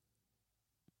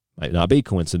 Might not be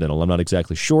coincidental. I'm not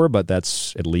exactly sure, but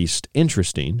that's at least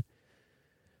interesting.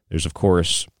 There's, of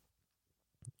course,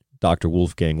 Dr.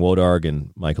 Wolfgang Wodarg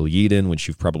and Michael Yeadon, which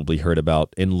you've probably heard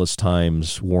about endless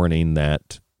times, warning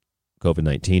that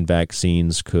COVID-19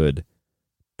 vaccines could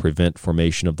prevent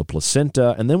formation of the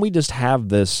placenta. And then we just have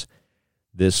this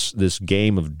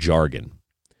game of jargon.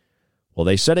 Well,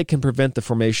 they said it can prevent the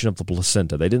formation of the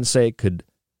placenta. They didn't say it could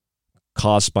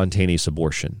cause spontaneous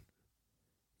abortion.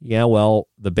 Yeah, well,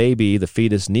 the baby, the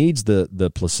fetus, needs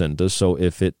the placenta, so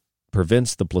if it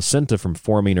prevents the placenta from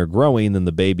forming or growing, then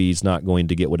the baby's not going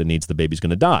to get what it needs. The baby's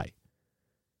going to die.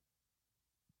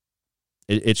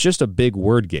 It's just a big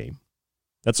word game.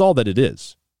 That's all that it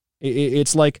is.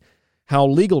 It's like how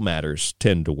legal matters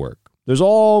tend to work. There's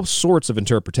all sorts of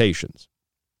interpretations.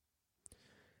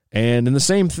 And it's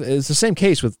the same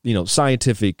case with,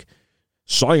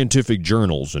 scientific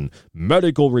journals and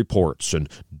medical reports and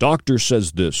doctor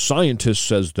says this, scientist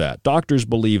says that, doctors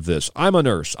believe this, I'm a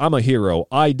nurse, I'm a hero,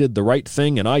 I did the right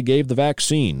thing and I gave the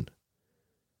vaccine.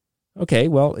 Okay,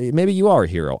 well, maybe you are a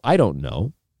hero. I don't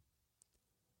know.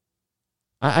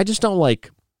 I just don't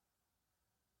like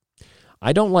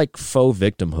faux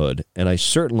victimhood, and I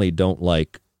certainly don't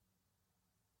like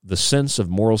the sense of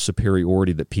moral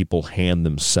superiority that people hand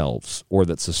themselves or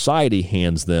that society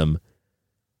hands them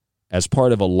as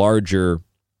part of a larger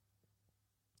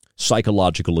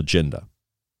psychological agenda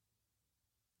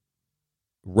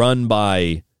run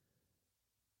by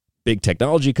big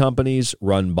technology companies,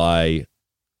 run by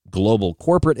global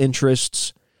corporate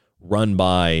interests, run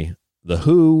by the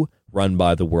WHO, run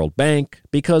by the World Bank.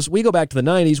 Because we go back to the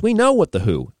 90s, we know what the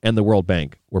WHO and the World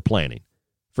Bank were planning.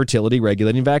 Fertility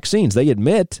regulating vaccines. They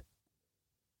admit.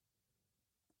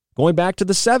 Going back to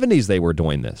the 70s, they were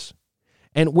doing this.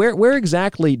 And where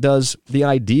exactly does the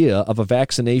idea of a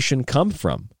vaccination come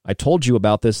from? I told you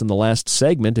about this in the last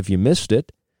segment. If you missed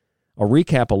it, I'll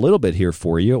recap a little bit here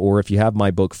for you. Or if you have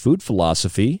my book, Food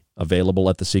Philosophy, available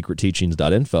at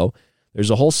thesecretteachings.info, there's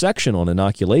a whole section on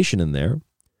inoculation in there.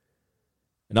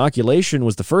 Inoculation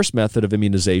was the first method of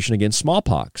immunization against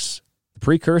smallpox, the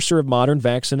precursor of modern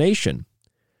vaccination.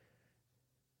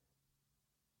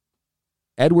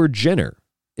 Edward Jenner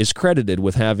is credited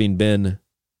with having been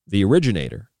the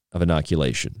originator of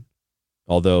inoculation,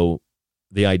 although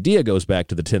the idea goes back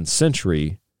to the 10th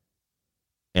century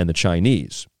and the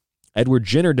Chinese. Edward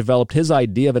Jenner developed his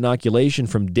idea of inoculation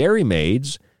from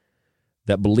dairymaids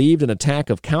that believed an attack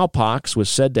of cowpox was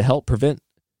said to help prevent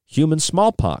human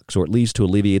smallpox, or at least to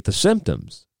alleviate the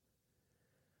symptoms.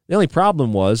 The only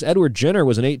problem was Edward Jenner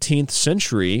was an 18th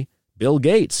century Bill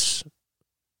Gates,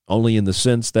 only in the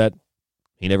sense that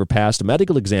he never passed a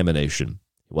medical examination.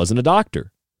 He wasn't a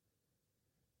doctor.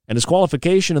 And his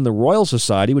qualification in the Royal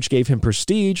Society, which gave him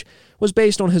prestige, was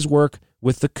based on his work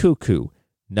with the cuckoo,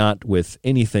 not with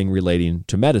anything relating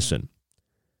to medicine.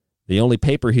 The only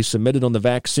paper he submitted on the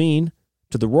vaccine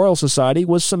to the Royal Society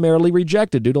was summarily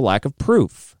rejected due to lack of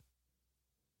proof.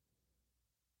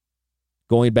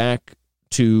 Going back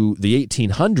to the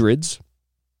 1800s,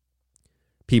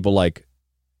 people like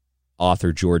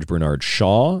author George Bernard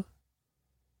Shaw,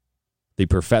 the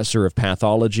professor of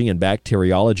pathology and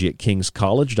bacteriology at King's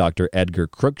College, Dr. Edgar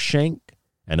Cruikshank,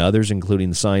 and others,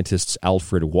 including the scientists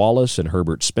Alfred Wallace and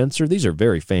Herbert Spencer. These are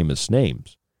very famous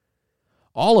names.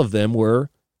 All of them were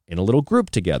in a little group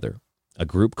together, a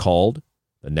group called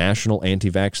the National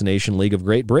Anti-Vaccination League of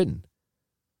Great Britain.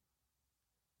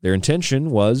 Their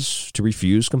intention was to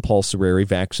refuse compulsory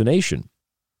vaccination.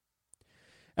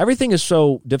 Everything is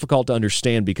so difficult to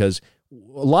understand because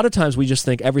a lot of times we just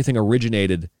think everything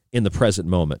originated in the present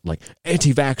moment. Like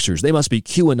anti-vaxxers, they must be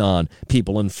QAnon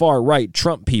people and far-right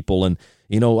Trump people, and,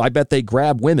 I bet they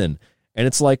grab women. And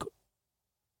it's like,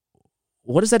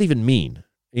 what does that even mean?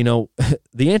 The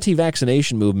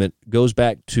anti-vaccination movement goes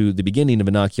back to the beginning of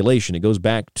inoculation. It goes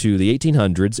back to the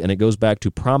 1800s, and it goes back to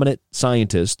prominent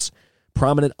scientists,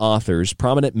 prominent authors,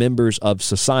 prominent members of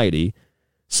society,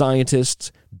 scientists,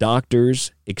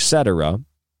 doctors, etc.,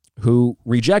 who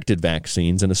rejected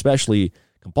vaccines, and especially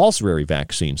compulsory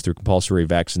vaccines through compulsory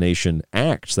vaccination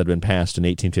acts that have been passed in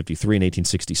 1853 and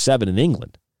 1867 in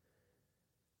England.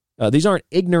 These aren't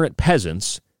ignorant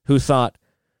peasants who thought,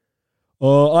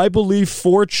 I believe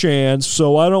 4chan,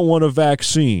 so I don't want a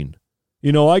vaccine.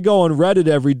 I go on Reddit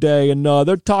every day, and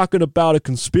they're talking about a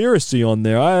conspiracy on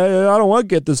there. I don't want to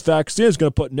get this vaccine. It's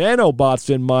going to put nanobots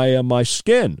in my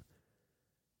skin.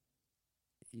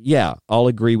 Yeah, I'll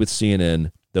agree with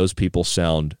CNN. Those people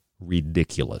sound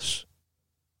ridiculous.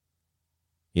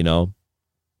 Oh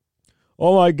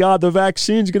my God, the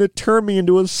vaccine's going to turn me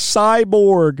into a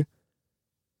cyborg.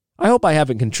 I hope I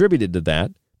haven't contributed to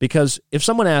that, because if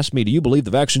someone asked me, do you believe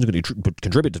the vaccine's going to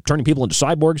contribute to turning people into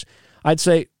cyborgs? I'd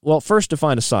say, well, first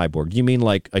define a cyborg. Do you mean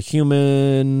like a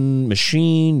human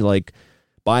machine, like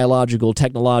biological,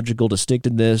 technological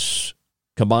distinctiveness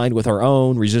combined with our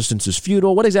own, resistance is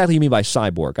futile? What exactly do you mean by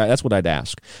cyborg? That's what I'd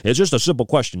ask. It's just a simple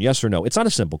question, yes or no. It's not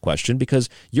a simple question because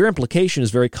your implication is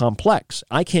very complex.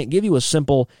 I can't give you a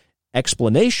simple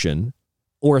explanation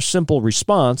or a simple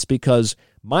response because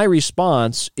my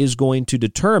response is going to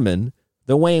determine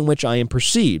the way in which I am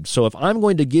perceived. So if I'm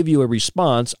going to give you a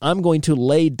response, I'm going to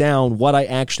lay down what I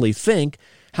actually think.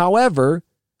 However,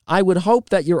 I would hope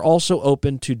that you're also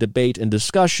open to debate and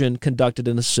discussion conducted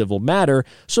in a civil manner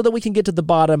so that we can get to the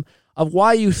bottom of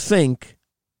why you think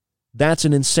that's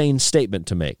an insane statement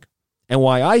to make and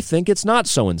why I think it's not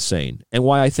so insane and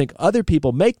why I think other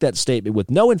people make that statement with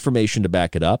no information to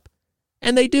back it up.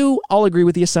 And they do, I'll agree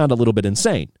with you, sound a little bit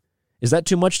insane. Is that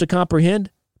too much to comprehend?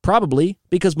 Probably,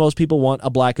 because most people want a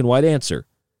black and white answer.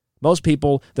 Most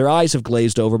people, their eyes have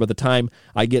glazed over by the time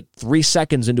I get 3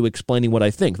 seconds into explaining what I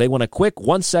think. They want a quick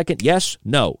 1 second, yes,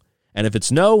 no. And if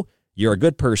it's no, you're a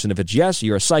good person. If it's yes,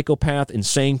 you're a psychopath,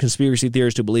 insane conspiracy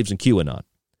theorist who believes in QAnon.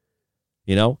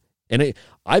 And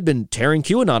I've been tearing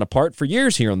QAnon apart for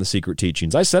years here on The Secret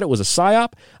Teachings. I said it was a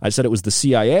psyop. I said it was the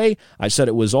CIA. I said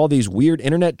it was all these weird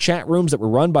internet chat rooms that were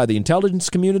run by the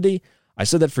intelligence community. I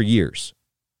said that for years.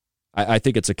 I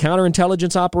think it's a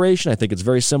counterintelligence operation. I think it's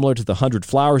very similar to the 100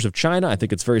 Flowers of China. I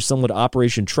think it's very similar to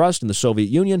Operation Trust in the Soviet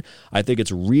Union. I think it's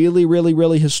really, really,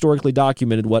 really historically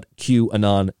documented what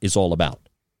QAnon is all about.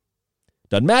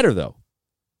 Doesn't matter, though.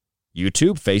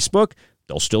 YouTube, Facebook,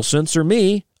 they'll still censor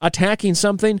me attacking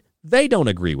something they don't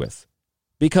agree with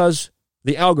because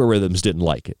the algorithms didn't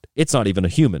like it. It's not even a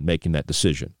human making that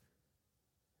decision.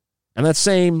 And that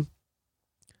same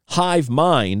hive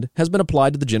mind has been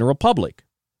applied to the general public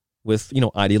with,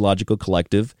 ideological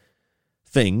collective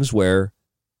things where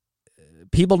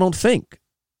people don't think.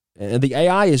 And the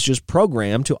AI is just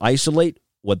programmed to isolate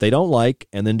what they don't like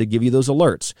and then to give you those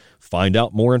alerts. Find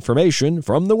out more information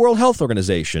from the World Health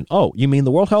Organization. Oh, you mean the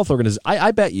World Health Organization?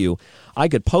 I bet you I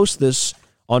could post this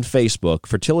on Facebook,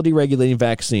 Fertility Regulating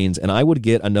Vaccines, and I would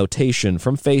get a notation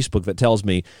from Facebook that tells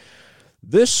me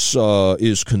this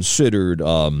is considered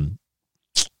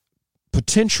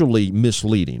potentially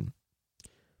misleading.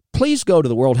 Please go to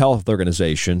the World Health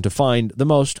Organization to find the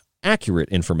most accurate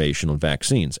information on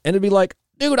vaccines. And it'd be like,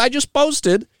 dude, I just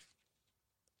posted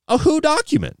a WHO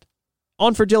document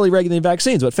on fertility regulating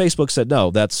vaccines. But Facebook said,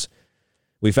 no,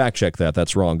 we fact-checked that.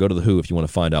 That's wrong. Go to the WHO if you want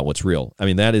to find out what's real. I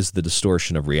mean, that is the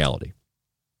distortion of reality.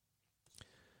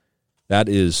 That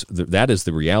is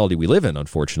the reality we live in,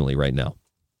 unfortunately, right now.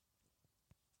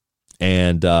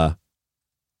 And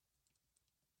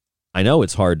I know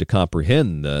it's hard to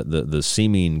comprehend the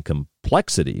seeming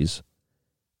complexities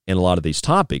in a lot of these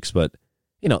topics, but,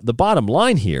 the bottom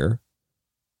line here,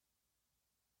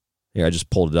 I just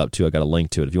pulled it up too. I got a link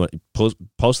to it. If you want,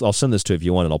 post, I'll send this to you if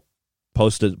you want, and I'll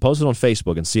Post it on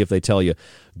Facebook and see if they tell you,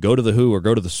 go to the WHO or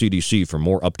go to the CDC for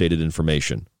more updated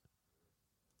information.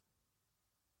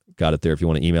 Got it there. If you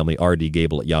want to email me,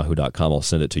 rdgable@yahoo.com, I'll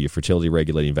send it to you. Fertility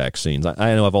Regulating Vaccines.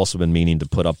 I know I've also been meaning to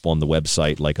put up on the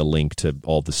website like a link to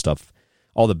all the stuff,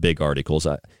 all the big articles.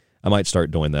 I might start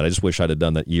doing that. I just wish I'd have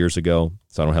done that years ago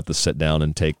so I don't have to sit down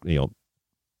and take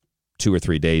 2 or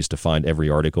 3 days to find every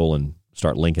article and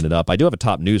start linking it up. I do have a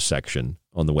top news section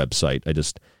on the website. I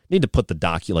just need to put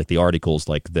the articles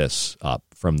like this up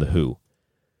from the WHO.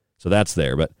 So that's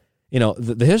there. But,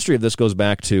 the history of this goes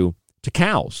back to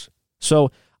cows.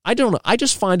 So I don't know. I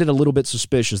just find it a little bit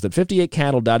suspicious that 58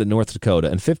 cattle died in North Dakota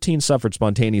and 15 suffered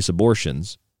spontaneous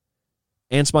abortions.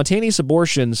 And spontaneous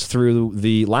abortions through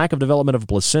the lack of development of a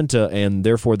placenta and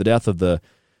therefore the death of the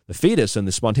fetus and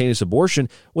the spontaneous abortion,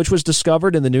 which was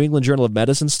discovered in the New England Journal of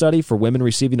Medicine study for women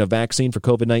receiving a vaccine for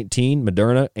COVID-19,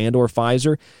 Moderna and or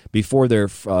Pfizer, before their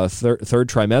third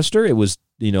trimester. It was,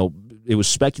 it was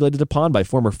speculated upon by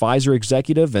former Pfizer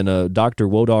executive and Dr.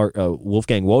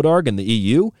 Wolfgang Wodarg in the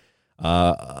EU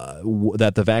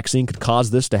that the vaccine could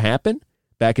cause this to happen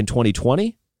back in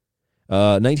 2020.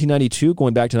 1992,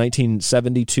 going back to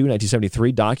 1972,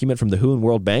 1973, document from the WHO and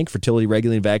World Bank, Fertility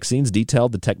Regulating Vaccines,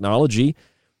 detailed the technology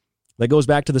that goes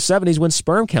back to the 70s when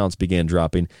sperm counts began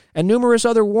dropping, and numerous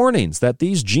other warnings that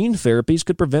these gene therapies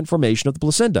could prevent formation of the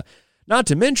placenta. Not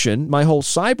to mention my whole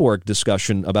cyborg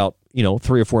discussion about,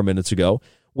 3 or 4 minutes ago,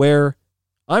 where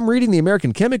I'm reading the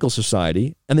American Chemical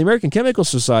Society, and the American Chemical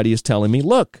Society is telling me,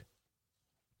 look,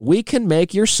 we can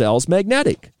make your cells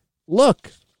magnetic.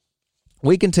 Look,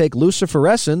 we can take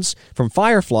luciferescence from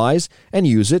fireflies and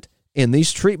use it in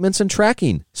these treatments and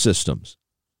tracking systems.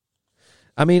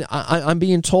 I mean, I'm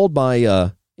being told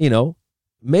by,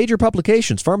 major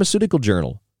publications, Pharmaceutical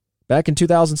Journal, back in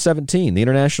 2017, the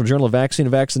International Journal of Vaccine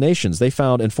and Vaccinations, they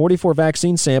found in 44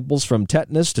 vaccine samples from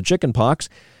tetanus to chickenpox,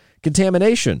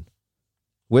 contamination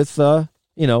with,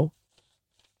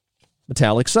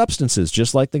 metallic substances,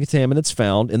 just like the contaminants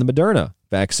found in the Moderna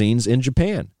vaccines in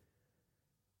Japan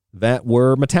that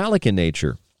were metallic in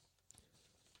nature.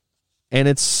 And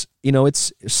it's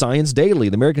Science Daily,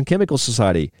 the American Chemical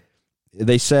Society.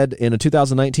 They said in a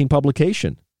 2019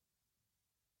 publication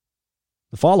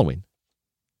the following: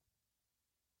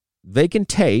 they can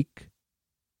take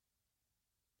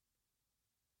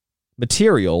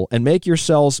material and make your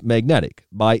cells magnetic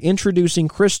by introducing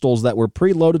crystals that were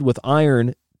preloaded with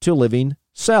iron to living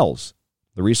cells.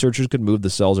 The researchers could move the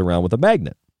cells around with a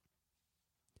magnet.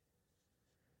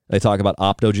 They talk about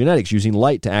optogenetics, using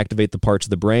light to activate the parts of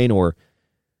the brain, or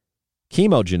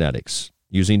chemogenetics,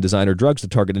 using designer drugs to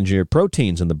target engineered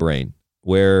proteins in the brain,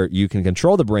 where you can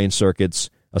control the brain circuits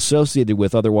associated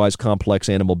with otherwise complex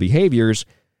animal behaviors,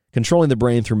 controlling the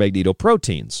brain through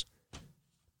magnetoproteins.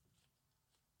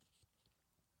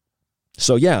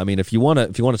 So yeah, I mean, if you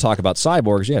want to talk about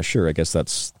cyborgs, yeah, sure, I guess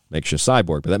that makes you a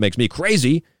cyborg, but that makes me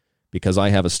crazy because I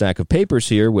have a stack of papers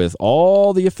here with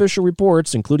all the official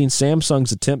reports, including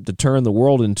Samsung's attempt to turn the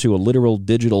world into a literal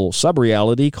digital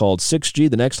sub-reality called 6G,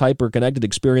 the next hyper-connected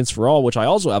experience for all, which I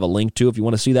also have a link to if you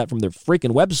want to see that from their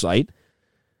freaking website.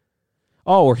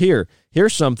 Oh, or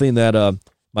here's something that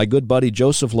my good buddy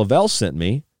Joseph Lavelle sent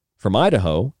me from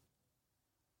Idaho.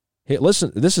 Hey,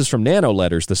 listen, this is from Nano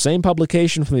Letters, the same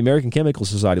publication from the American Chemical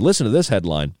Society. Listen to this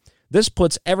headline. This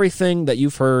puts everything that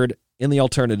you've heard in the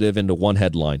alternative into one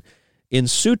headline. In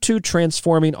situ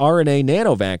transforming RNA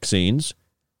nanovaccines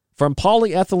from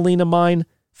polyethylenamine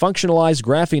functionalized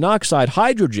graphene oxide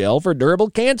hydrogel for durable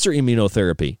cancer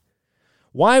immunotherapy.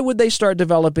 Why would they start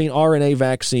developing RNA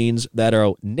vaccines that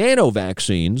are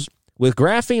nanovaccines with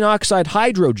graphene oxide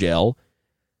hydrogel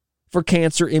for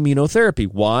cancer immunotherapy?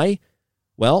 Why?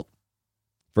 Well,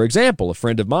 for example, a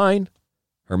friend of mine,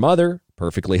 her mother,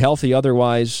 perfectly healthy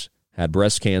otherwise, had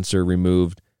breast cancer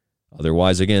removed,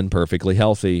 otherwise, again, perfectly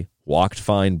healthy, walked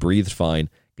fine, breathed fine,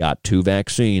 got 2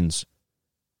 vaccines.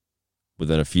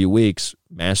 Within a few weeks,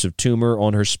 massive tumor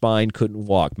on her spine, couldn't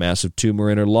walk, massive tumor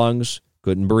in her lungs,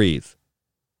 couldn't breathe.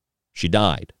 She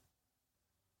died.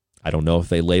 I don't know if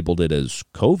they labeled it as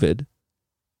COVID,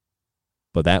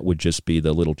 but that would just be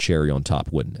the little cherry on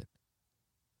top, wouldn't it?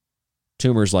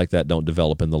 Tumors like that don't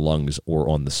develop in the lungs or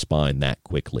on the spine that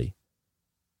quickly.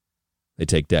 They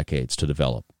take decades to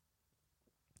develop.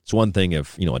 It's one thing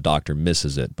if, a doctor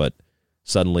misses it, but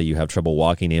suddenly you have trouble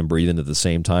walking and breathing at the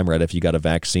same time right after you got a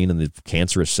vaccine and the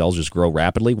cancerous cells just grow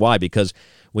rapidly. Why? Because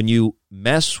when you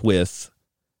mess with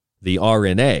the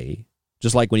RNA,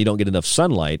 just like when you don't get enough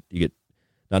sunlight, you get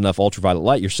not enough ultraviolet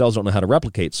light, your cells don't know how to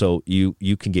replicate, so you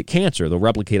can get cancer. They'll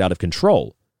replicate out of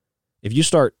control. If you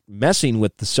start messing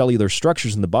with the cellular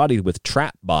structures in the body with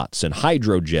trap bots and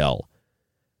hydrogel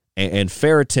and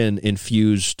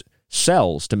ferritin-infused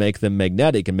cells to make them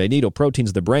magnetic and magnetoproteins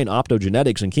of the brain,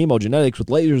 optogenetics and chemogenetics with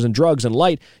lasers and drugs and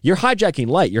light. You're hijacking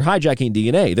light. You're hijacking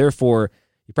DNA. Therefore,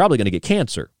 you're probably going to get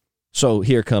cancer. So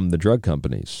here come the drug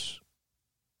companies,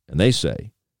 and they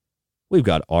say, we've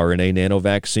got RNA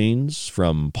nanovaccines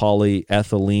from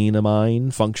polyethylenamine,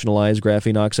 functionalized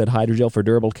graphene oxide hydrogel for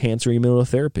durable cancer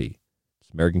immunotherapy. It's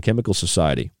American Chemical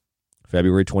Society,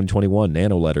 February 2021,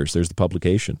 Nanoletters. There's the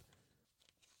publication.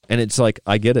 And it's like,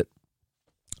 I get it.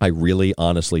 I really,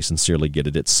 honestly, sincerely get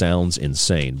it. It sounds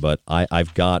insane, but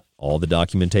I've got all the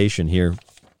documentation here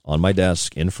on my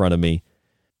desk in front of me.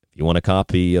 If you want a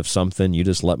copy of something, you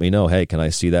just let me know. Hey, can I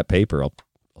see that paper? I'll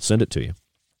send it to you.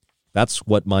 That's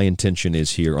what my intention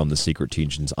is here on The Secret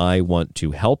Teachings. I want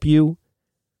to help you.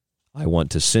 I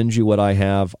want to send you what I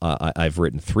have. I've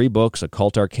written 3 books,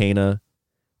 Occult Arcana,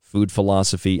 Food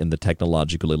Philosophy, and The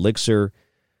Technological Elixir.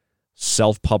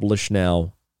 Self-published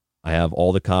now. I have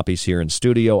all the copies here in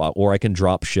studio, or I can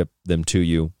drop ship them to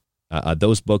you.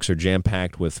 Those books are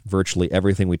jam-packed with virtually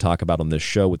everything we talk about on this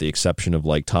show, with the exception of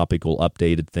like topical,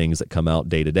 updated things that come out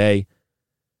day to day.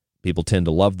 People tend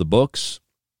to love the books.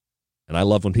 And I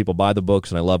love when people buy the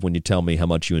books, and I love when you tell me how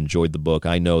much you enjoyed the book.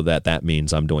 I know that that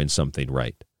means I'm doing something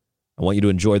right. I want you to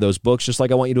enjoy those books just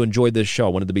like I want you to enjoy this show. I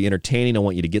want it to be entertaining. I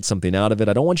want you to get something out of it.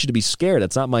 I don't want you to be scared.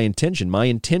 That's not my intention. My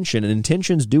intention, and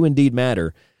intentions do indeed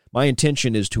matter, my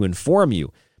intention is to inform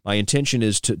you. My intention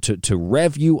is to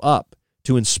rev you up,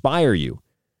 to inspire you,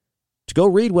 to go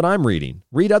read what I'm reading.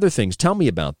 Read other things. Tell me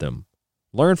about them.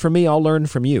 Learn from me. I'll learn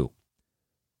from you.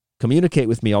 Communicate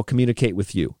with me. I'll communicate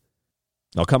with you.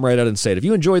 I'll come right out and say it. If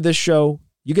you enjoyed this show,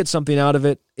 you get something out of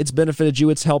it, it's benefited you,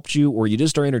 it's helped you, or you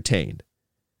just are entertained.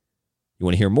 You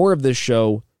want to hear more of this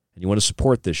show, and you want to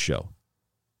support this show,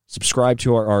 subscribe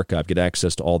to our archive, get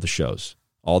access to all the shows,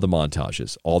 all the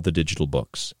montages, all the digital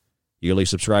books. Yearly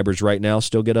subscribers right now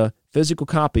still get a physical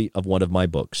copy of one of my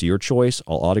books. Your choice.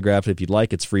 I'll autograph it if you'd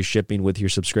like. It's free shipping with your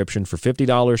subscription for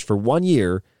 $50 for 1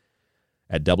 year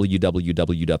at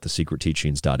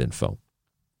www.thesecretteachings.info.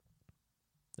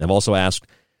 I've also asked,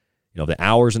 the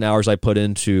hours and hours I put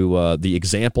into the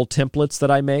example templates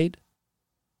that I made.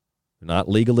 Not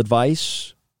legal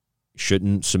advice. You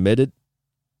shouldn't submit it,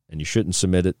 and you shouldn't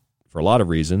submit it for a lot of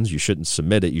reasons. You shouldn't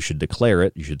submit it. You should declare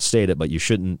it. You should state it, but you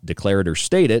shouldn't declare it or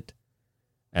state it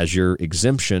as your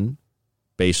exemption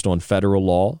based on federal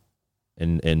law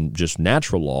and just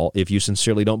natural law if you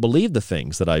sincerely don't believe the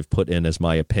things that I've put in as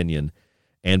my opinion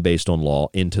and based on law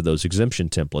into those exemption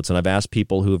templates. And I've asked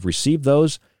people who have received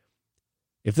those,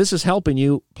 if this is helping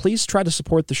you, please try to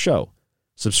support the show.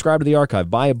 Subscribe to the archive.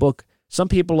 Buy a book. Some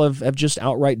people have just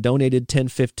outright donated $10,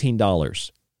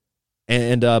 $15.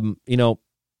 And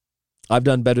I've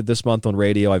done better this month on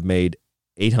radio. I've made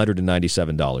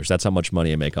 $897. That's how much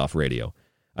money I make off radio.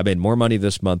 I made more money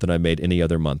this month than I made any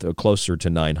other month, closer to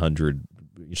 900,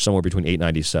 somewhere between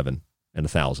 897 and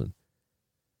 1,000.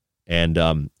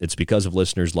 And it's because of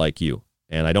listeners like you.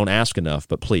 And I don't ask enough,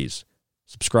 but please,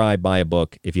 subscribe, buy a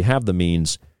book. If you have the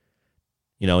means,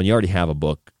 and you already have a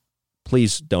book,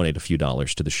 please donate a few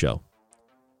dollars to the show.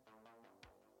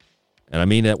 And I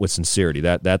mean that with sincerity.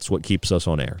 That's what keeps us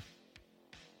on air.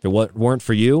 If it weren't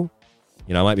for you,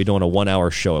 I might be doing a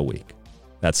 1-hour show a week.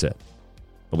 That's it.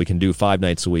 But we can do 5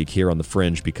 nights a week here on The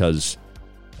Fringe because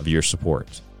of your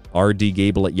support.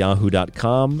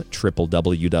 rdgable@yahoo.com,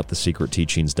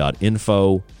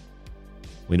 www.thesecretteachings.info.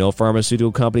 We know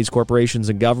pharmaceutical companies, corporations,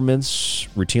 and governments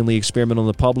routinely experiment on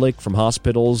the public, from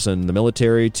hospitals and the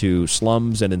military to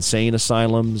slums and insane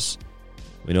asylums.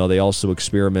 We know they also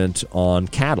experiment on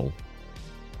cattle.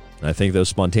 And I think those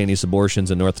spontaneous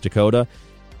abortions in North Dakota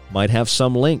might have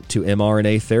some link to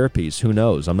mRNA therapies. Who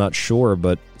knows? I'm not sure,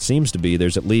 but it seems to be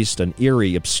there's at least an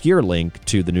eerie, obscure link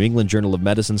to the New England Journal of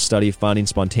Medicine study finding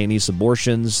spontaneous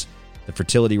abortions, the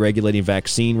Fertility Regulating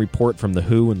Vaccine report from the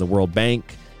WHO and the World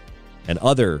Bank, and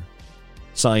other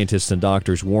scientists and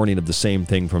doctors warning of the same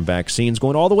thing from vaccines,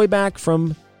 going all the way back from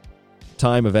the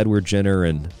time of Edward Jenner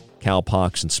and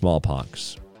cowpox and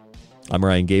smallpox. I'm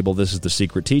Ryan Gable. This is The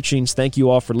Secret Teachings. Thank you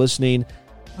all for listening.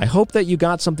 I hope that you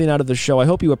got something out of the show. I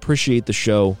hope you appreciate the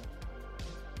show.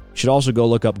 You should also go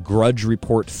look up Grudge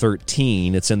Report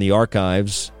 13. It's in the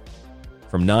archives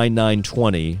from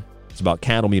 9/9/20. It's about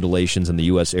cattle mutilations in the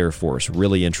U.S. Air Force.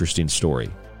 Really interesting story.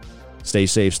 Stay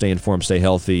safe, stay informed, stay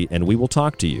healthy, and we will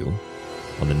talk to you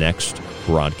on the next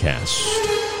broadcast.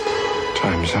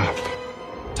 Time's up.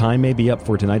 Time may be up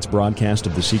for tonight's broadcast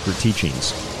of The Secret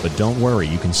Teachings, but don't worry,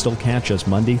 you can still catch us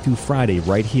Monday through Friday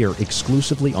right here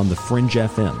exclusively on the Fringe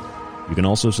FM. You can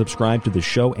also subscribe to the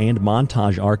show and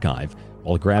montage archive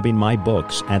while grabbing my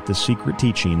books at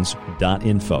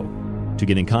thesecretteachings.info. To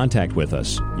get in contact with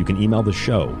us, you can email the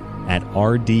show at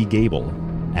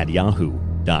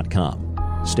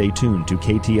rdgable@yahoo.com. Stay tuned to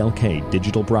KTLK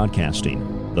Digital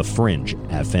Broadcasting, The Fringe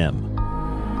FM.